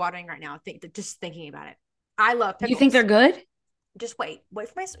mouth is watering right now. Just thinking about it. I love pickles. You think they're good? Just wait for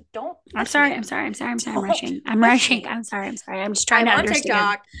my. Don't. I'm sorry. I'm rushing. I'm sorry. I'm just trying to understand. I'm on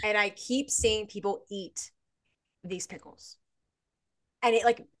TikTok, and I keep seeing people eat these pickles, and it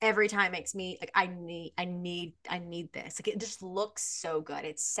like every time makes me like I need this. Like it just looks so good.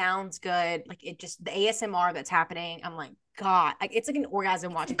 It sounds good. Like it just the ASMR that's happening. I'm like, God, like it's like an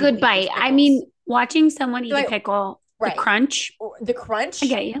orgasm watching. Good bite. I mean, watching someone eat a pickle, the crunch. I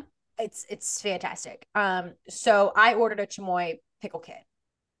get you. It's fantastic. So I ordered a chamoy pickle kit,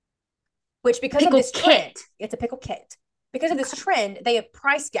 which because of this trend, it's a pickle kit. Because of this trend, they have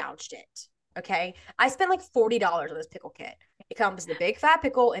price gouged it. Okay, I spent like $40 on this pickle kit. It comes the big fat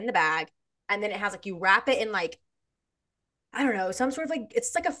pickle in the bag, and then it has like you wrap it in like, I don't know, some sort of like,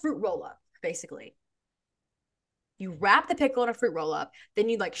 it's like a fruit roll up basically. You wrap the pickle in a fruit roll up, then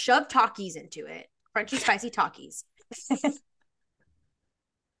you like shove Takis into it, crunchy spicy Takis.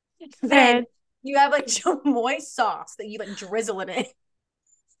 Then you have like chamoy sauce that you like drizzle in it.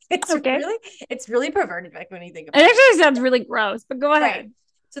 It's really perverted like when you think about it. It actually sounds really gross, but go ahead. Right.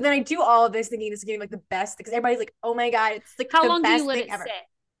 So then I do all of this thinking this is getting like the best because everybody's like, oh my God, it's like how the long best do you let thing it ever.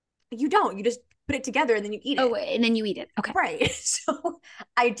 sit? You don't. You just put it together and then you eat it. Oh, and then you eat it. Okay. Right. So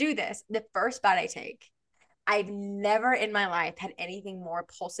I do this. The first bite I take, I've never in my life had anything more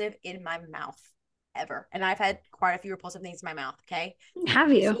repulsive in my mouth. Ever. And I've had quite a few repulsive things in my mouth. Okay.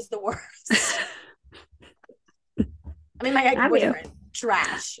 Have you? This was the worst. I mean, my boyfriend,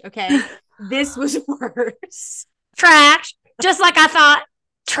 trash. Okay. This was worse. Trash. Just like I thought.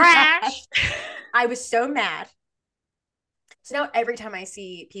 Trash. I was so mad. So now every time I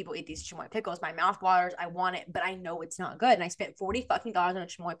see people eat these chamoy pickles, my mouth waters. I want it, but I know it's not good. And I spent $40 fucking on a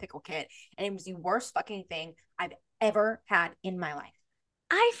chamoy pickle kit. And it was the worst fucking thing I've ever had in my life.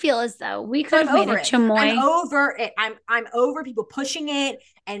 I feel as though we So could I'm have made over a it. chamois. I'm over it. I'm over people pushing it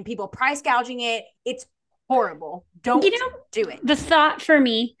and people price gouging it. It's horrible. Don't do it. The thought for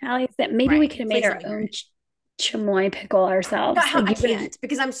me, Halle, is that maybe we could have made Please our own chamois pickle ourselves. No, I can't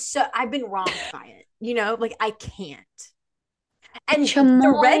because I've been wronged by it. You know, like I can't. And chamois,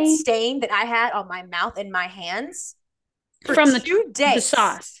 the red stain that I had on my mouth and my hands for from 2 days, the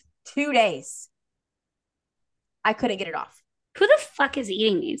sauce. 2 days, I couldn't get it off. Who the fuck is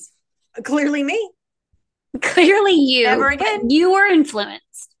eating these? Clearly me. Clearly you. Never again. You were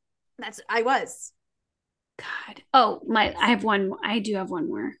influenced. I was. God. Oh, I have one. I do have one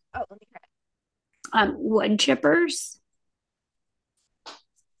more. Oh, let me try it. Wood chippers.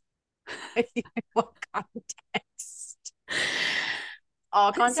 What context?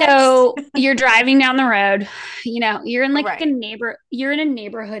 All context. So you're driving down the road. You know, you're in like you're in a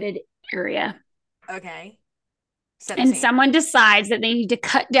neighborhooded area. Okay. And someone decides that they need to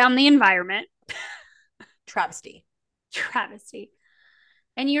cut down the environment. Travesty.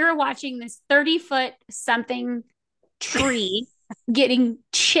 And you're watching this 30-foot something tree getting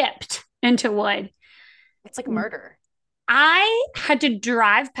chipped into wood. It's like murder. I had to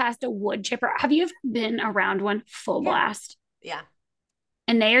drive past a wood chipper. Have you ever been around one full blast? Yeah.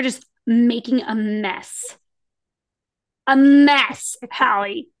 And they are just making a mess. A mess,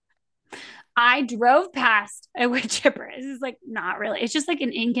 Halle. I drove past a wood chipper. This is like not really. It's just like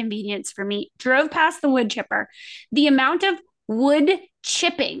an inconvenience for me. Drove past the wood chipper. The amount of wood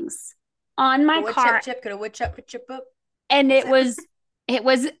chippings on my car. Could a wood chip up? And it was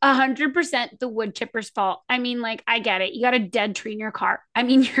 100% the wood chipper's fault. I mean, like, I get it. You got a dead tree in your car. I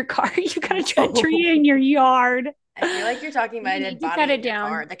mean, you got a dead tree in your yard. I feel like you're talking about a dead body in your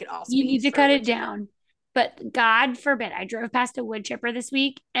car. That could also you need to cut it down. But God forbid, I drove past a wood chipper this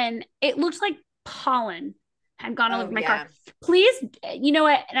week and it looked like pollen had gone all over my car. Please, you know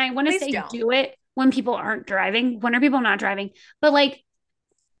what? And I want to say do it when people aren't driving. When are people not driving? But like,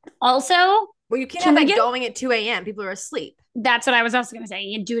 also. Well, you can't have that going at 2 a.m. People are asleep. That's what I was also going to say.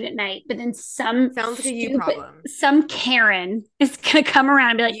 You do it at night. But then sounds like a you problem. Some Karen is going to come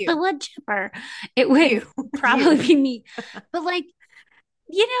around and be like, the wood chipper. It would probably be me. But like,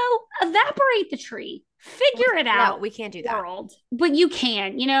 you know, evaporate the tree. Figure it out. No, we can't do that. World. But you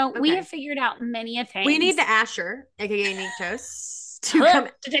can. You know, we have figured out many a thing. We need the Asher, aka Nyktos, to come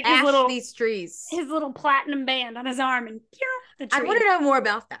to take these trees. His little platinum band on his arm and the tree. I want to know more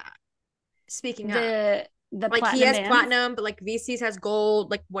about that. Speaking of the like he has platinum, but like VC's has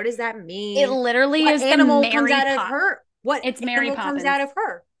gold. Like, what does that mean? It literally is animal the Mary comes out of her. What it's Mary animal Poppins. Comes out of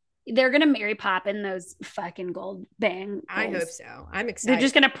her? They're gonna Mary Poppin those fucking gold bangles. I hope so. I'm excited. They're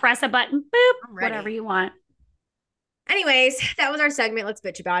just gonna press a button, boop, whatever you want. Anyways, that was our segment. Let's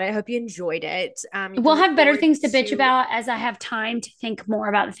bitch about it. I hope you enjoyed it. We'll have better things to bitch about as I have time to think more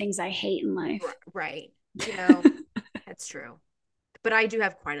about the things I hate in life. Right. You know, that's true. But I do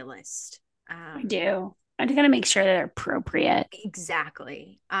have quite a list. I do. I just gotta make sure they're appropriate.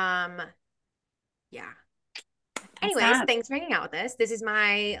 Exactly. Yeah. Anyways, thanks for hanging out with us. This is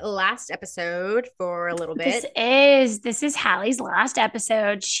my last episode for a little bit. This is Halle's last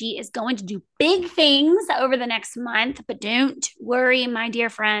episode. She is going to do big things over the next month, but don't worry, my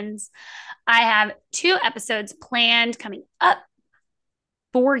dear friends. I have 2 episodes planned coming up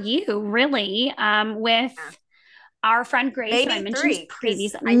for you, really, with our friend Grace. Maybe I mentioned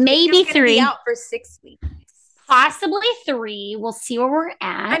 3. Maybe 3. Be out for 6 weeks. Possibly 3. We'll see where we're at.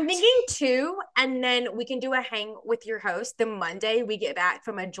 I'm thinking 2, and then we can do a hang with your host the Monday we get back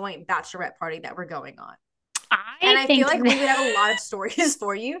from a joint bachelorette party that we're going on. I feel like we would have a lot of stories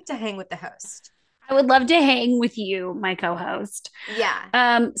for you to hang with the host. I would love to hang with you, my co-host.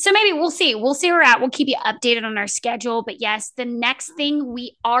 Yeah. So maybe we'll see. We'll see where we're at. We'll keep you updated on our schedule. But yes, the next thing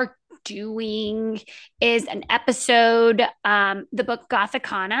we are doing is an episode, the book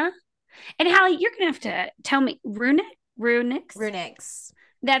Gothicana. And Halle, you're gonna have to tell me Runics.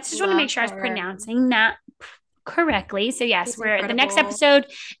 That's just want to make sure I was pronouncing that correctly. So yes, the next episode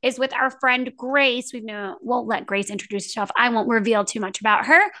is with our friend Grace. We'll let Grace introduce herself. I won't reveal too much about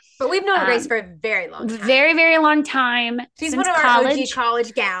her. But we've known Grace for a very long time. Very, very long time. She's one of our OG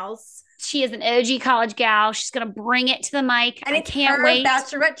college gals. She is an OG college gal. She's going to bring it to the mic. And I can't wait.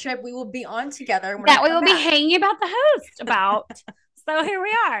 Bachelorette trip we will be on together. That we will be hanging about the host about. So here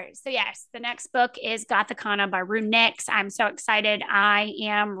we are. So yes, the next book is Gothicana by Runics. I'm so excited. I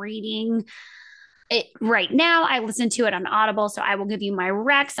am reading it right now. I listened to it on Audible, so I will give you my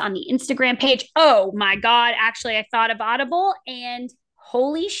recs on the Instagram page. Oh my God. Actually, I thought of Audible and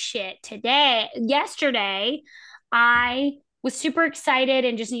holy shit, yesterday, I was super excited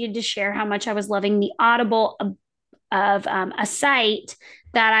and just needed to share how much I was loving the Audible of ASITE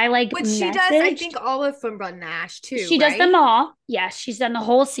that I like. Which she does, I think, all of from Run Nash too. She does them all. Yes, she's done the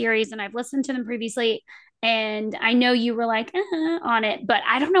whole series, and I've listened to them previously. And I know you were like on it, but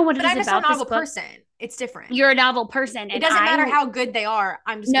I don't know what it is about this book. But I'm just a novel person. It's different. You're a novel person. It doesn't matter how good they are.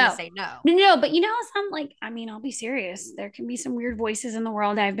 I'm just going to say no. No, but you know, some like, I mean, I'll be serious. There can be some weird voices in the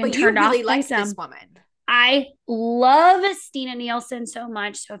world. I've been turned off by some. This woman. I love Stina Nielsen so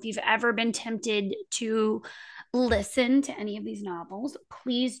much. So if you've ever been tempted to listen to any of these novels,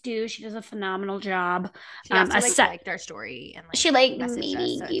 please do. She does a phenomenal job. She also liked our story and she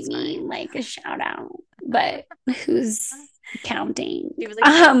maybe give me like a shout out, but who's counting? She was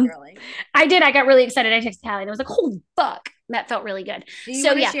like, I did. I got really excited. I texted Halle and I was like, "Holy fuck!" That felt really good. Do you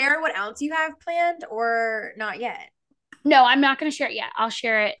want to share what else you have planned or not yet? No, I'm not going to share it yet. I'll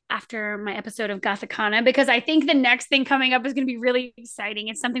share it after my episode of Gothicana because I think the next thing coming up is going to be really exciting.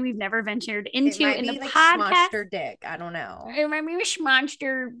 It's something we've never ventured into in the podcast. Schmonster dick. I don't know. It might be a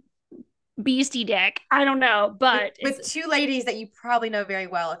schmonster beastie dick. I don't know, but with two ladies that you probably know very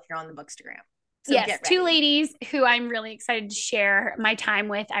well if you're on the Bookstagram. So yes, two ladies who I'm really excited to share my time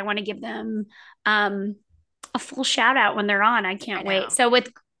with. I want to give them a full shout out when they're on. I can't wait. So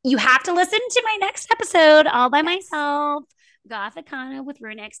you have to listen to my next episode all by myself, Gothicana with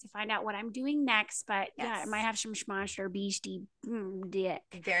Runex, to find out what I'm doing next. But yeah, I might have some schmonster beastie dick.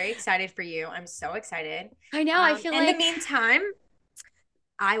 Very excited for you. I'm so excited. I know. I feel like in the meantime,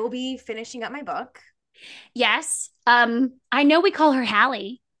 I will be finishing up my book. Yes. I know we call her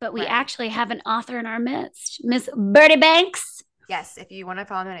Halle, but we actually have an author in our midst, Miss Birdie Banks. Yes, if you want to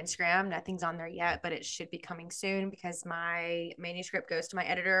follow me on Instagram, nothing's on there yet, but it should be coming soon because my manuscript goes to my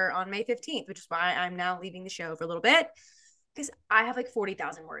editor on May 15th, which is why I'm now leaving the show for a little bit because I have like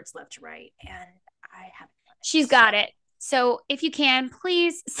 40,000 words left to write and I haven't done it. She's got it. So if you can,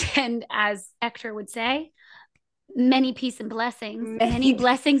 please send, as Hector would say, many peace and blessings, many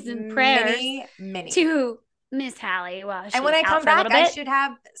blessings and prayers to Miss Halle. And when I come back, I should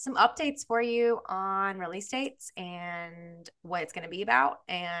have some updates for you on release dates and what it's going to be about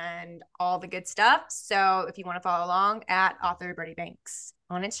and all the good stuff. So if you want to follow along at author Birdie Banks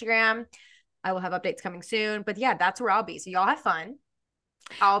on Instagram, I will have updates coming soon. But yeah, that's where I'll be. So y'all have fun.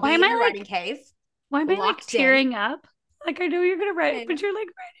 I'll be in the writing cave. Why am I like tearing up? Like I know you're going to write, but you're like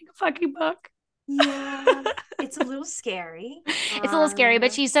writing a fucking book. Yeah, it's a little scary. It's a little scary,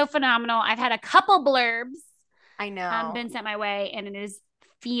 but she's so phenomenal. I've had a couple blurbs. I know. Been sent my way, and it is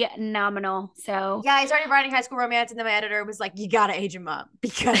phenomenal. So yeah, I started writing High School Romance, and then my editor was like, "You gotta age them up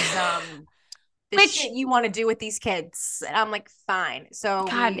because the shit you want to do with these kids." And I'm like, "Fine." So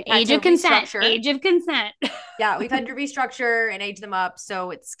age of consent. Age of consent. Yeah, we've had to restructure and age them up,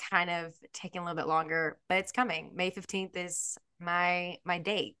 so it's kind of taking a little bit longer, but it's coming. May 15th is my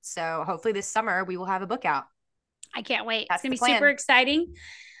date, so hopefully this summer we will have a book out. I can't wait. It's gonna be super exciting.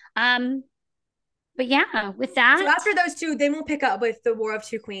 But yeah, with that. So after those two, then we'll pick up with The War of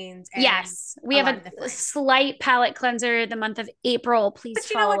Two Queens. And yes, we have a slight palate cleanser the month of April. Please But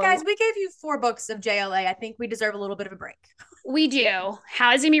you know what, guys? We gave you 4 books of JLA. I think we deserve a little bit of a break. We do.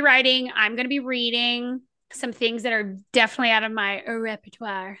 How's going to be writing? I'm going to be reading some things that are definitely out of my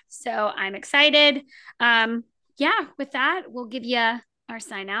repertoire. So I'm excited. Yeah, with that, we'll give you our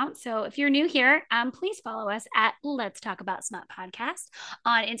sign out. So if you're new here, please follow us at Let's Talk About Smut Podcast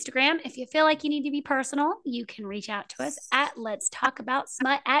on Instagram. If you feel like you need to be personal, you can reach out to us at Let's Talk About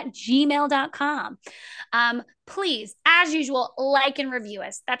Smut at gmail.com. Please, as usual, like and review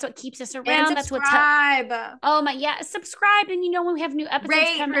us. That's what keeps us around. And subscribe. Subscribe. And you know when we have new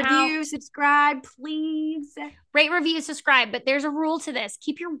episodes coming out. Rate, review, subscribe, please. Rate, review, subscribe. But there's a rule to this.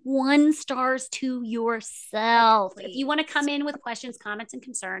 Keep your 1 stars to yourself. Please. If you want to come in with questions, comments, and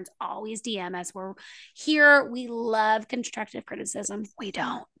concerns, always DM us. We're here. We love constructive criticism. We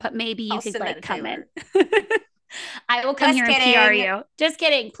don't. But maybe you could come in. I will come here and PR you. Just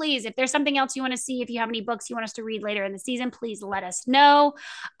kidding. Please, if there's something else you want to see, if you have any books you want us to read later in the season, please let us know.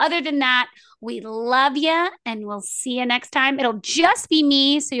 Other than that, we love you and we'll see you next time. It'll just be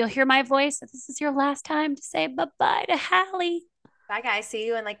me, so you'll hear my voice. If this is your last time to say bye-bye to Halle. Bye, guys. See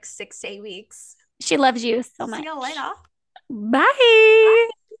you in like 6 to 8 weeks. She loves you so much. See you later. Bye.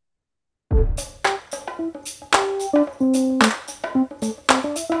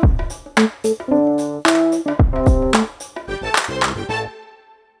 Bye.